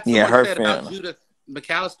 But like Yeah, someone her said about funeral. Judith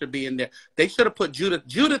McAllister being there, they should have put Judith.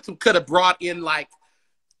 Judith could have brought in, like,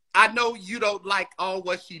 I know you don't like all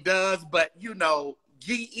what she does, but you know,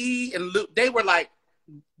 GE and Luke, they were like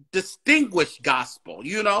distinguished gospel,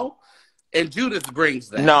 you know? And Judith brings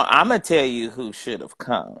that. No, I'm gonna tell you who should have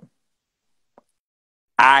come.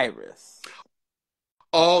 Iris.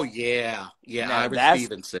 Oh yeah. Yeah, Now Iris that's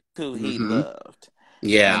Stevenson. who he Mm-hmm. loved.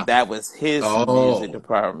 Yeah. And that was his music Oh.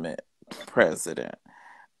 department president.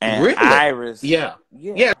 And Really? Iris, Yeah.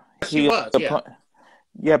 yeah, Yeah, she he was, yeah.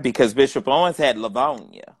 yeah, because Bishop Owens had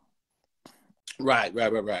Livonia Right.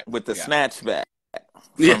 with the Yeah. snatchback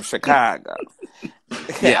Yeah. from Chicago. I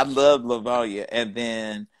Yeah. love Livonia. And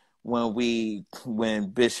then when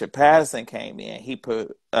Bishop Patterson came in, he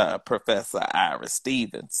put Professor Iris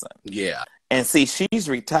Stevenson. Yeah. And see, she's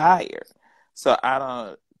retired. So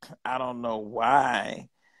I don't know why,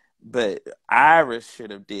 but Iris should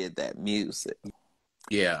have did that music.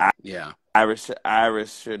 Yeah. Yeah.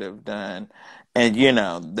 Iris should have done, and you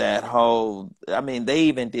know that whole. I mean, they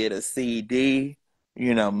even did a CD.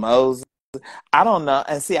 You know, Moses. I don't know,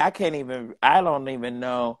 and see, I can't even. I don't even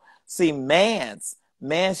know. See, Mance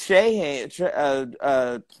Shea had.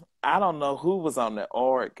 I don't know who was on the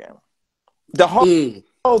organ. The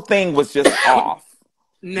whole thing was just off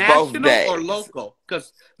both National or days. local?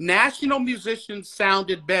 Because national musicians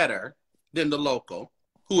sounded better than the local.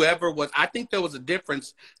 Whoever was, I think there was a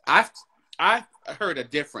difference. I heard a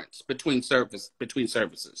difference between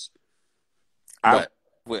services. I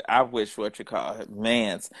But I wish what you call it,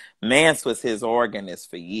 Mance was his organist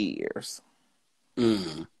for years,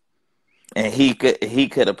 mm, and he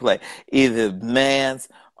could have played either Mance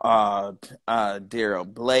or Daryl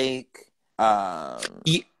Blake,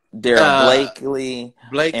 Ye- Daryl Blakely,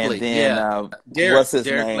 and Blakely, then yeah, what's his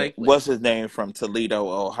Derek name? Blakely. What's his name from Toledo,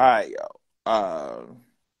 Ohio?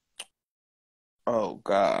 Oh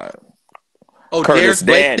God, Oh, Curtis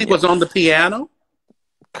Derek Blakely was on the Daniels. piano.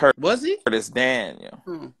 Was he? Curtis Daniel.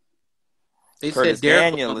 They Curtis said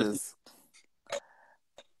Derek was Daniel on the. is.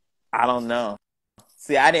 I don't know.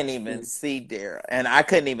 See, I didn't even see Daryl, and I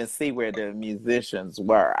couldn't even see where the musicians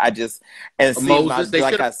were. I just and see my Moses. They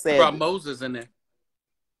like should I have said, brought Moses in there.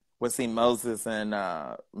 was see Moses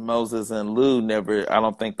and Lou never. I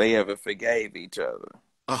don't think they ever forgave each other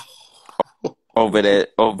Oh, over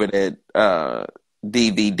that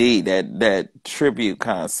DVD that tribute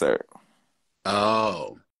concert.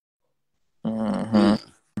 oh. Hmm. Mm.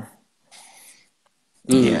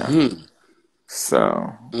 Yeah. Mm-hmm.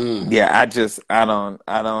 So Mm. yeah, I don't.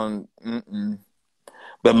 Mm-mm.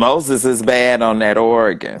 But Moses is bad on that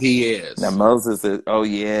organ. He Now is. Moses is, oh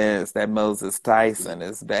yes, that Moses Tyson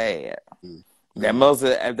is bad. Mm.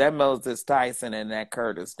 That Moses Tyson and that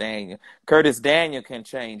Curtis Daniel. Curtis Daniel can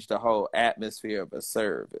change the whole atmosphere of a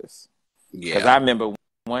service. Because I Yeah. remember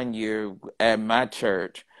one year at my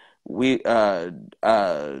church, we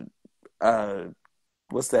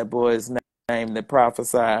what's that boy's name that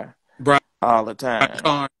prophesied Brian all the time?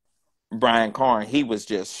 Carn. Brian Carn. He was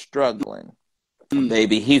just struggling. Mm.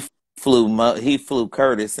 Baby, he flew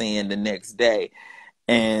Curtis in the next day,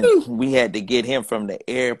 and we had to get him from the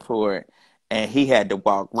airport, and he had to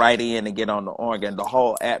walk right in and get on the organ. The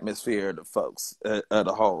whole atmosphere of the folks of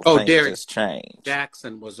the whole Oh, thing Derek just changed.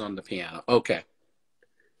 Jackson was on the piano. Okay.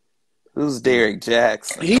 Who's Derek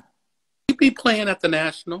Jackson? He be playing at the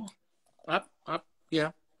National.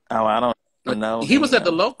 Yeah. Oh, I don't know He was at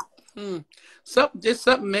the him. local.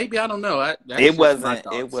 Something. Maybe I don't know. That's It just my wasn't. It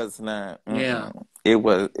thoughts. was not. Yeah. Mm-mm. It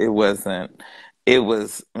was. It wasn't. It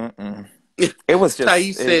was. Mm-mm. It was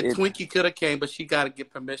Thais just said Twinkie could have came, but she got to get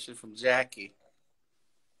permission from Jackie.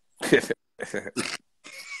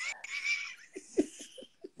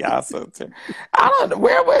 Y'all so I don't know,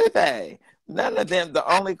 where were they? None of them. The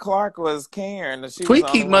only Clark was Karen, and she was the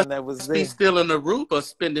only Twinkie one must that was be there. still in Aruba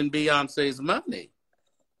spending Beyonce's money.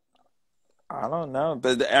 I don't know,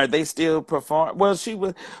 but are they still perform? Well, she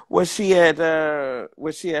was. Was she at her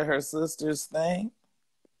sister's thing?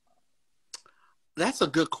 That's a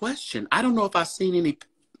good question. I don't know if I've seen any,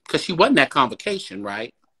 because she wasn't at convocation,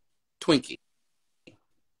 right? Twinkie.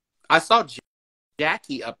 I saw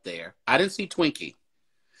Jackie up there. I didn't see Twinkie.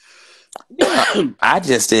 I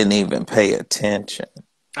just didn't even pay attention.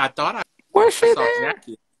 I thought I Was she saw there?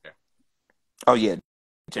 Jackie there. Oh yeah,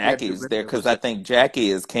 Jackie's there because I think Jackie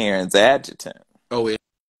is Karen's adjutant. Oh, is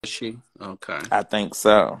she? Okay. I think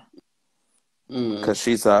so. Because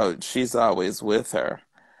she's always with her.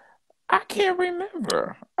 I can't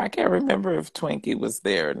remember. I can't remember if Twinkie was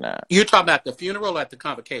there or not. You're talking about the funeral or at the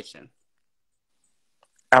convocation?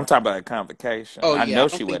 I'm talking about a convocation. Oh, I yeah. know I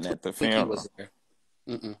she don't think wasn't at the Twinkie funeral. was there.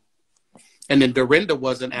 And then Dorinda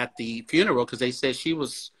wasn't at the funeral because they said she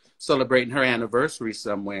was celebrating her anniversary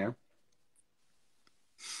somewhere.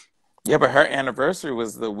 Yeah, but her anniversary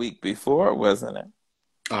was the week before, wasn't it?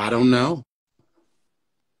 I don't know.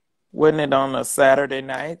 Wasn't it on a Saturday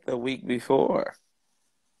night the week before?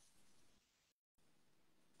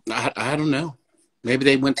 I don't know. Maybe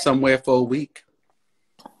they went somewhere for a week.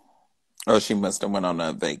 Oh, she must have went on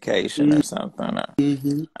a vacation or something.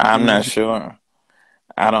 Mm-hmm. I'm not sure.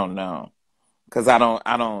 I don't know. Because I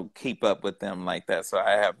don't keep up with them like that, so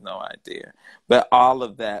I have no idea. But all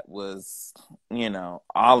of that was,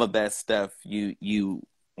 all of that stuff, you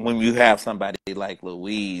when you have somebody like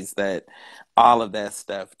Louise, that all of that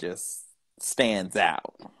stuff just stands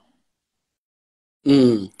out.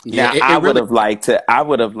 Yeah, Now, I would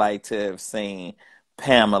have liked to have seen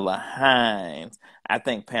Pamela Hines. I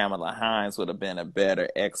think Pamela Hines would have been a better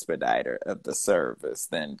expediter of the service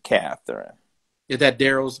than Catherine. Is that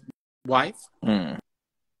Daryl's wife?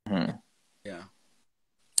 Mm-hmm. Yeah.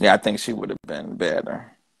 Yeah, I think she would have been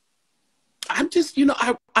better. I'm just,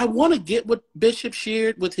 I want to get what Bishop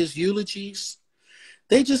shared with his eulogies.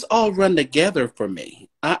 They just all run together for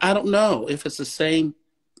me. I don't know if it's the same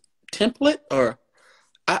template or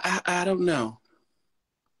I don't know.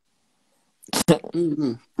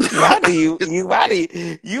 Mm-hmm. Why do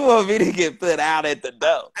you want me to get put out at the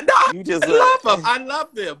door? No, you just I love them. I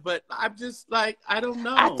love them, but I'm just like, I don't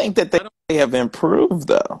know. I think that they have improved,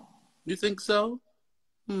 though. You think so?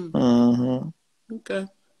 Mm-hmm. Okay.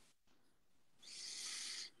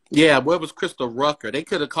 Yeah, where was Crystal Rucker? They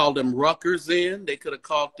could have called them Ruckers in. They could have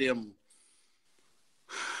called them.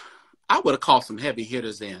 I would have called some heavy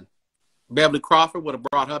hitters in. Beverly Crawford would have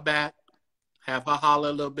brought her back, have her holler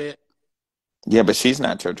a little bit. Yeah, but she's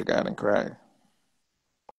not Church of God in Christ.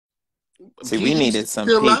 See, we needed some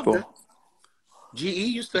people. G.E.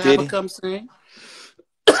 used to have her come sing.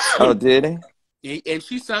 Oh, did he? And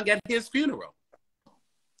she sung at his funeral.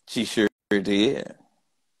 She sure did.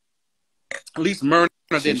 At least Myrna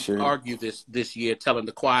didn't argue this year, telling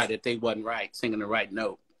the choir that they wasn't right, singing the right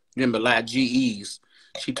note. Remember, like G.E.'s,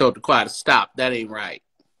 she told the choir to stop. That ain't right.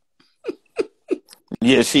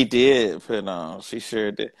 Yeah, she did put on. She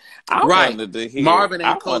sure did. I wanted to hear. Marvin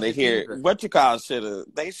I want to hear either. What you call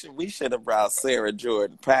we should have brought Sarah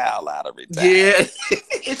Jordan Powell out of retirement. Yeah,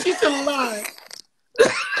 is she still alive?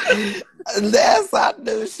 I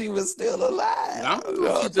knew she was still alive.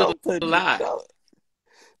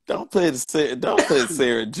 Don't put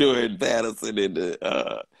Sarah Jordan Patterson in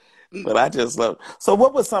the. But I just love. So,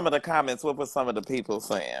 what were some of the comments? What were some of the people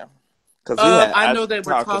saying? Because I know they were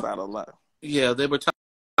talking about a lot. Yeah, they were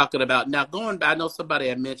talking about now going back. I know somebody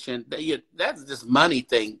had mentioned that that's this money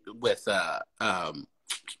thing with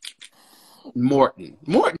Morton.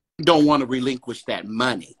 Morton don't want to relinquish that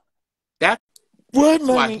money. What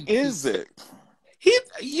money is it? He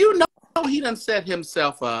done set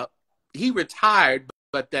himself up. He retired,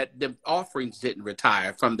 but that the offerings didn't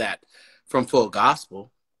retire from Full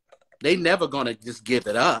Gospel. They never gonna just give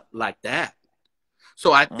it up like that.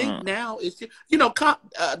 So I think now it's the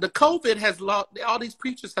COVID has lost. All these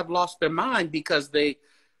preachers have lost their mind because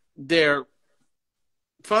their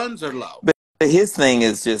funds are low. But his thing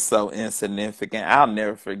is just so insignificant. I'll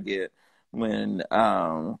never forget when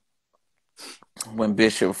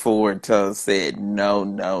Bishop Ford said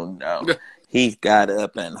no. He got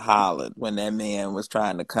up and hollered when that man was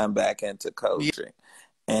trying to come back into coaching.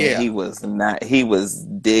 And he was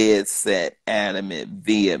dead set, adamant,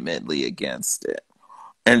 vehemently against it.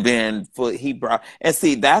 And then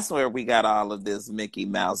that's where we got all of this Mickey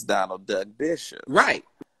Mouse, Donald Duck Bishop. Right.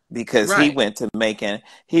 because Right. he went to making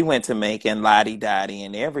Lottie Dottie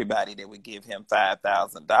and everybody that would give him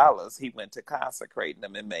 $5,000. He went to consecrating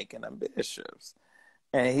them and making them bishops,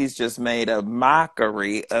 and he's just made a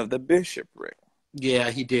mockery of the bishopric. Yeah,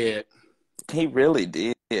 he did. He really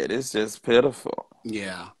did. It's just pitiful.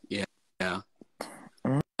 Yeah.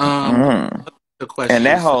 Mm. The question, And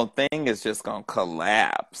that whole thing is just gonna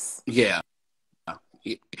collapse. Yeah.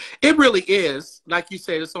 It really is. Like you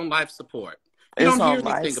said, it's on life support. You It's don't hear on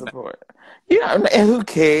life anything about support. Yeah, and who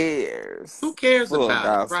cares? it. Who cares Full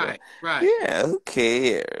about gospel. it? Right. Yeah, who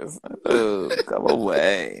cares? Oh, come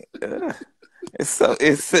away. Ugh. It's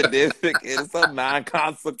significant. It's so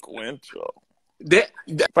non-consequential.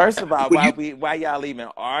 First of all, why y'all even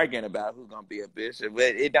arguing about who's gonna be a bishop?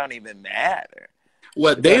 It don't even matter.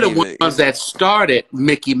 Well, they the ones that started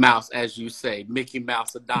Mickey Mouse, as you say, Mickey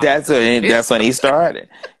Mouse adopted. That's when he started.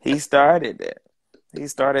 He started it. He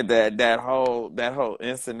started that whole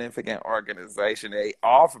insignificant organization, they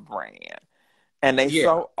off-brand, and they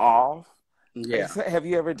so off. Yeah. Have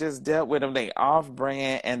you ever just dealt with them? They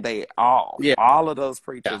off-brand and they off. Yeah. All of those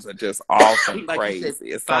preachers are just off and Like crazy. said,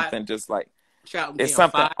 It's something just like it's something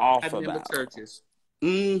something off about churches.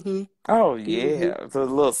 Mm-hmm. Oh yeah, it's a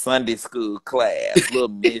little Sunday school class, little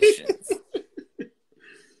missions.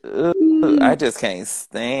 I just can't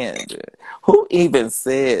stand it. Who even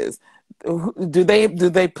says? Do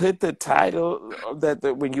they put the title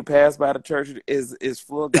that when you pass by the church is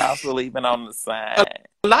full gospel even on the sign?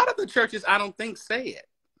 A lot of the churches, I don't think, say it.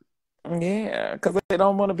 Yeah, because they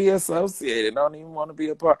don't want to be associated. Don't even want to be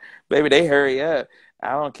a part. Baby, they hurry up.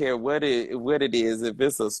 I don't care what it is. If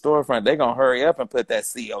it's a storefront, they're gonna hurry up and put that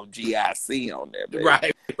COGIC on there, baby.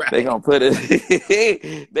 Right. They're gonna put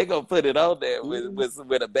it they gonna put it on there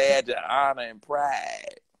with a badge of honor and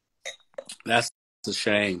pride. That's a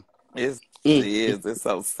shame. It is. It's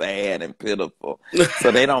so sad and pitiful. So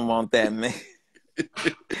they don't want that man.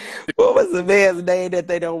 What was the man's name that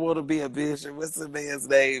they don't want to be a bishop? What's the man's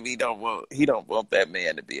name? He don't want that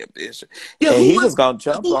man to be a bishop. Yeah, and he was gonna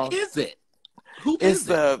jump on. Who is it?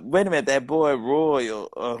 Wait a minute, that boy Royal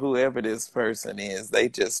or whoever this person is, they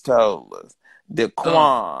just told us.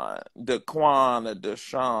 Daquan or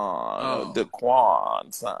Deshaun or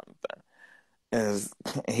Daquan something.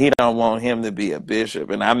 He don't want him to be a bishop,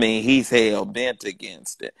 and I mean he's hell bent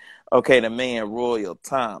against it. Okay, the man Royal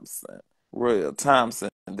Thompson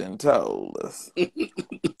then told us.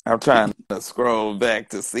 I'm trying to scroll back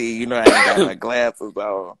to see. I ain't got my glasses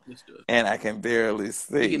on, and I can barely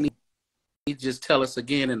see. You just tell us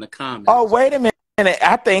again in the comments. Oh, wait a minute!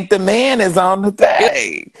 I think the man is on the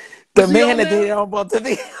thing. The man that they don't want to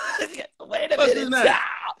be. Wait a minute,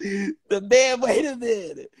 child. The man.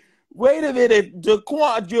 Wait a minute,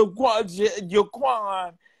 Jaquan,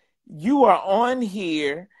 you are on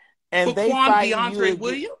here, and they fight DeAndre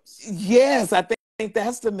Williams. Yes, I think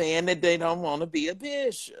that's the man that they don't want to be a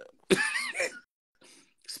bishop.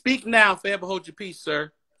 Speak now, forever hold your peace,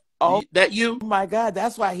 sir. Oh, that you? Oh my God,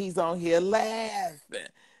 that's why he's on here laughing.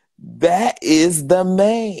 That is the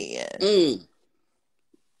man.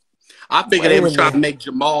 I figured they were trying to make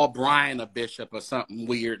Jamal Bryan a bishop or something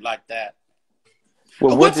weird like that.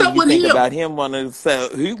 Well, what do you think about him wanting to sell?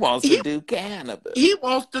 He wants to do cannabis. He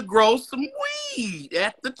wants to grow some weed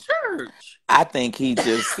at the church. I think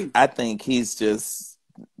he's just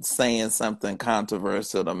saying something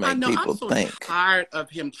controversial to make people think. I'm so tired of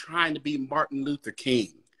him trying to be Martin Luther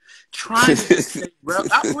King. Trying to say,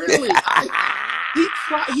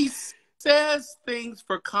 he says things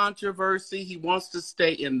for controversy. He wants to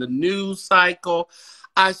stay in the news cycle.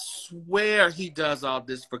 I swear he does all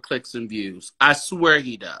this for clicks and views. I swear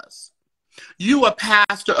he does. You a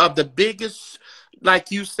pastor of the biggest,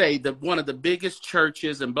 like you say, one of the biggest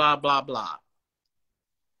churches and blah, blah, blah.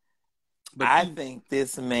 But I think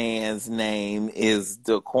this man's name is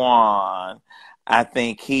Daquan. I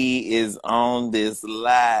think he is on this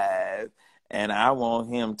live, and I want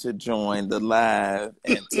him to join the live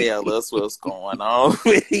and tell us what's going on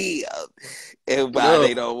with him and why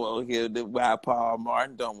they don't want him to, why Paul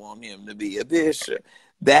Martin don't want him to be a bishop.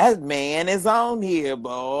 That man is on here,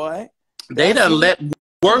 boy. They done let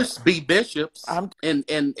worse be bishops. I'm and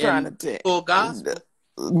trying to tell full gospel.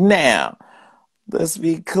 Now, let's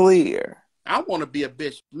be clear. I want to be a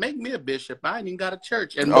bishop. Make me a bishop. I ain't even got a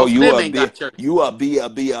church. And most of them ain't got churches. You are be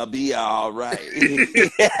all right.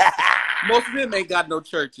 Most of them ain't got no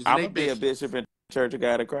churches. I'm going to be a bishop in Church of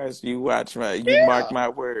God of Christ. You watch mark my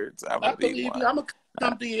words. I believe you. I'm going to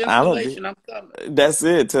come to your installation. I'm coming. That's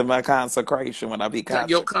it, to my consecration when I be consecrated.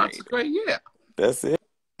 Your consecration, yeah. That's it.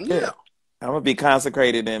 Yeah. I'm going to be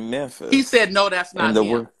consecrated in Memphis. He said, no, that's not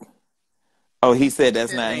him. Oh, he said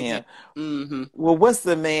that's That not ain't him. him. Mm-hmm. Well, what's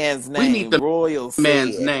the man's We need name? the Royal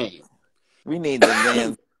man's said. name. We need the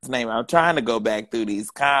man's name. I'm trying to go back through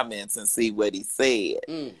these comments and see what he said.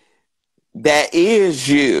 Mm. That is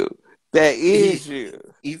you. That is you.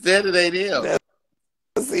 He said it ain't him.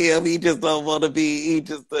 That's him. He just don't want to be. He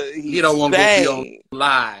just He he's don't want to go be on staying.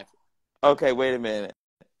 live. Okay, wait a minute.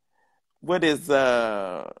 What is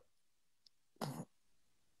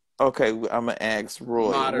Okay, I'm gonna ask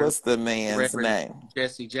Royal. Modern What's the man's Reverend name?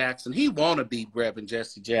 Jesse Jackson. He want to be Reverend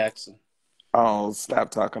Jesse Jackson. Oh,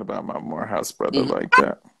 stop talking about my Morehouse brother Mhm. like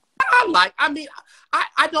that.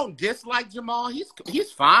 I don't dislike Jamal.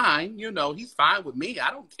 He's fine. You know, he's fine with me.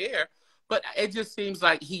 I don't care. But it just seems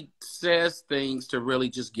like he says things to really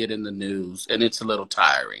just get in the news, and it's a little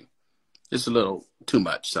tiring. It's a little too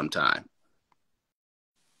much sometimes.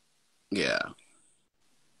 Yeah.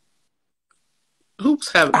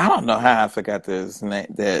 Who's having? I don't know how I forgot his name.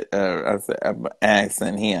 That I'm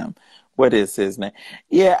asking him, what is his name?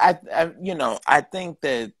 Yeah, I think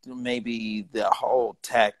that maybe the whole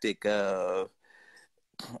tactic of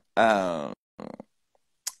um,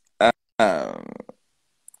 um,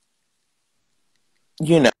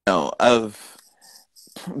 of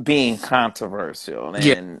being controversial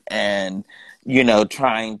Yeah. and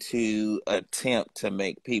trying to attempt to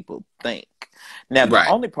make people think. Now, the Right.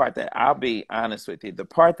 only part that I'll be honest with you, the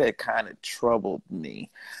part that kind of troubled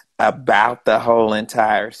me about the whole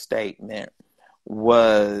entire statement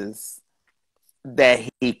was that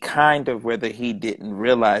he kind of, whether he didn't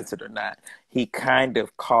realize it or not, he kind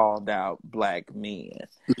of called out black men.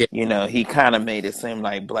 Yeah. He kind of made it seem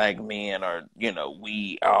like black men are,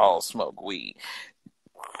 we all smoke weed.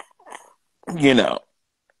 you know.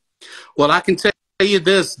 Well, I can tell you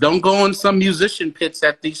this: don't go in some musician pits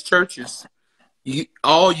at these churches.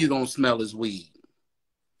 All you gonna smell is weed.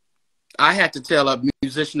 I had to tell a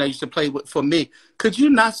musician that used to play with for me, could you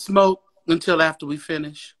not smoke until after we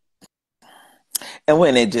finish? And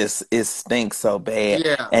when it stinks so bad,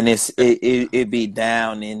 Yeah. and it be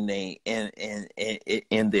down in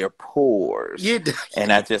their pores, Yeah.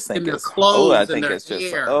 and I just In think their I clothes and think their it's just,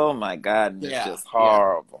 hair. oh my God, and it's Yeah. just Yeah.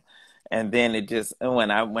 horrible. And then and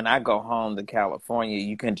when I go home to California,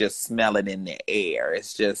 you can just smell it in the air.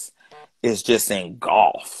 It's just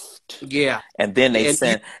engulfed. Yeah. And then And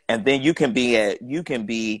you. and then you can be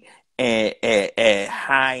at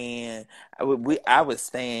high end. I was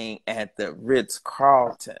staying at the Ritz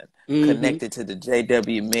Carlton, Mm-hmm. connected to the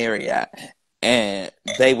JW Marriott, and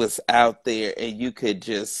they was out there, and you could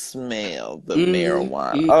just smell the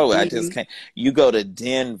marijuana. Mm-hmm. Oh, I Mm-hmm. just can't. You go to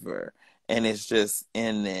Denver, and it's just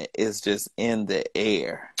in the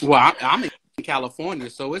air. Well, I'm in California,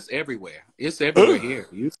 so it's everywhere. It's everywhere It here.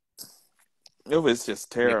 was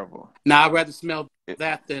just Yeah. terrible. Now I'd rather smell It-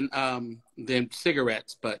 that than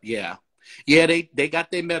cigarettes, but yeah. Yeah, they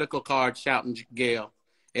got their medical card shouting, Gail.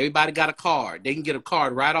 Everybody got a card. They can get a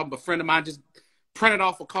card right off. A friend of mine just printed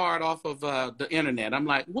off a card off of the internet. I'm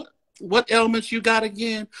like, what ailments you got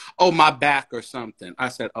again? Oh, my back or something. I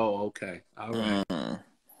said, oh, okay. All right. mm,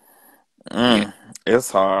 Yeah.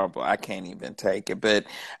 it's horrible. I can't even take it. But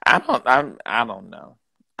I don't know.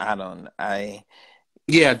 I don't. I.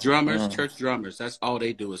 Yeah, drummers, Mm. church drummers. That's all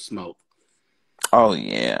they do is smoke. Oh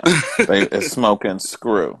yeah, they smoke and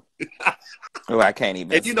screw. Oh, I can't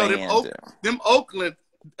even And you know stand it. them Oakland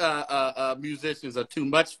musicians are too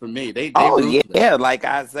much for me. They Oh ruthless. yeah, like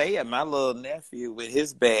Isaiah, my little nephew with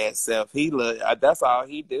his bad self. He look. That's all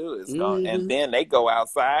he do is go, and Mm-hmm. then they go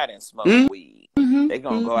outside and smoke weed. Mm-hmm. They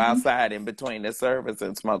gonna go Mm-hmm. outside in between the service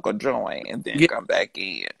and smoke a joint, and then Yeah. come back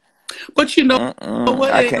in. But you know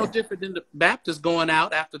what? I It ain't no can't. different than the Baptists going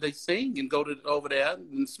out after they sing and go to over there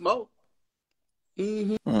and smoke.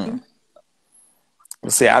 Mm-hmm. Mm.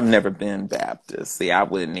 See, I've never been Baptist. See, I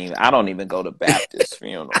wouldn't even. I don't even go to Baptist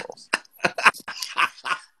funerals.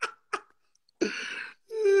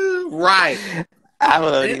 Right. I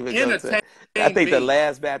don't even go to. Entertain I think the me.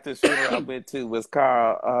 last Baptist funeral I went to was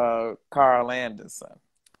Carl Anderson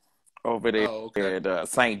over there Oh, okay. at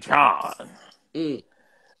St. John. Mm.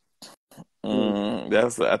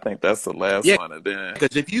 Mm. I think that's the last Yeah, one of them.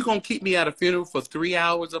 because if you're gonna keep me at a funeral for 3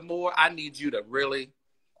 hours or more, I need you to really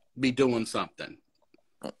be doing something.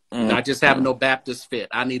 Not just having no Baptist fit.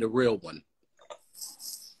 I need a real one.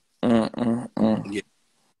 Yeah.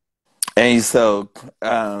 And so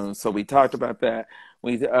we talked about that.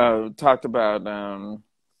 We talked about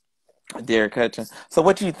Derek Hutchins. So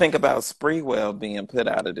what do you think about Spreewell being put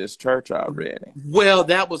out of this church already? Well,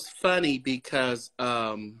 that was funny because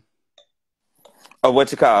Oh,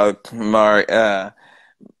 what you call it, Mark?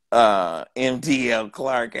 MDL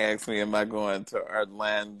Clark asked me, "Am I going to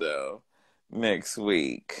Orlando next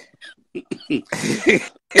week?"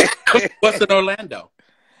 What's in Orlando?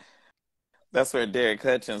 That's where Derek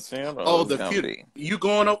Hutchins' Oh, funeral is the gonna funeral. be. You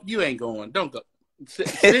going up? You ain't going. Don't go.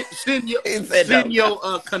 Send your He said, send "No." your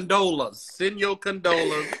condolas. Send your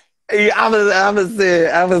condolas. I'm gonna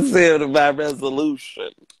send my resolution.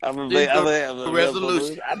 I'm gonna Send your have a resolution.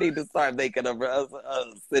 resolution. I need to start making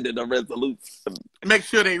sending a resolution. Make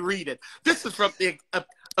sure they read it. This is from the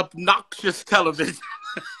obnoxious television.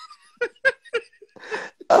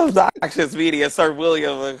 Obnoxious media, Sir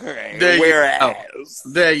William McCray. There you go. Whereas,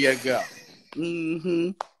 There you go.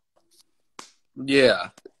 Mm-hmm. Yeah.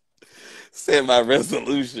 send my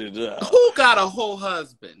resolution, John. Who got a whole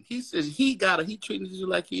husband? He says he treated you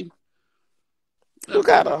like he. Who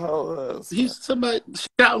got a whole husband? He's somebody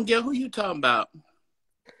shout and get who you talking about?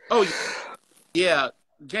 Oh yeah,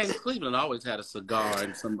 James Cleveland always had a cigar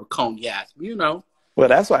and some cognac. You know. Well,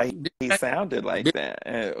 that's why he sounded like that.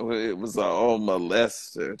 It was an old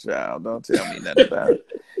molester, child. Don't tell me nothing about it.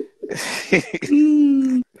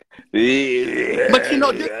 But you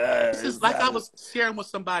know, this is like I was sharing with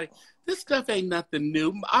somebody. This stuff ain't nothing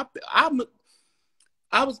new. I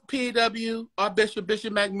was PW, our Bishop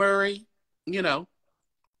McMurray. You know,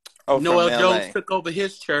 Noel Jones took over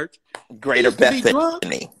his church. Greater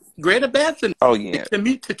Bethany. Greater Bethany. Oh yeah, the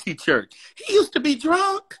Community Church. He used to be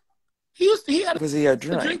drunk. Was he a drink?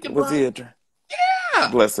 Was he a drink?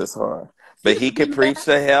 Yeah. Bless his heart. But he could preach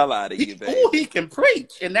the hell out of you, baby. Oh, he can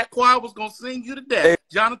preach. And that choir was going to sing you to death.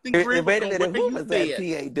 Jonathan Green was going to whip who you was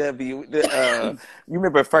dead. that PAW? You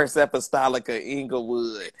remember First Apostolic of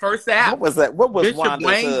Inglewood? First App. What was that? What was Bishop Wanda's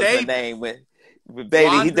Wayne husband's Davis. name? Baby,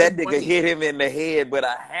 Wanda that nigga Wayne. hit him in the head with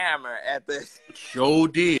a hammer at the... Sure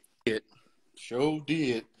did. Sure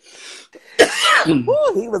did.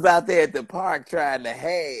 Ooh, he was out there at the park trying to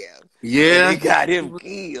have. Yeah. And he got him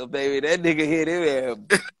killed, baby. That nigga hit him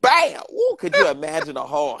and bam! Ooh, could you imagine a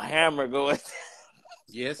whole hammer going?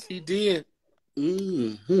 Yes, he did.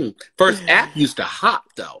 Mm-hmm. First App used to hop,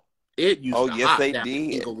 though. It used to yes, hop they down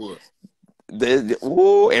did. Inglewood.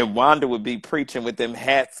 And Wanda would be preaching with them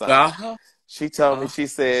hats on. Uh-huh. She told me, she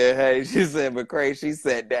said, McCray, she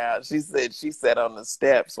sat down. She said she sat on the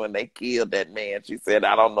steps when they killed that man. She said,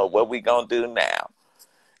 I don't know what we gonna do now.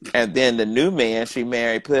 And then the new man she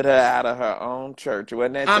married put her out of her own church.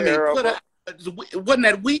 Wasn't that terrible? Wasn't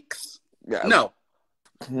that Weeks? Yeah. No.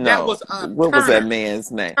 That was what Turner. was that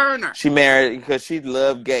man's name? Turner. She married because she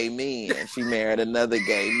loved gay men. She married another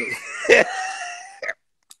gay man.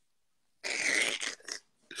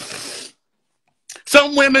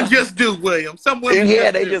 Some women just do, William. Some women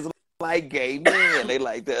just like gay men. They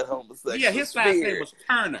like that homosexual Yeah, his last name was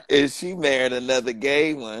Turner. And she married another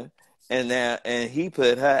gay one, and he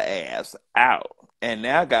put her ass out. And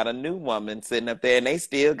now got a new woman sitting up there, and they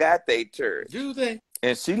still got their church. Do they?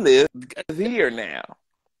 And she lives here now.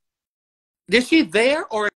 Is she there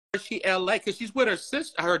or is she LA? Because she's with her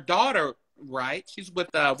sister, her daughter, right? She's with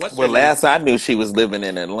what's her name? Last I knew, she was living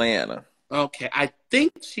in Atlanta. Okay, I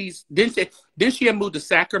think didn't she have moved to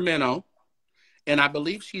Sacramento? And I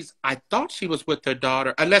believe I thought she was with her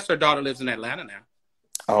daughter, unless her daughter lives in Atlanta now.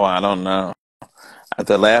 Oh, I don't know.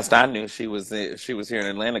 The last I knew, she was here in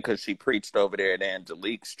Atlanta because she preached over there at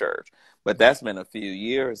Angelique's church. But that's been a few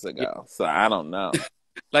years ago, so I don't know.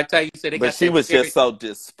 Like how you said, but she was just so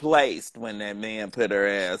displaced when that man put her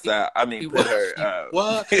ass out. I mean,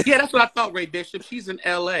 Well, yeah, that's what I thought, Ray Bishop. She's in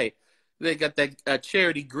L.A. They got that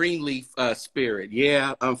Charity Greenleaf spirit.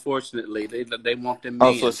 Yeah, unfortunately, they want them.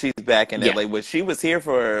 Oh, so she's back in L.A. Well, she was here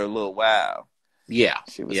for a little while. Yeah,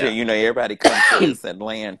 she was here. You know, everybody comes to this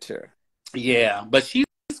Atlanta. Yeah, but she's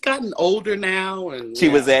gotten older now, and she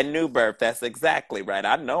was at New Birth. That's exactly right.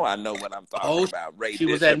 I know what I'm talking about. Ray she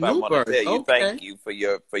Bishop. Was at New Birth. I want to tell you, thank you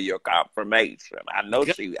for your confirmation. I know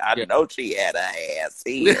she had her ass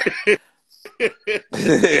here.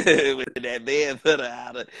 When that man put her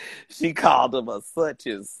out, she called him a such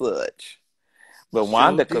and such. But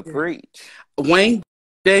Wanda could preach. Wayne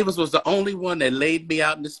Davis was the only one that laid me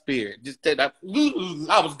out in the spirit. Just that I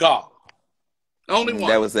was gone. Only one.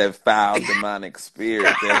 That was that foul demonic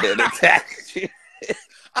spirit that had attacked you.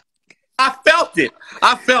 I felt it.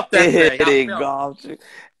 I felt that thing. It engulfed you.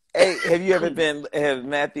 Hey, have you ever have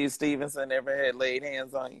Matthew Stevenson ever had laid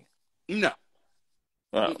hands on you? No.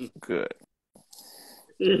 Oh, good.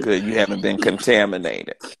 Good, you haven't been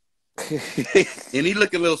contaminated. And he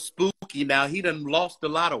look a little spooky now. He done lost a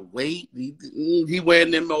lot of weight. He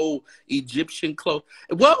wearing them old Egyptian clothes.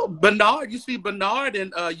 Well, Bernard, you see Bernard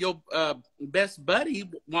and your best buddy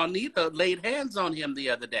Juanita laid hands on him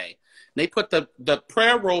the other day. They put the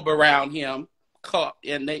prayer robe around him,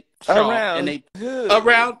 around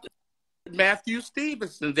Matthew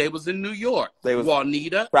Stevenson. They was in New York. They was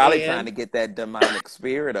Juanita probably trying to get that demonic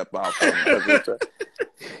spirit up off of them.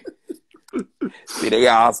 See, they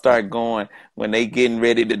all start going when they getting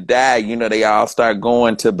ready to die. You know, they all start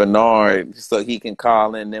going to Bernard so he can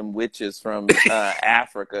call in them witches from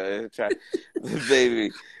Africa.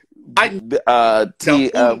 Baby,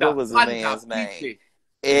 what was the man's name?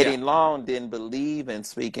 Eddie Long didn't believe in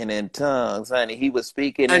speaking in tongues, honey. He was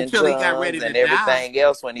speaking until in he got tongues ready and to everything die.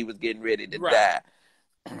 else when he was getting ready to die.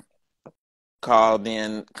 Called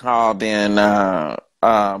in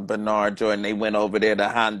Bernard Jordan. They went over there to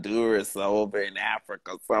Honduras or over in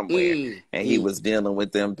Africa somewhere, and he was dealing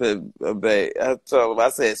with them. I told him, I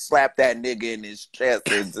said, slap that nigga in his chest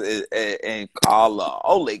and call the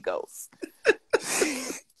Holy Ghost.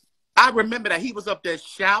 I remember that he was up there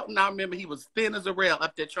shouting. I remember he was thin as a rail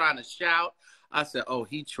up there trying to shout. I said, "Oh,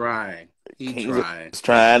 he trying. He trying. Was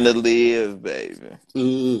trying to live, baby.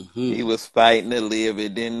 Mm-hmm. He was fighting to live.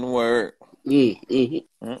 It didn't work."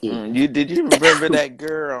 Mm-hmm. Did you remember that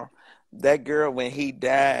girl? That girl, when he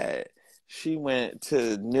died, she went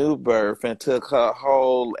to New Birth and took her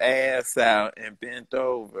whole ass out and bent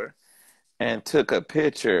over and took a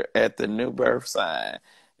picture at the New Birth sign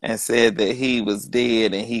and said that he was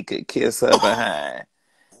dead and he could kiss her behind.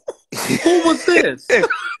 Who was this?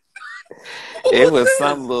 It was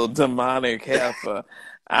some little demonic heifer.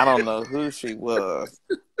 I don't know who she was.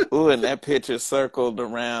 Ooh, and that picture circled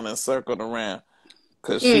around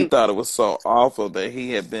because she thought it was so awful that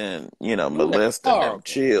he had been, molesting them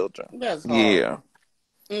children. That's horrible.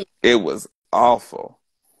 Yeah. It was awful.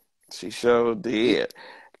 She sure did.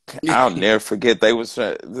 I'll never forget.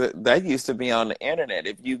 That used to be on the internet.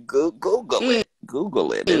 If you Google it,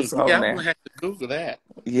 it's on there. I'm gonna have to Google that.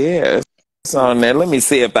 Yeah, it's on there. Let me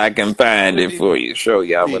see if I can find it for you. Show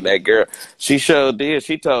y'all with that girl. She sure did.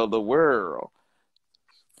 She told the world.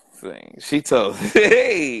 She told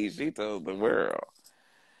the world.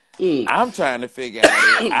 I'm trying to figure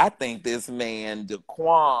out it. I think this man,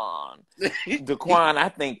 Daquan, I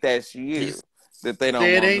think that's you. That they don't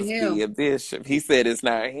want to be a bishop. He said it's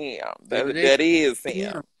not him. That is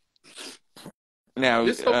him. Now,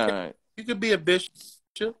 okay. You could be a bishop.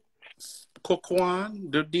 Daquan,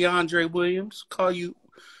 DeAndre Williams, call you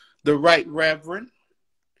the Right Reverend.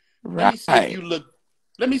 Right. Let me see if you look.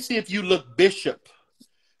 Let me see if you look bishop.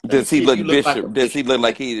 Does he look bishop? Does he look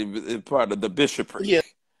like he is part of the bishopry? Yeah.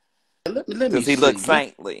 Let me Does he look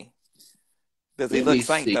saintly? Does he look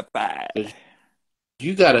sanctified?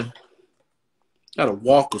 You gotta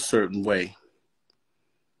walk a certain way.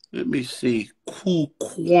 Let me see.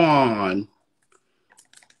 Quan.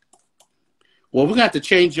 Well, we're gonna have to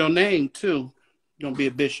change your name too. You're gonna be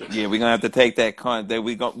a bishop. Yeah, we're gonna have to take that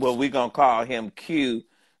we're gonna call him Q.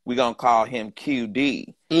 We're gonna call him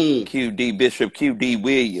QD. QD Bishop QD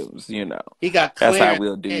Williams, He got that's how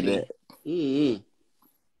we'll do that.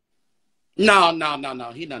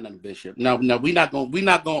 No. He's not a bishop. No, we're not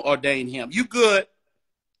gonna ordain him. You good.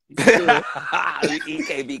 He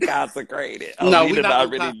can't be consecrated. No, we're not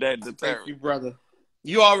already done the term. Thank you, brother.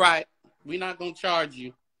 You all right. We're not gonna charge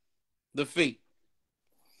you the fee.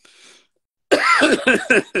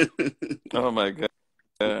 Oh my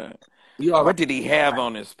God. What did he have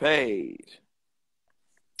on his page?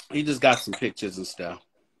 He just got some pictures and stuff.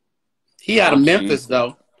 He out of Memphis,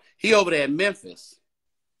 though. He over there in Memphis.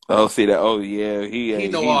 Oh, see that? Oh, yeah. He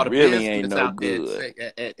know all the really ain't business no out good.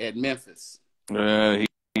 there at Memphis.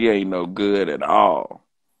 He ain't no good at all.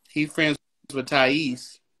 He friends with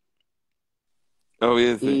Thais. Oh,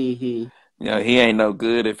 is he? Mm-hmm. Yeah, he ain't no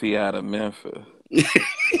good if he out of Memphis.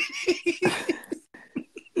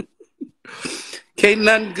 Can't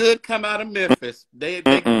nothing good come out of Memphis. We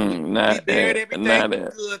buried everything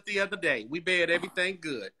good the other day. We buried everything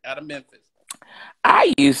good out of Memphis.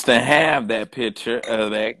 I used to have that picture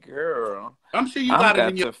of that girl. I'm sure you got it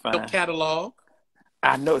in your catalog.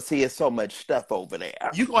 I know. See, it's so much stuff over there.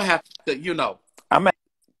 You're going to have to, I'm going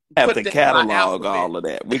to have to catalog all of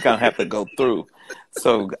that. We're going to have to go through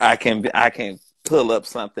so I can pull up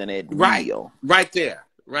something at real. Right there.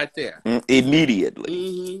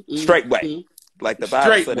 Immediately. Straight way. Like the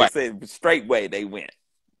Bible said, they said straight way they went.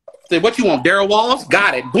 Say, what you want, Daryl Walls?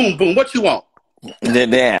 Got it. Boom, boom. What you want?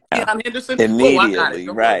 Yeah. Henderson? Immediately.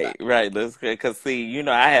 Right. Let's because see,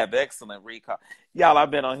 I have excellent recall. Y'all, I've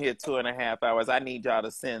been on here 2.5 hours. I need y'all to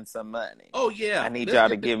send some money. Oh yeah. I need y'all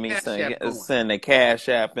to give me send the Cash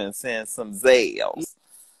App and send some Zales.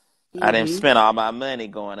 I didn't spend all my money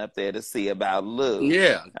going up there to see about Lou.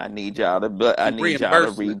 Yeah. I need y'all to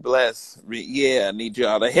re-bless. I need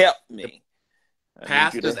y'all to help me.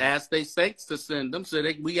 Pastors ask their saints to send them, so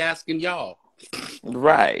we asking y'all.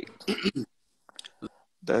 Right.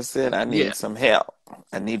 That's it. I Yeah. need some help.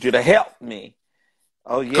 I need you to help me.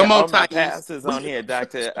 Oh yeah. Come on, Oh, my Thais. pastor's on here.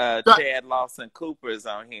 Dr. Right. Chad Lawson Cooper is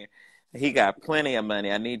on here. He got plenty of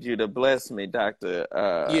money. I need you to bless me,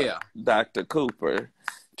 Yeah. Dr. Cooper,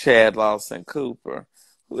 Chad Lawson Cooper.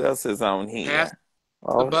 Who else is on Pass here? the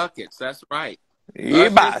Oh, buckets. That's right. Ushers,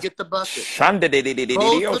 Yeba. get the bucket. Close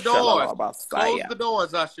Shandidididididdio the doors. Close shalalabasaya. the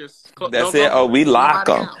doors, ushers. That's it. Don't Oh, we let lock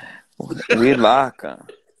nobody them. out. We lock them.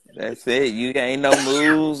 That's it. You ain't no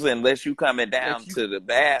moves unless you coming That down you to the ain't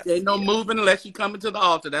no basket. moving unless you come into the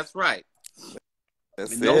altar. That's right.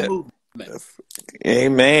 That's And no it. movement. That's,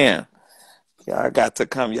 amen. Y'all got to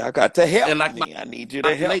come. Y'all got to help And like me. I need you my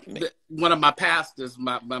to help late me. one of my pastors,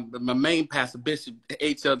 my main pastor, Bishop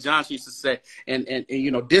H.L. Johnson, used to say, and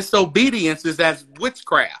you know, disobedience is as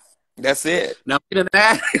witchcraft. That's it. Now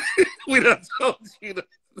we done told you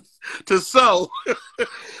to sow.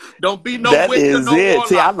 Don't be no That witch or is no it.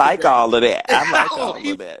 See, I warlock like today. all of that. I like Oh, all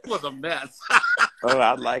he of that. was a mess. Oh,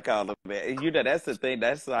 I like all of that. You know, that's the thing.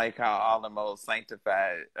 That's like how all the most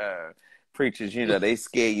sanctified preachers, you know, they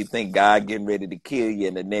scare you, think God getting ready to kill you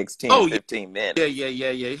in the next 10, Oh 15 yeah. minutes. He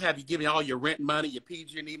have you giving all your rent money, your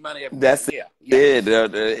PG&E money, everything. That's Yeah. it.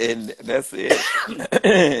 And that's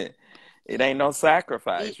it. It ain't no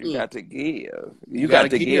sacrifice. You Mm-mm. got to give. You You gotta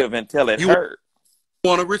got to give. give until it You hurt.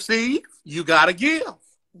 want to receive, you gotta give.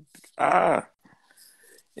 Ah,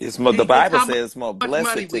 it's more, the Deacons, Bible how says it's more much money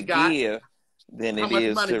blessed to we got? give than How it much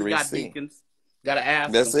is money to we got, receive. deacons? Gotta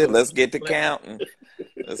ask them That's it. so. Let's get to counting.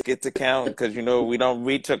 Let's get to counting because you know we don't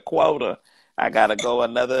reach a quota. I gotta go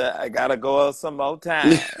some more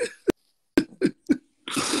time.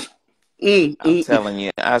 I'm telling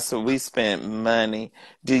you, we spent money.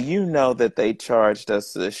 Do you know that they charged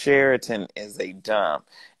us? The Sheraton is a dump.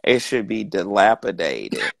 It should be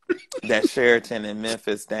dilapidated. That Sheraton in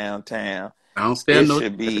Memphis downtown. I don't It stand no.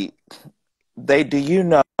 should be. Do you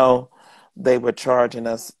know they were charging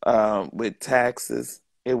us with taxes?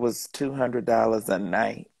 It was $200 a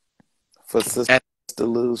night for Sister At,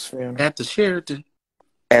 Lou's funeral at the Sheraton.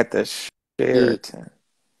 at the Sheraton.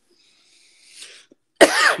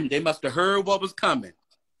 They must have heard what was coming.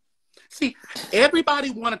 See, everybody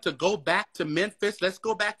wanted to go back to Memphis. Let's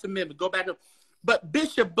go back to Memphis. But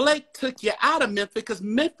Bishop Blake took you out of Memphis because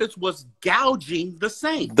Memphis was gouging the The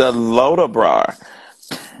saints. Lodabar.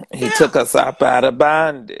 He Yeah. took us up out of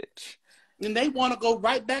bondage. And they want to go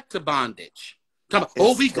right back to bondage.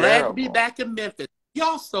 It's We glad to be terrible. back in Memphis.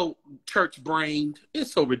 Y'all so church-brained.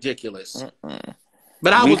 It's so ridiculous. Mm-mm.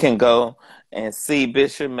 But We can go and see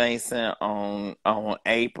Bishop Mason on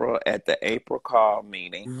April at the April call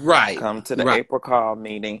meeting. right. Come to the April call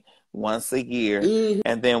meeting once a year, Mm-hmm.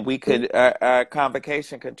 and then we could our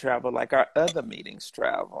convocation could travel like our other meetings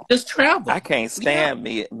travel. Just travel. I can't stand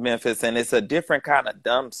Memphis, and it's a different kind of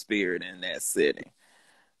dumb spirit in that city.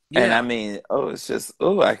 Yeah. And I mean, it's just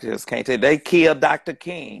I just can't take. They killed Dr.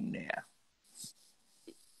 King now.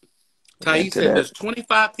 Thais said there's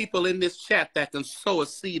 25 people in this chat that can sow a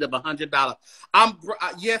seed of $100.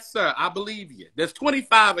 Yes, sir. I believe you. There's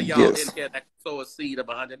 25 of y'all in here that can sow a seed of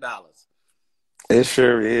 $100. It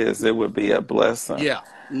sure is. It would be a blessing. Yeah.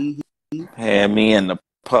 Mm-hmm. Had me in the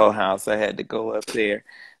Poe house. I had to go up there,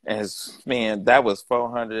 and man, that was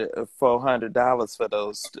 $400 for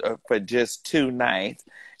those for just 2 nights,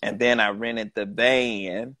 and then I rented the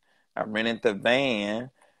van.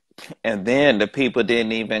 And then the people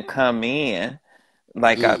didn't even come in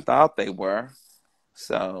like I thought they were.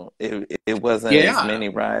 So it wasn't as many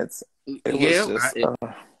rides. It was just.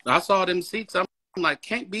 I saw them seats. I'm like,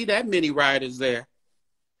 can't be that many riders there.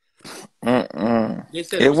 They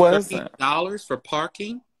said it was $30 for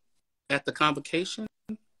parking at the convocation.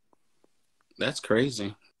 That's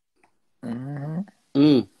crazy.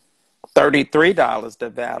 $33 to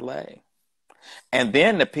valet. And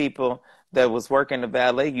then the people that was working the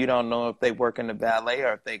valet, you don't know if they working the valet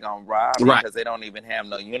or if they gonna rob you because they don't even have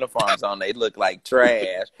no uniforms on. They look like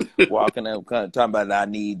trash walking up talking about I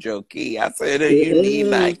need your key. I said, you need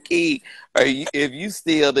my key. Or if you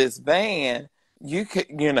steal this van, you could,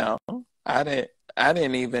 I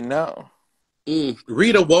didn't even know.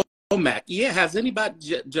 Rita Womack. Yeah, has anybody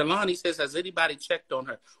Jelani says, has anybody checked on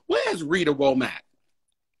her? Where's Rita Womack?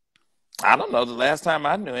 I don't know. The last time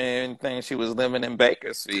I knew anything, she was living in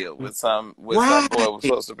Bakersfield with some boy who was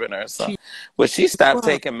supposed to bring her son. But she stopped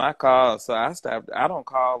taking my calls, so I stopped. I don't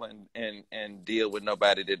call and deal with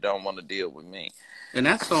nobody that don't want to deal with me. And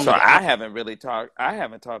that's so I haven't really talked. I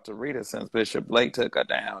haven't talked to Rita since Bishop Blake took her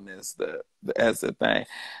down as the thing.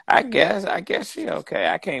 I guess she okay.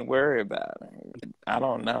 I can't worry about it. I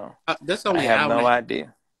don't know. That's only I have no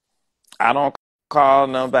idea. I don't call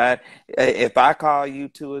nobody. If I call you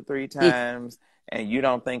 2 or 3 times and you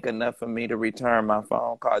don't think enough of me to return my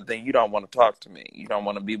phone call, then you don't want to talk to me. You don't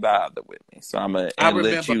want to be bothered with me. So I'm going I to let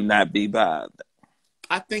remember, you not be bothered.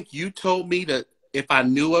 I think you told me that if I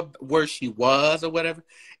knew of where she was or whatever,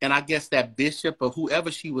 and I guess that bishop or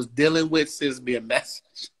whoever she was dealing with sends me a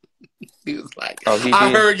message. He was like, Oh, he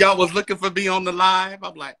I did? heard y'all was looking for me on the live.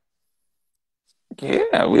 I'm like,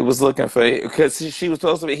 Yeah, we was looking for, because he was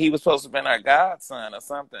supposed to be our godson or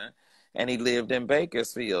something, and he lived in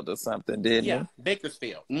Bakersfield or something, didn't yeah, he?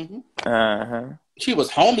 Bakersfield. Mm-hmm. Uh-huh. She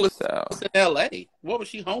was homeless So in L.A. What was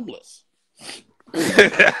she homeless?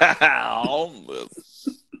 homeless.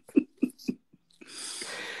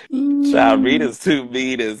 Child, Rita's too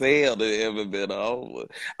mean as hell to ever been homeless.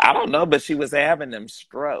 I don't know, but she was having them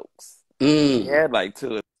strokes. She Mm. had like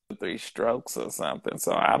 2 or 3 strokes or something.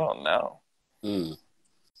 So I don't know. Mm.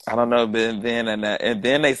 I don't know. But then and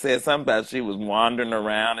then they said something about she was wandering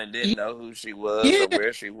around and didn't know who she was Yeah. or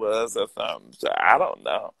where she was or something. So I don't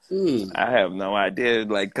know. Mm. I have no idea.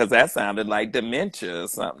 Like, because that sounded like dementia or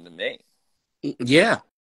something to me. Yeah.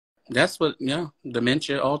 That's what, yeah.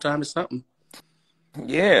 Dementia, Alzheimer's, something.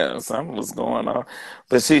 Yeah, something was going on.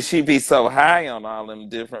 But she be so high on all them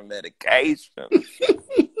different medications.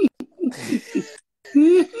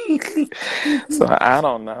 So I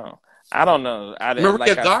don't know. I don't know. Maria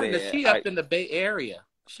Like I Gardner, said, she up in the Bay Area.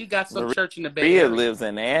 She got some church in the Bay Maria Area. lives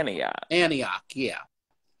in Antioch. Antioch, yeah.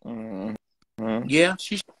 hmm Yeah,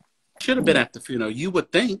 she should have been at the funeral. You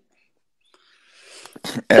would think.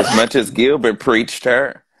 As much as Gilbert preached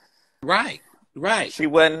her, Right, right. she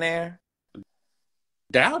wasn't there.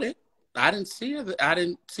 Doubt it. I didn't see her. I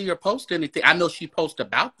didn't see her post anything. I know she posted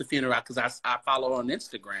about the funeral because I follow her on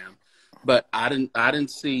Instagram, but I didn't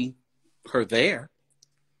see her there.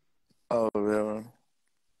 Oh, really?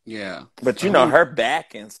 Yeah. But you know, her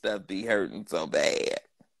back and stuff be hurting so bad.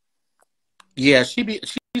 Yeah,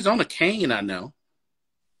 she's on a cane, I know.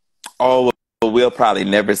 Oh, well, we'll probably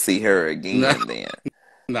never see her again then.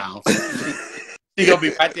 No. She gonna be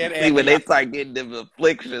right there. See, when they start getting them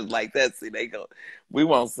afflictions like that, we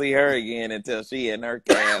won't see her again until she in her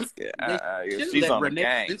casket. If she's let on the Renee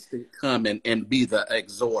cane. Winston come and be the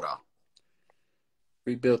exhorter.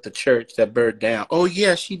 Rebuilt the church that burned down. Oh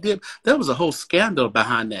yeah, she did. There was a whole scandal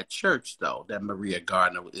behind that church though that Maria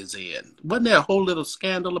Gardner is in. Wasn't there a whole little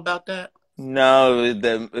scandal about that? No,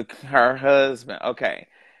 her husband. Okay.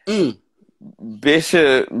 Mm.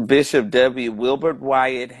 Bishop W. Wilbert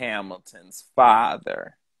Wyatt Hamilton's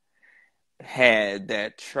father had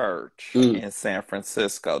that church in San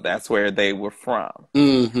Francisco. That's where they were from.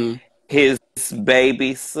 Mm-hmm. His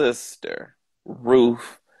baby sister,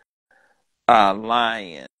 Ruth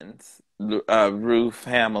Ruth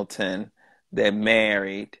Hamilton, that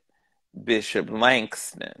married Bishop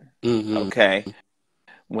Langston. Mm-hmm. Okay.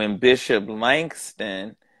 When Bishop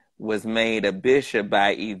Langston was made a bishop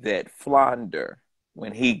by Yvette Flonder,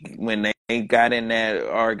 when they got in that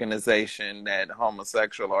organization, that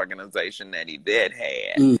homosexual organization that Yvette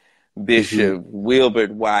had, Bishop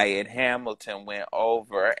Wilbert Wyatt Hamilton went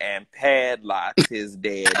over and padlocked his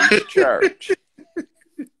daddy's church.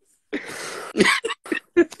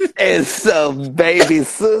 And so baby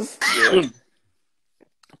sister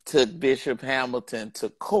took Bishop Hamilton to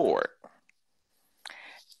court.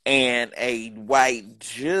 And a white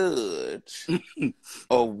judge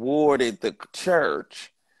awarded the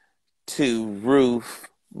church to Ruth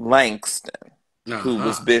Langston, who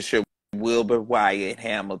was Bishop Wilbur Wyatt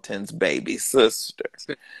Hamilton's baby sister.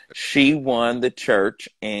 She won the church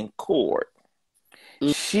in court.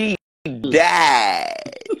 She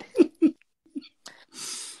died.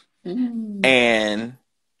 And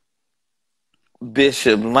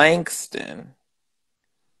Bishop Langston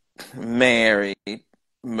married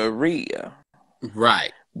Maria.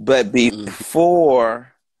 Right. But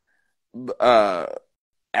before,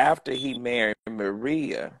 after he married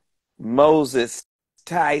Maria, Moses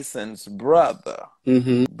Tyson's brother,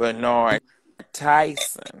 Bernard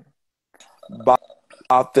Tyson,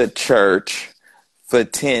 bought the church for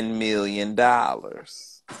 $10 million.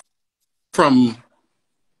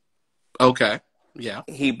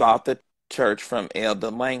 He bought the church from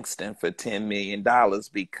Elder Langston for $10 million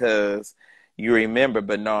because you remember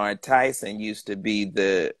Bernard Tyson used to be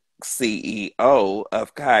the CEO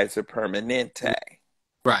of Kaiser Permanente.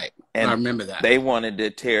 Right. And I remember that. They wanted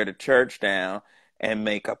to tear the church down and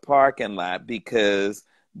make a parking lot because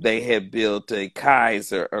they had built a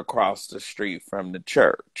Kaiser across the street from the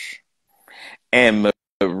church. And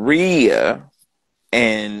Maria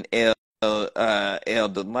and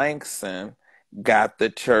Elder Langston got the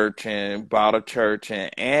church and bought a church in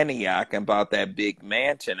Antioch and bought that big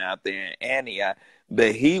mansion out there in Antioch.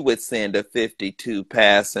 But he would send a 52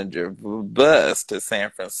 passenger bus to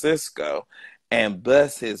San Francisco and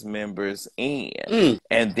bus his members in. Mm.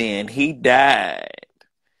 And then he died.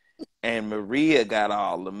 And Maria got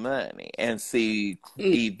all the money. And see,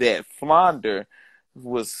 Yvette Flonder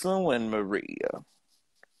was suing Maria.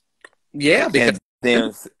 Yeah, because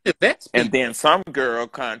and then some girl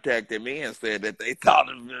contacted me and said that they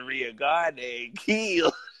thought of Maria Garde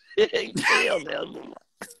killed them.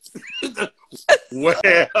 Well,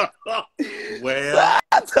 so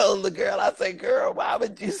I told the girl, I said, girl, why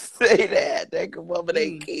would you say that? That woman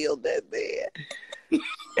they killed that man.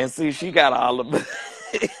 And see, she got all the money.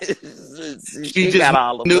 she got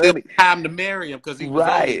all the knew money. It was time to marry him because he was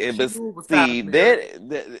right. But see,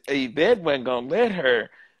 Yvette wasn't gonna let her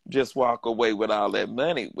just walk away with all that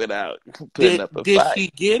money without putting up a fight. Did she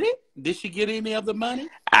get it? Did she get any of the money?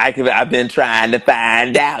 I've been trying to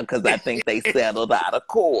find out because I think they settled out of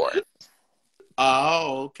court.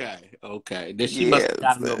 Oh, okay. Then she must have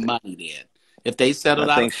got a little money then. If they settled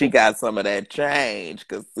out, I think she got some of that change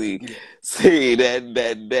because see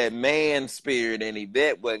that man spirit in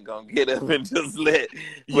Yvette wasn't gonna get up and just let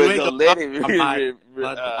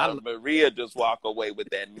Maria just walk away with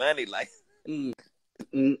that money like.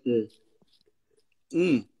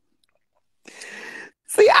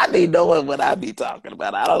 See, I be knowing what I be talking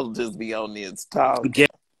about. I don't just be on this talking.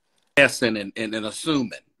 Guessing and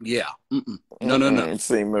assuming. Yeah. No.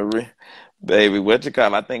 See, Maria, baby, what you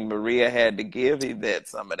call? I think Maria had to give Yvette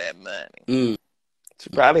some of that money. She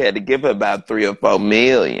probably had to give her about $3 or $4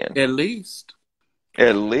 million. At least.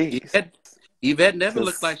 Yvette never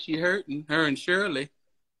looked like she hurting. Her and Shirley.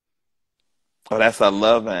 Oh, that's her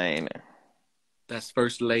lover, ain't it? That's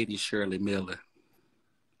First Lady Shirley Miller.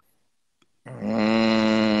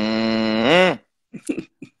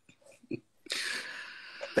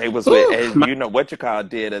 They was with, you know, what you call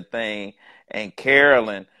did a thing, and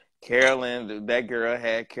Carolyn, that girl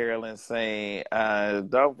had Carolyn saying,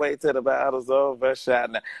 "Don't wait till the battle's over."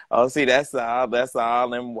 Shouting, "Oh, see, that's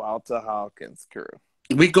all in Walter Hawkins' crew."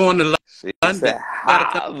 We going to London. Said,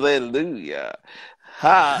 hallelujah.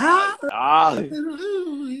 Hallelujah.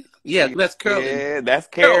 Yeah, that's Carolyn. Yeah, that's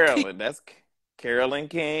Carolyn. That's Carolyn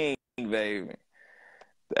King, baby.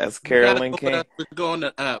 That's Carolyn King. We're going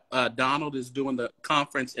to, Donald is doing the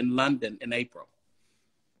conference in London in April.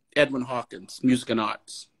 Edwin Hawkins, Music and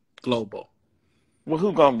Arts, Global. Well,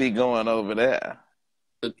 who going to be going over there?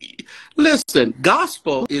 Listen,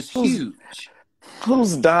 gospel is huge.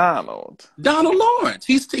 Who's Donald? Donald Lawrence.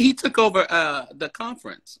 He took over the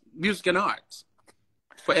conference, Music and Arts,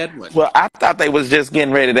 for Edwin. Well, I thought they was just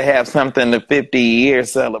getting ready to have something, the 50-year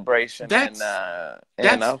celebration that's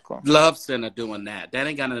in Oakland. Love Center doing that. That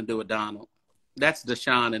ain't got nothing to do with Donald. That's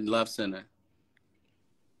Deshaun and Love Center.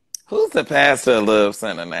 Who's the pastor of Love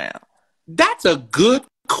Center now? That's a good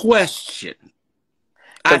question.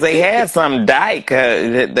 Because they had some dyke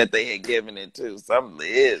that they had given it to. Some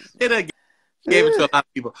Liz. It gave it to a lot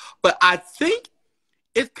of people. But I think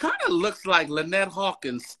it kind of looks like Lynette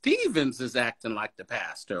Hawkins Stevens is acting like the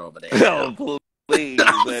pastor over there. Oh, please.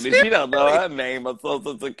 Man. If she don't know her name or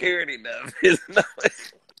Social Security number.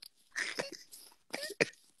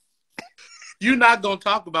 You're not going to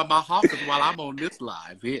talk about my Hawkins while I'm on this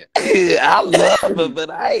live here. I love her,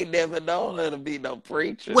 but I ain't never known her to be no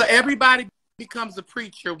preacher. Well, everybody becomes a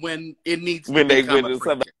preacher when it needs to become a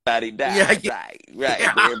preacher. Somebody dies. Right.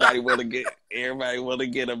 Yeah. Everybody want to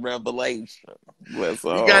get a revelation. You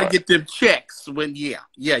got to get them checks when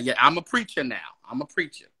I'm a preacher now. I'm a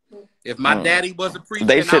preacher. If my daddy was a preacher,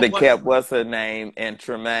 they should have kept what's her name and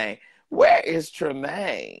Tremaine. Where is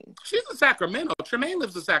Tremaine? She's in Sacramento. Tremaine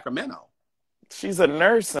lives in Sacramento. She's a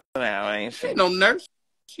nurse now, ain't she? She ain't no nurse.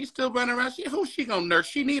 She's still running around. Who's she gonna nurse?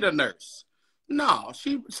 She need a nurse. No,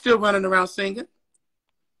 she's still running around singing.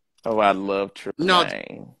 Oh, I love Tremaine. No,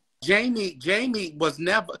 Jamie was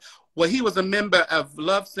never. Well, he was a member of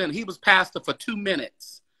Love Center. He was pastor for 2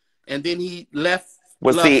 minutes, and then he left.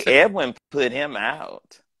 Well, Love see, Center. Edwin put him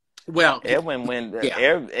out. Well, Edwin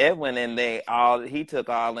Edwin and he took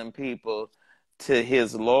all them people to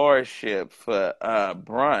his lordship for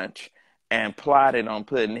brunch and plotted on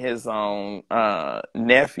putting his own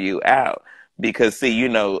nephew out because see, you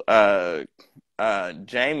know,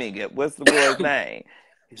 Jamie, what's the boy's name?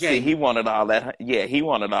 Jamie. See, he wanted all that. Yeah, he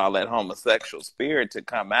wanted all that homosexual spirit to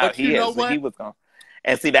come out. But you know what? He was going.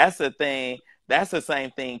 And see, that's the thing. That's the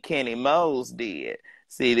same thing Kenny Mose did.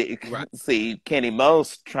 See, Kenny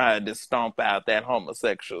Mose tried to stomp out that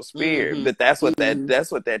homosexual spirit, but that's what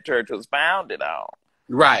that church was founded on.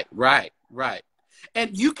 Right.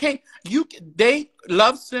 And you can't,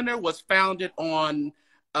 Love Center was founded on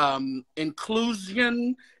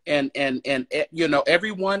inclusion and you know,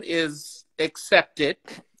 everyone is accepted.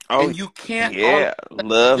 Oh, And you can't all of yeah, a sudden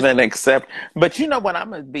love just, and accept. But you know what? I'm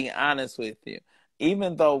gonna be honest with you.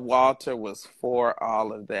 Even though Walter was for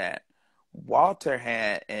all of that, Walter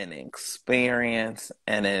had an experience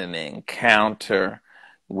and an encounter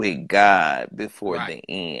with God before right. the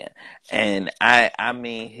end. And I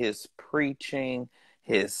mean his preaching,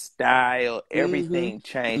 his style, Mm-hmm. everything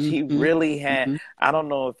changed. He Mm-hmm. really had, Mm-hmm. I don't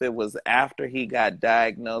know if it was after he got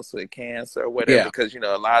diagnosed with cancer or whatever, Yeah. because you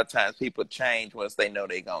know, a lot of times people change once they know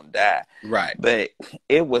they're gonna die. Right. But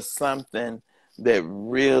it was something that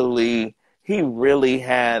really, he really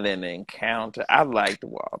had an encounter. I liked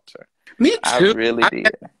Walter. Me I too. really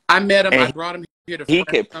did. I met him. I And brought him here to he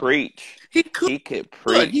could Fresno. preach. He could. He could He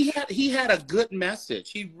preach. had a good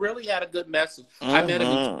message. He really had a good message. I met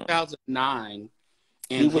him in Hmm 2009,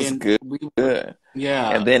 He and was then good. we were, And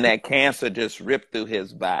yeah, then that cancer just ripped through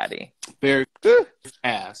his body. very Whew.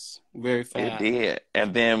 fast, very It fast. did.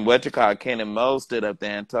 And then what you call Kenny Moe stood up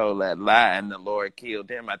there and told that lie, and the Lord killed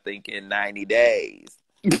him, I think, in 90 days.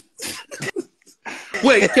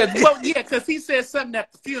 Wait, because he said something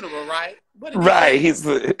at the funeral, right? What did he Right.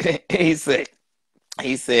 say?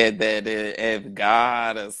 He said that if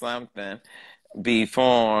God or something be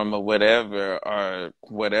form or whatever,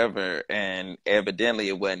 and evidently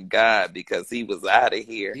it wasn't God because he was out of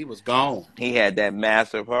here. He was gone. He had that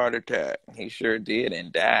massive heart attack. He sure did,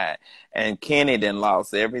 and died. And Kenny then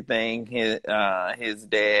lost everything his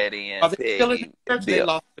daddy Are and they still in the Peggy church? They built.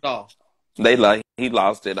 lost it all. He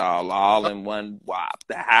lost it all in one whop.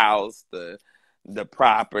 The house, the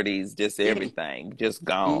properties, just Mm, everything, just mm,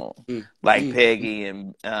 gone. mm, Like mm. Peggy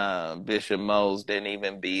and Bishop Mose didn't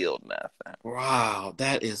even build nothing. Wow,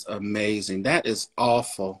 that is amazing. That is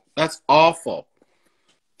awful. That's awful.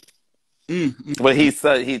 Mm, mm, Well,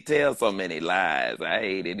 mm. he tells so many lies. I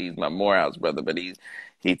hate it. He's my Morehouse brother, but he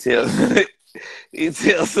tells he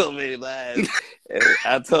tells so many lies. And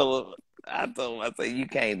I told him, I said, you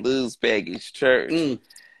can't lose Peggy's church. Mm.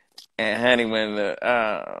 And honey, when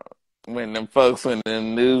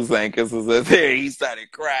them news anchors was up there, he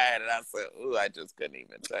started crying, and I said, "Ooh, I just couldn't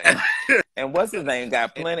even take it." And what's his name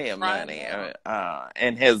got And plenty of right money, now.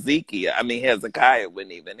 and Hezekiah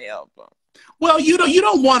wouldn't even help him. Well, you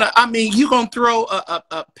don't want to. I mean, you gonna throw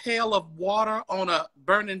a pail of water on a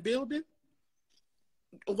burning building?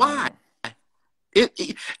 Why?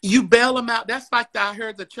 Mm. You bail them out. That's like I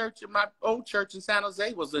heard the church in my old church in San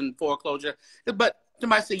Jose was in foreclosure. But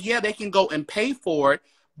somebody said, yeah, they can go and pay for it,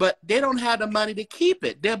 but they don't have the money to keep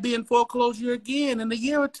it. They'll be in foreclosure again in a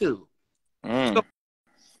year or two. So Mm.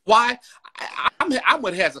 why? I'm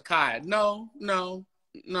with Hezekiah. No, no,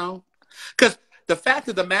 no. Because the fact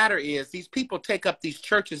of the matter is, these people take up these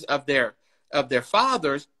churches of their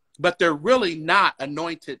fathers, but they're really not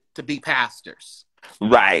anointed to be pastors.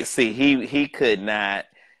 Right. See, he could not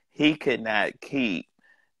keep,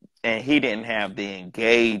 and he didn't have the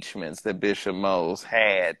engagements that Bishop Mose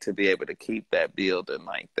had to be able to keep that building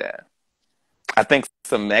like that. I think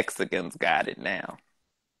some Mexicans got it now.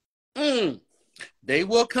 Mm. They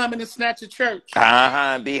will come in and snatch a church.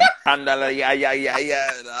 The handala, yeah,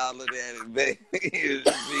 and all of that.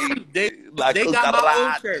 they La they got my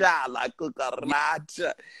old church. cucaracha, la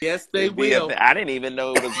cucaracha. Yes, they It'd be will. I didn't even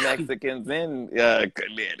know it was Mexicans in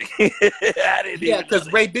Connecticut. I didn't Yeah, even know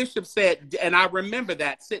because Ray Bishop said, and I remember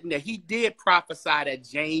that sitting there. He did prophesy that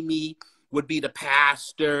Jamie would be the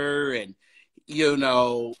pastor, and he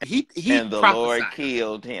and the Lord prophesied.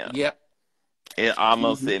 killed him. Yep.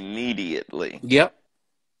 Almost Mm-hmm. immediately. Yep.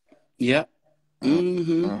 Yep.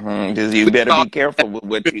 Mm-hmm. Because you We better thought, be careful with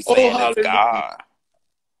what you're oh saying is hallelujah! God.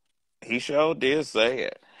 He sure did say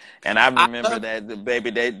it. And I I remember love that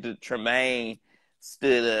the Tremaine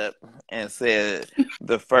stood up and said,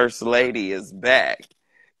 the first lady is back.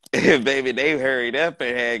 Baby, they hurried up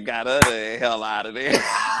and had got her the hell out of there.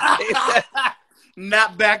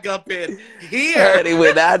 not back up in here. Honey,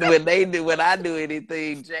 when I do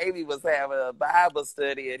anything, Jamie was having a Bible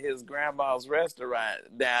study at his grandma's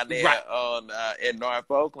restaurant down there Right. on in North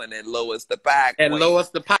Oakland and Lois the Pie And Queen. Lois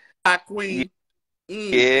the Pie Queen.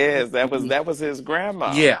 Yes, that was his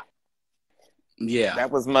grandma. Yeah. Yeah.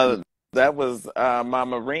 That was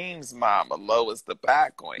Mama Ream's mama, Lois the Pie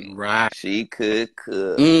Queen. Right. She could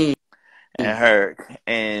cook. Mm.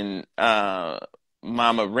 And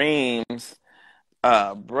Mama Ream's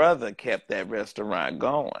brother kept that restaurant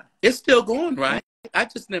going. It's still going, right? I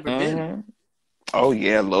just never been. Mm-hmm. Oh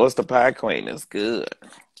yeah, Lois the Pie Queen is good.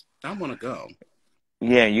 I want to go.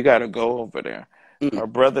 Yeah, you got to go over there. Her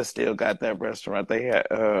brother still got that restaurant. They had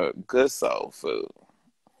good soul food.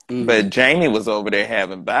 Mm-hmm. But Jamie was over there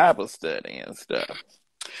having Bible study and stuff.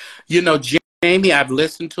 You know, Jamie, I've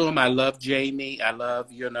listened to him. I love Jamie. I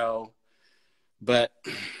love, but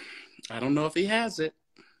I don't know if he has it.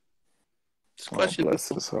 Oh, bless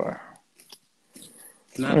his heart.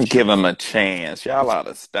 Not Give sure. him a chance. Y'all ought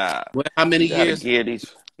to stop. Well, how many years? Get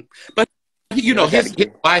these. But, his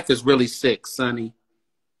get... wife is really sick, Sonny.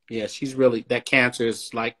 Yeah, she's really, that cancer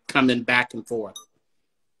is like coming back and forth.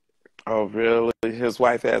 Oh, really? His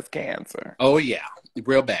wife has cancer. Oh, yeah.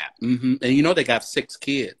 Real bad. Mm-hmm. And they got 6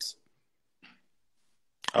 kids.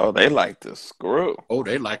 Oh, they like to screw. Oh,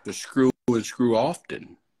 they like to screw and screw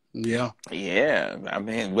often. Yeah. Yeah. I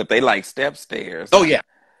mean, but they like step stairs. Oh, yeah.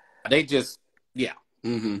 They just, yeah.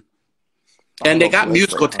 Mm-hmm. And they got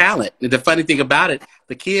musical talent. And the funny thing about it,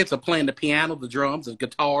 the kids are playing the piano, the drums, and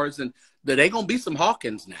guitars, and they're going to be some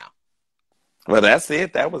Hawkins now. Well, that's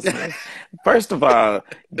it. That was it. First of all,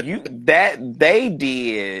 they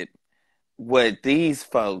did what these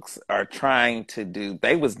folks are trying to do.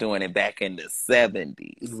 They was doing it back in the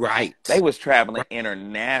 70s. Right. They was traveling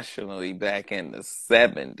internationally back in the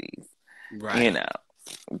 70s. Right.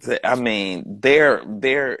 I mean,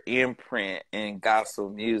 their imprint in gospel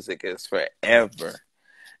music is forever.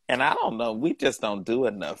 And I don't know, we just don't do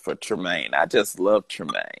enough for Tremaine. I just love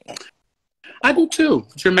Tremaine. I do too.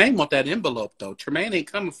 Tremaine want that envelope though. Tremaine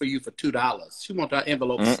ain't coming for you for $2. She want that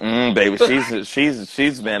envelope. Baby,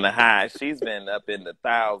 she's been high. She's been up in the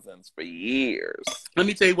thousands for years. Let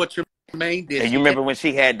me tell you what Tremaine did. And you remember when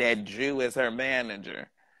she had that Jew as her manager?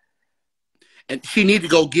 And she need to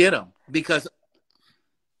go get him because.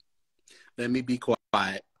 Let me be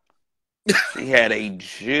quiet. She had a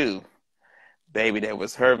Jew, baby, that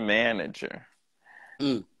was her manager.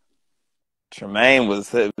 Tremaine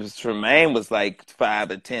was like $5,000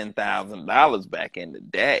 to $10,000 back in the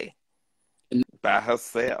day by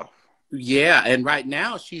herself. Yeah, and right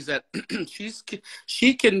now she's at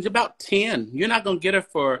she can about 10. You're not gonna get her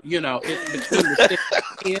for between the 6 and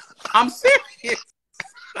 10. I'm serious.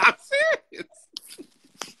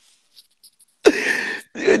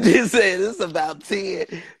 You just said it's about 10.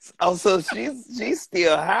 Oh, so she's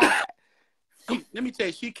still high. Let me tell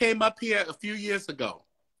you, she came up here a few years ago.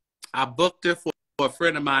 I booked her for a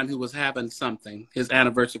friend of mine who was having something, his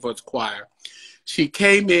anniversary for his choir. She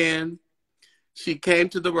came in. She came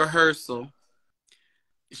to the rehearsal.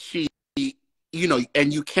 She,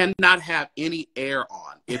 and you cannot have any air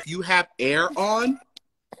on. If you have any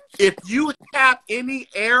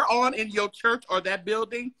air on in your church or that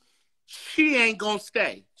building, she ain't gonna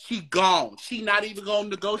stay. She gone. She not even gonna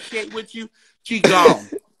negotiate with you. She gone.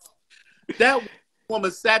 That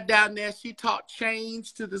woman sat down there. She taught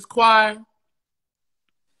change to this choir.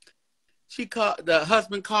 The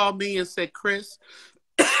husband called me and said, "Chris,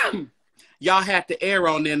 y'all had the air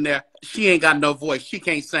on in there. She ain't got no voice. She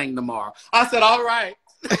can't sing tomorrow." I said, "All right."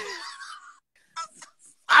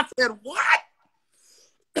 I said, "What?"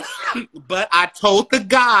 But I told the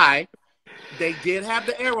guy they did have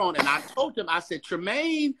the air on, and I told him, I said,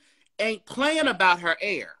 Tremaine ain't playing about her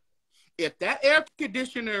air. If that air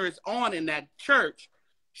conditioner is on in that church,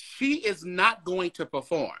 she is not going to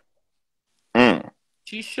perform.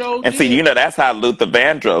 She showed and see, that's how Luther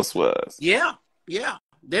Vandross was. Yeah.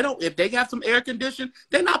 They don't. If they got some air conditioning,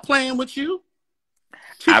 they're not playing with you.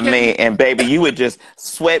 And baby, you would just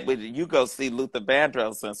sweat you go see Luther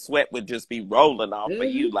Vandross, and sweat would just be rolling off of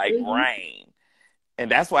you like rain.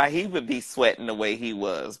 And that's why he would be sweating the way he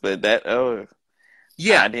was. But I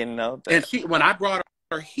didn't know that. And when I brought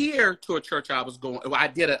her here to a church I was going, I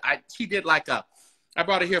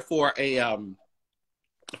brought her here for a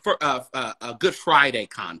Good Friday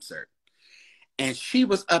concert. And she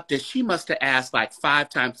was up there. She must have asked like 5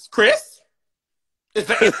 times, "Chris, is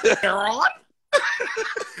the air on?" I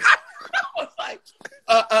was like,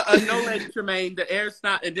 "No, Lady Tremaine, the air's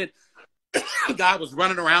not." And then the guy was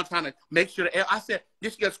running around trying to make sure the air. I said,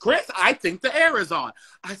 "This goes, Chris, I think the air is on."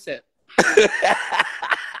 I said,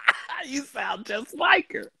 "You sound just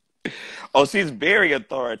like her." Oh, she's very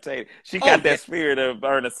authoritative. She got that spirit of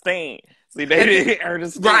Ernestine. See,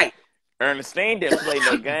 Ernestine. Right. Ernestine didn't play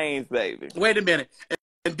no games, baby. Wait a minute.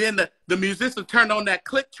 And then the musician turned on that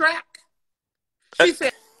click track. She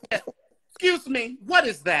said, "Excuse me, what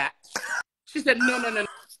is that?" She said, No,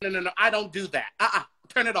 I don't do that.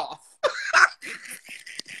 Turn it off.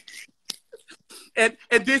 and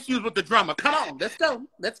then she was with the drummer. "Come on, let's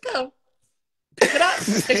go. Pick it up.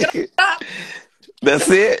 That's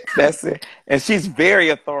it. And she's very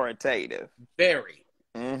authoritative. Very.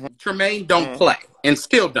 Tremaine don't play, and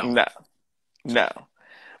still don't. No.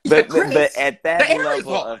 He said, but Chris, at the that air is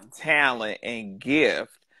level hard. of talent and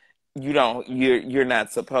gift, you're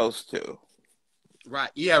not supposed to. Right.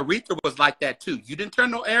 Yeah, Aretha was like that too. You didn't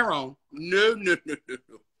turn no air on. No, no, no, no,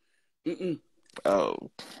 no. Mm-mm. Oh,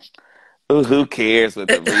 who cares with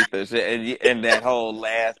Aretha? And that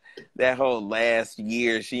whole last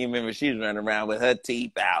year, she remember she was running around with her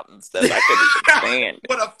teeth out and stuff. I couldn't even stand it.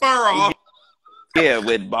 With a fur on. Yeah,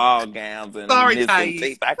 with ball gowns and Sorry, missing Thais.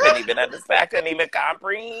 teeth. I couldn't even understand. I couldn't even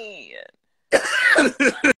comprehend.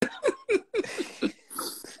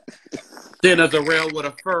 Then there's a rail with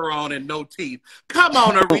a fur on and no teeth. Come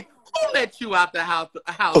on, Aretha. Who let you out the house, Was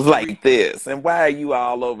Aretha? like this, and why are you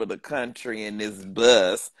all over the country in this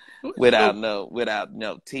bus without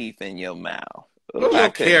no teeth in your mouth? Who's I your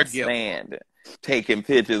couldn't caregiver? stand it. Taking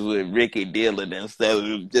pictures with Ricky Dillon and stuff,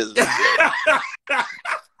 just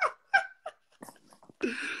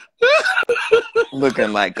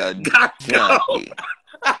looking like a junkie.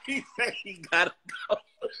 He said he gotta go.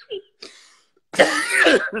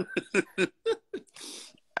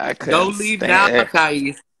 I couldn't Don't leave now, stand.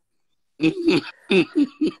 Thais.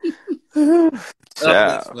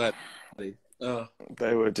 Child, Funny.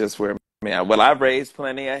 they were just wearing me out. Well, I raised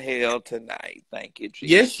plenty of hell tonight. Thank you,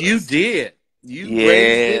 Jesus. Yes, you did. You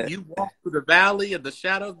raised it. You walked through the valley of the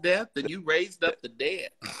shadow of death, and you raised up the dead.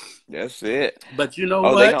 That's it. But you know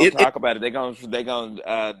what? what? They're gonna talk about it. They're gonna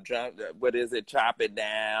what is it? Chop it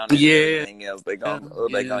down and everything else. They're gonna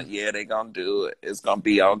do it. It's gonna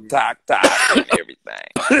be on TikTok and everything.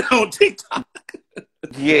 On TikTok.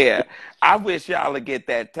 Yeah, I wish y'all would get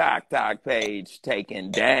that TikTok page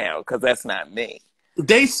taken down because that's not me.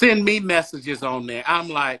 They send me messages on there. I'm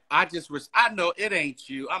like, I know it ain't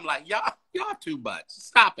you. I'm like, y'all too much.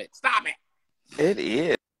 Stop it.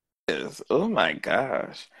 It is. Oh my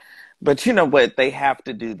gosh. But you know what? They have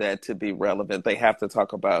to do that to be relevant. They have to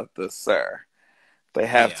talk about the sir. They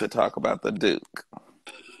have to talk about the Duke.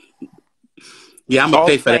 Yeah, I'm gonna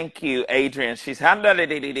pay for that. Thank you, Adrian. She's all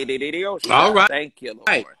right. Thank you, Lord.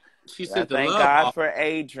 Right. She said the thank love God offering. for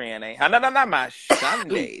Adrian. My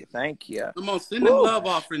Sunday. Thank you. I'm gonna send them love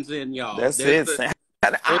offerings in, y'all. That's there's it.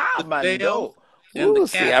 my no. Ooh,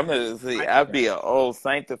 see, I'm gonna see. I'll be an old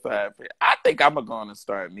sanctified. I think I'm gonna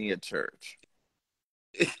start me a church.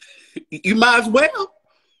 You might as well.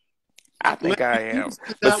 I think I am.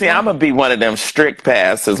 But see, I'm going to be one of them strict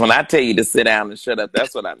pastors. When I tell you to sit down and shut up,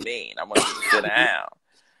 that's what I mean. I want you to sit down.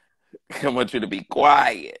 I want you to be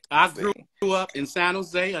quiet. I grew up in San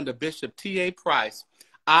Jose under Bishop T.A. Price.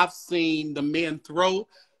 I've seen the men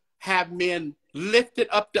have men lifted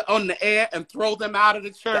up on the air and throw them out of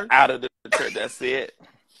the church. Out of the church. That's it.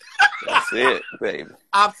 That's it, baby.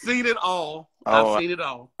 I've seen it all. I've seen it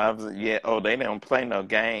all. They didn't play no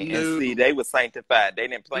game. No. And see, they were sanctified. They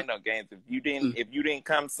didn't play no games. If you didn't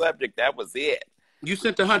come subject, that was it. You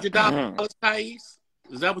sent $100, Thais?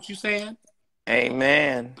 Is that what you saying?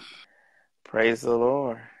 Amen. Praise the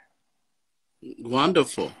Lord.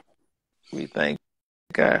 Wonderful. We thank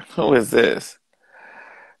God. Who is this?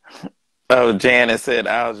 Oh, Janice said,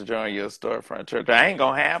 I was joining your storefront church. I ain't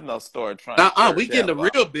going to have no storefront. We getting a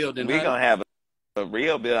real building. We're going to have a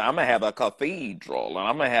real building. I'm going to have a cathedral, and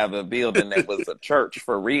I'm going to have a building that was a church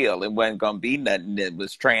for real. It wasn't going to be nothing that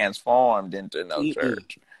was transformed into no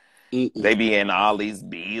church. They be in all these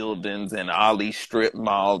buildings and all these strip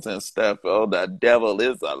malls and stuff. Oh, the devil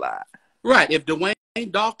is a lie. Right. If Dwayne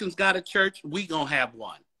Dawkins got a church, we going to have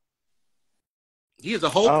one. He is a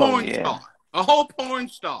whole porn star. A whole porn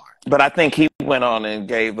star. But I think he went on and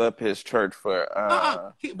gave up his church for...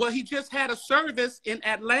 he just had a service in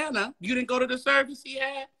Atlanta. You didn't go to the service he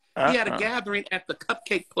had? He had a gathering at the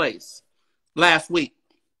Cupcake Place last week.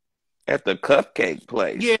 At the Cupcake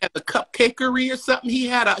Place? Yeah, the Cupcakery or something. He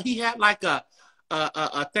had like a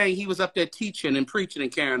thing. He was up there teaching and preaching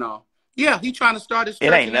and carrying on. Yeah, he trying to start his church.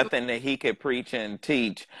 It ain't nothing that he could preach and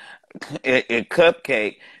teach at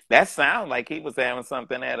Cupcake. That sounds like he was having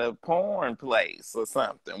something at a porn place or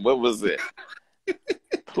something. What was it?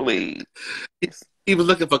 Please. He was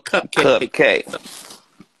looking for Cupcake.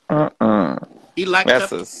 He liked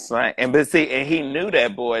that's a sign. And he knew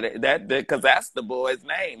that boy that because that's the boy's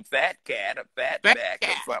name, Fat Cat or Fat Back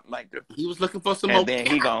or something like that. He was looking for some. And then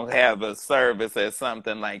he gonna have a service or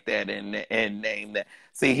something like that and name that.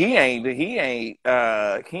 See, he ain't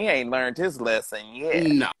learned his lesson yet.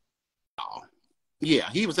 No.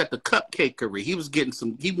 Yeah, he was at the Cupcakery. He was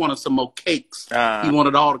getting he wanted some more cakes. He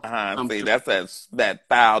wanted all the see, that's that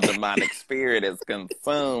foul demonic spirit is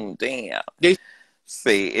consumed him.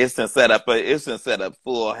 See, it's to set up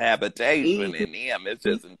full habitation in him. It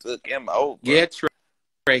just took him over. Yeah,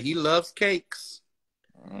 Trey, he loves cakes.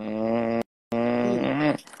 And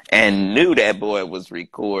and knew that boy was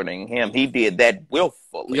recording him. He did that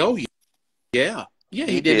willfully. Oh, yeah. Yeah,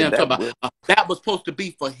 he He did. did I'm talking that about that was supposed to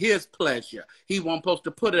be for his pleasure. He wasn't supposed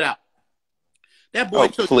to put it out. That boy Oh,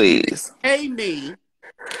 took you either please. pay me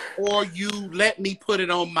or you let me put it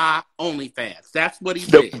on my OnlyFans. That's what he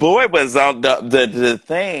The said. boy was on the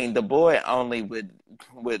thing. The boy only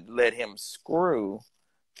would let him screw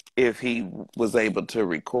if he was able to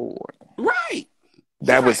record. Right.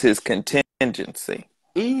 That was his contingency.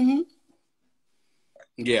 Mm-hmm.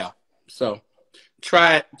 Yeah. So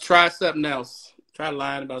try something else. Try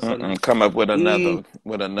lying about something else. Come up with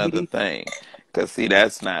Mm-hmm. another thing. Because see,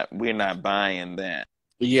 we're not buying that.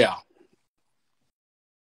 Yeah.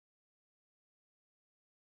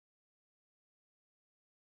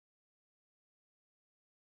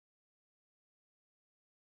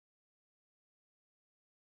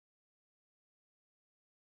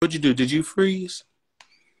 What'd you do? Did you freeze?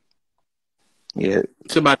 Yeah.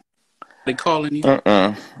 Somebody calling you?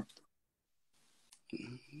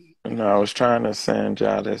 No, I was trying to send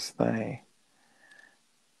y'all this thing.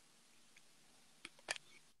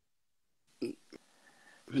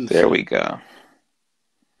 There we go.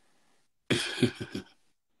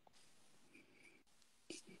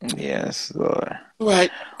 Yes, Lord.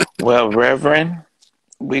 Right. Well, Reverend,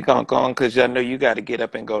 we gonna go on because I know you got to get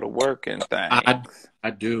up and go to work and things. I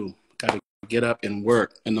do. Got to get up and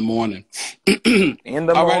work in the morning. In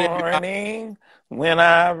the All right, everybody. morning, when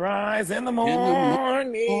I rise in the In the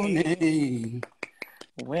morning.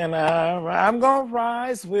 I'm gonna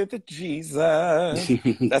rise with Jesus.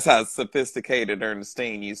 That's how sophisticated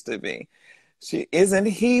Ernestine used to be. Isn't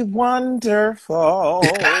he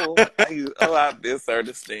wonderful? I miss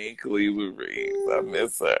Ernestine Cleveland Reeves. I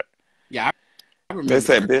miss her. Yeah, I They remember.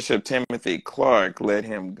 said Bishop Timothy Clark let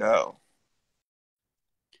him go.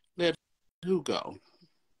 Let who go?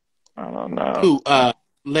 I don't know. Who?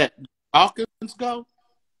 Let Dawkins go?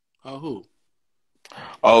 Or who?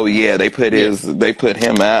 Oh yeah, they put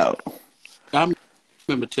him out. I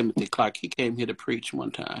remember Timothy Clark. He came here to preach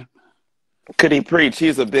one time. Could he preach?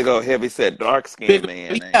 He's a big old heavy set dark skinned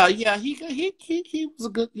man. Yeah. He was a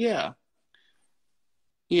good. Yeah,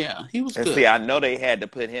 he was And good. see, I know they had to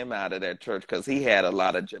put him out of that church because he had a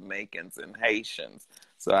lot of Jamaicans and Haitians.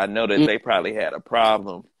 So I know that they probably had a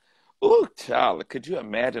problem. Ooh, child, could you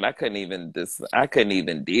imagine? I couldn't even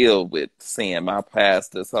deal with seeing my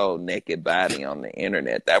pastor's whole naked body on the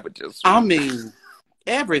internet. That would just. I mean,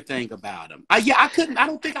 everything about him. I couldn't. I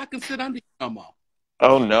don't think I could sit under him no more.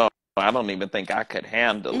 Oh no, I don't even think I could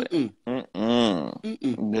handle it.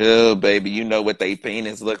 Mm-mm. No, baby, you know what they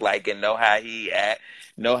penis look like and know how he act,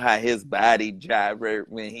 know how his body gyrate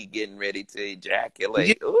when he getting ready to ejaculate.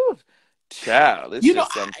 Yeah. Ooh, child, it's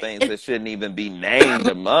just some things that shouldn't even be named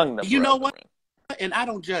among the. You know what? And I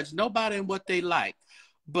don't judge nobody and what they like,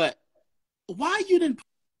 but why you didn't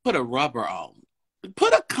put a rubber on?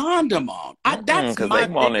 Put a condom on. That's because my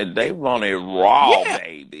they wanted raw,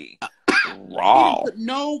 baby. Raw. Put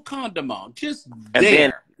no condom on, just and there.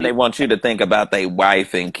 Then they want you to think about their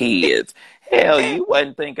wife and kids. Hell, you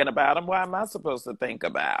wasn't thinking about them. Why am I supposed to think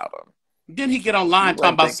about them? Then he get online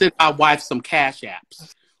talking about send my wife some cash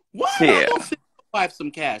apps. Why am I gonna send my wife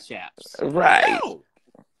some cash apps? Right. No.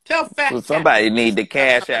 Tell Fat So somebody need to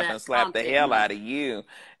cash app and slap the hell out of you.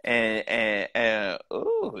 And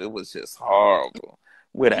it was just horrible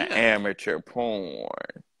with an amateur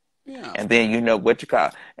porn. Yeah. And then you know what you call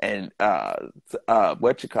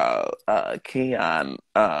Keon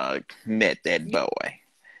met that boy.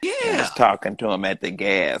 Yeah. And was talking to him at the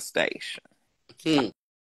gas station.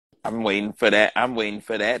 I'm waiting for that. I'm waiting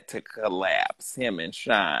for that to collapse. Him and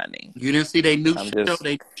Shining. You didn't see their new show?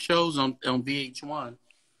 They shows on VH1.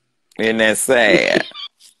 Isn't that sad?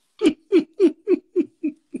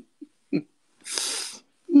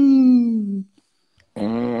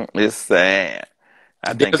 It's sad.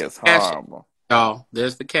 I think it's horrible. Oh,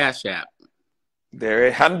 there's the Cash App. There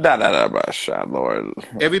is. Lord.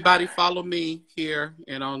 Everybody follow me here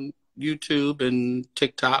and on YouTube and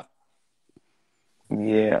TikTok.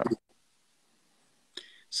 Yeah.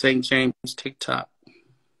 St. James TikTok.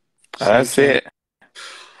 That's it.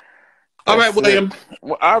 All right, William.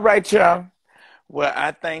 Well, all right, y'all. Well,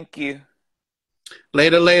 I thank you.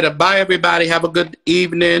 Later. Bye, everybody. Have a good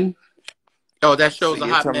evening. Oh, that show's See a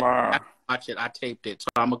you hot tomorrow. mess. Watch it. I taped it, so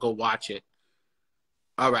I'm gonna go watch it.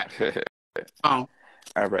 All right. All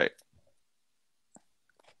right.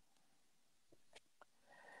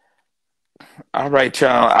 All right,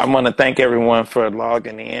 y'all. I want to thank everyone for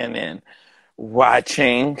logging in and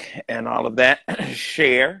watching and all of that.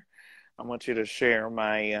 Share. I want you to share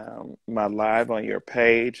my my live on your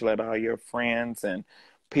page. Let all your friends and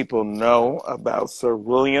people know about Sir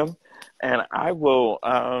William. And I will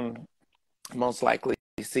most likely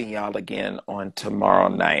see y'all again on tomorrow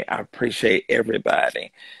night. I appreciate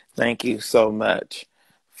everybody. Thank you so much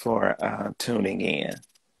for tuning in.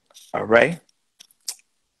 All right.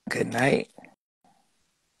 Good night.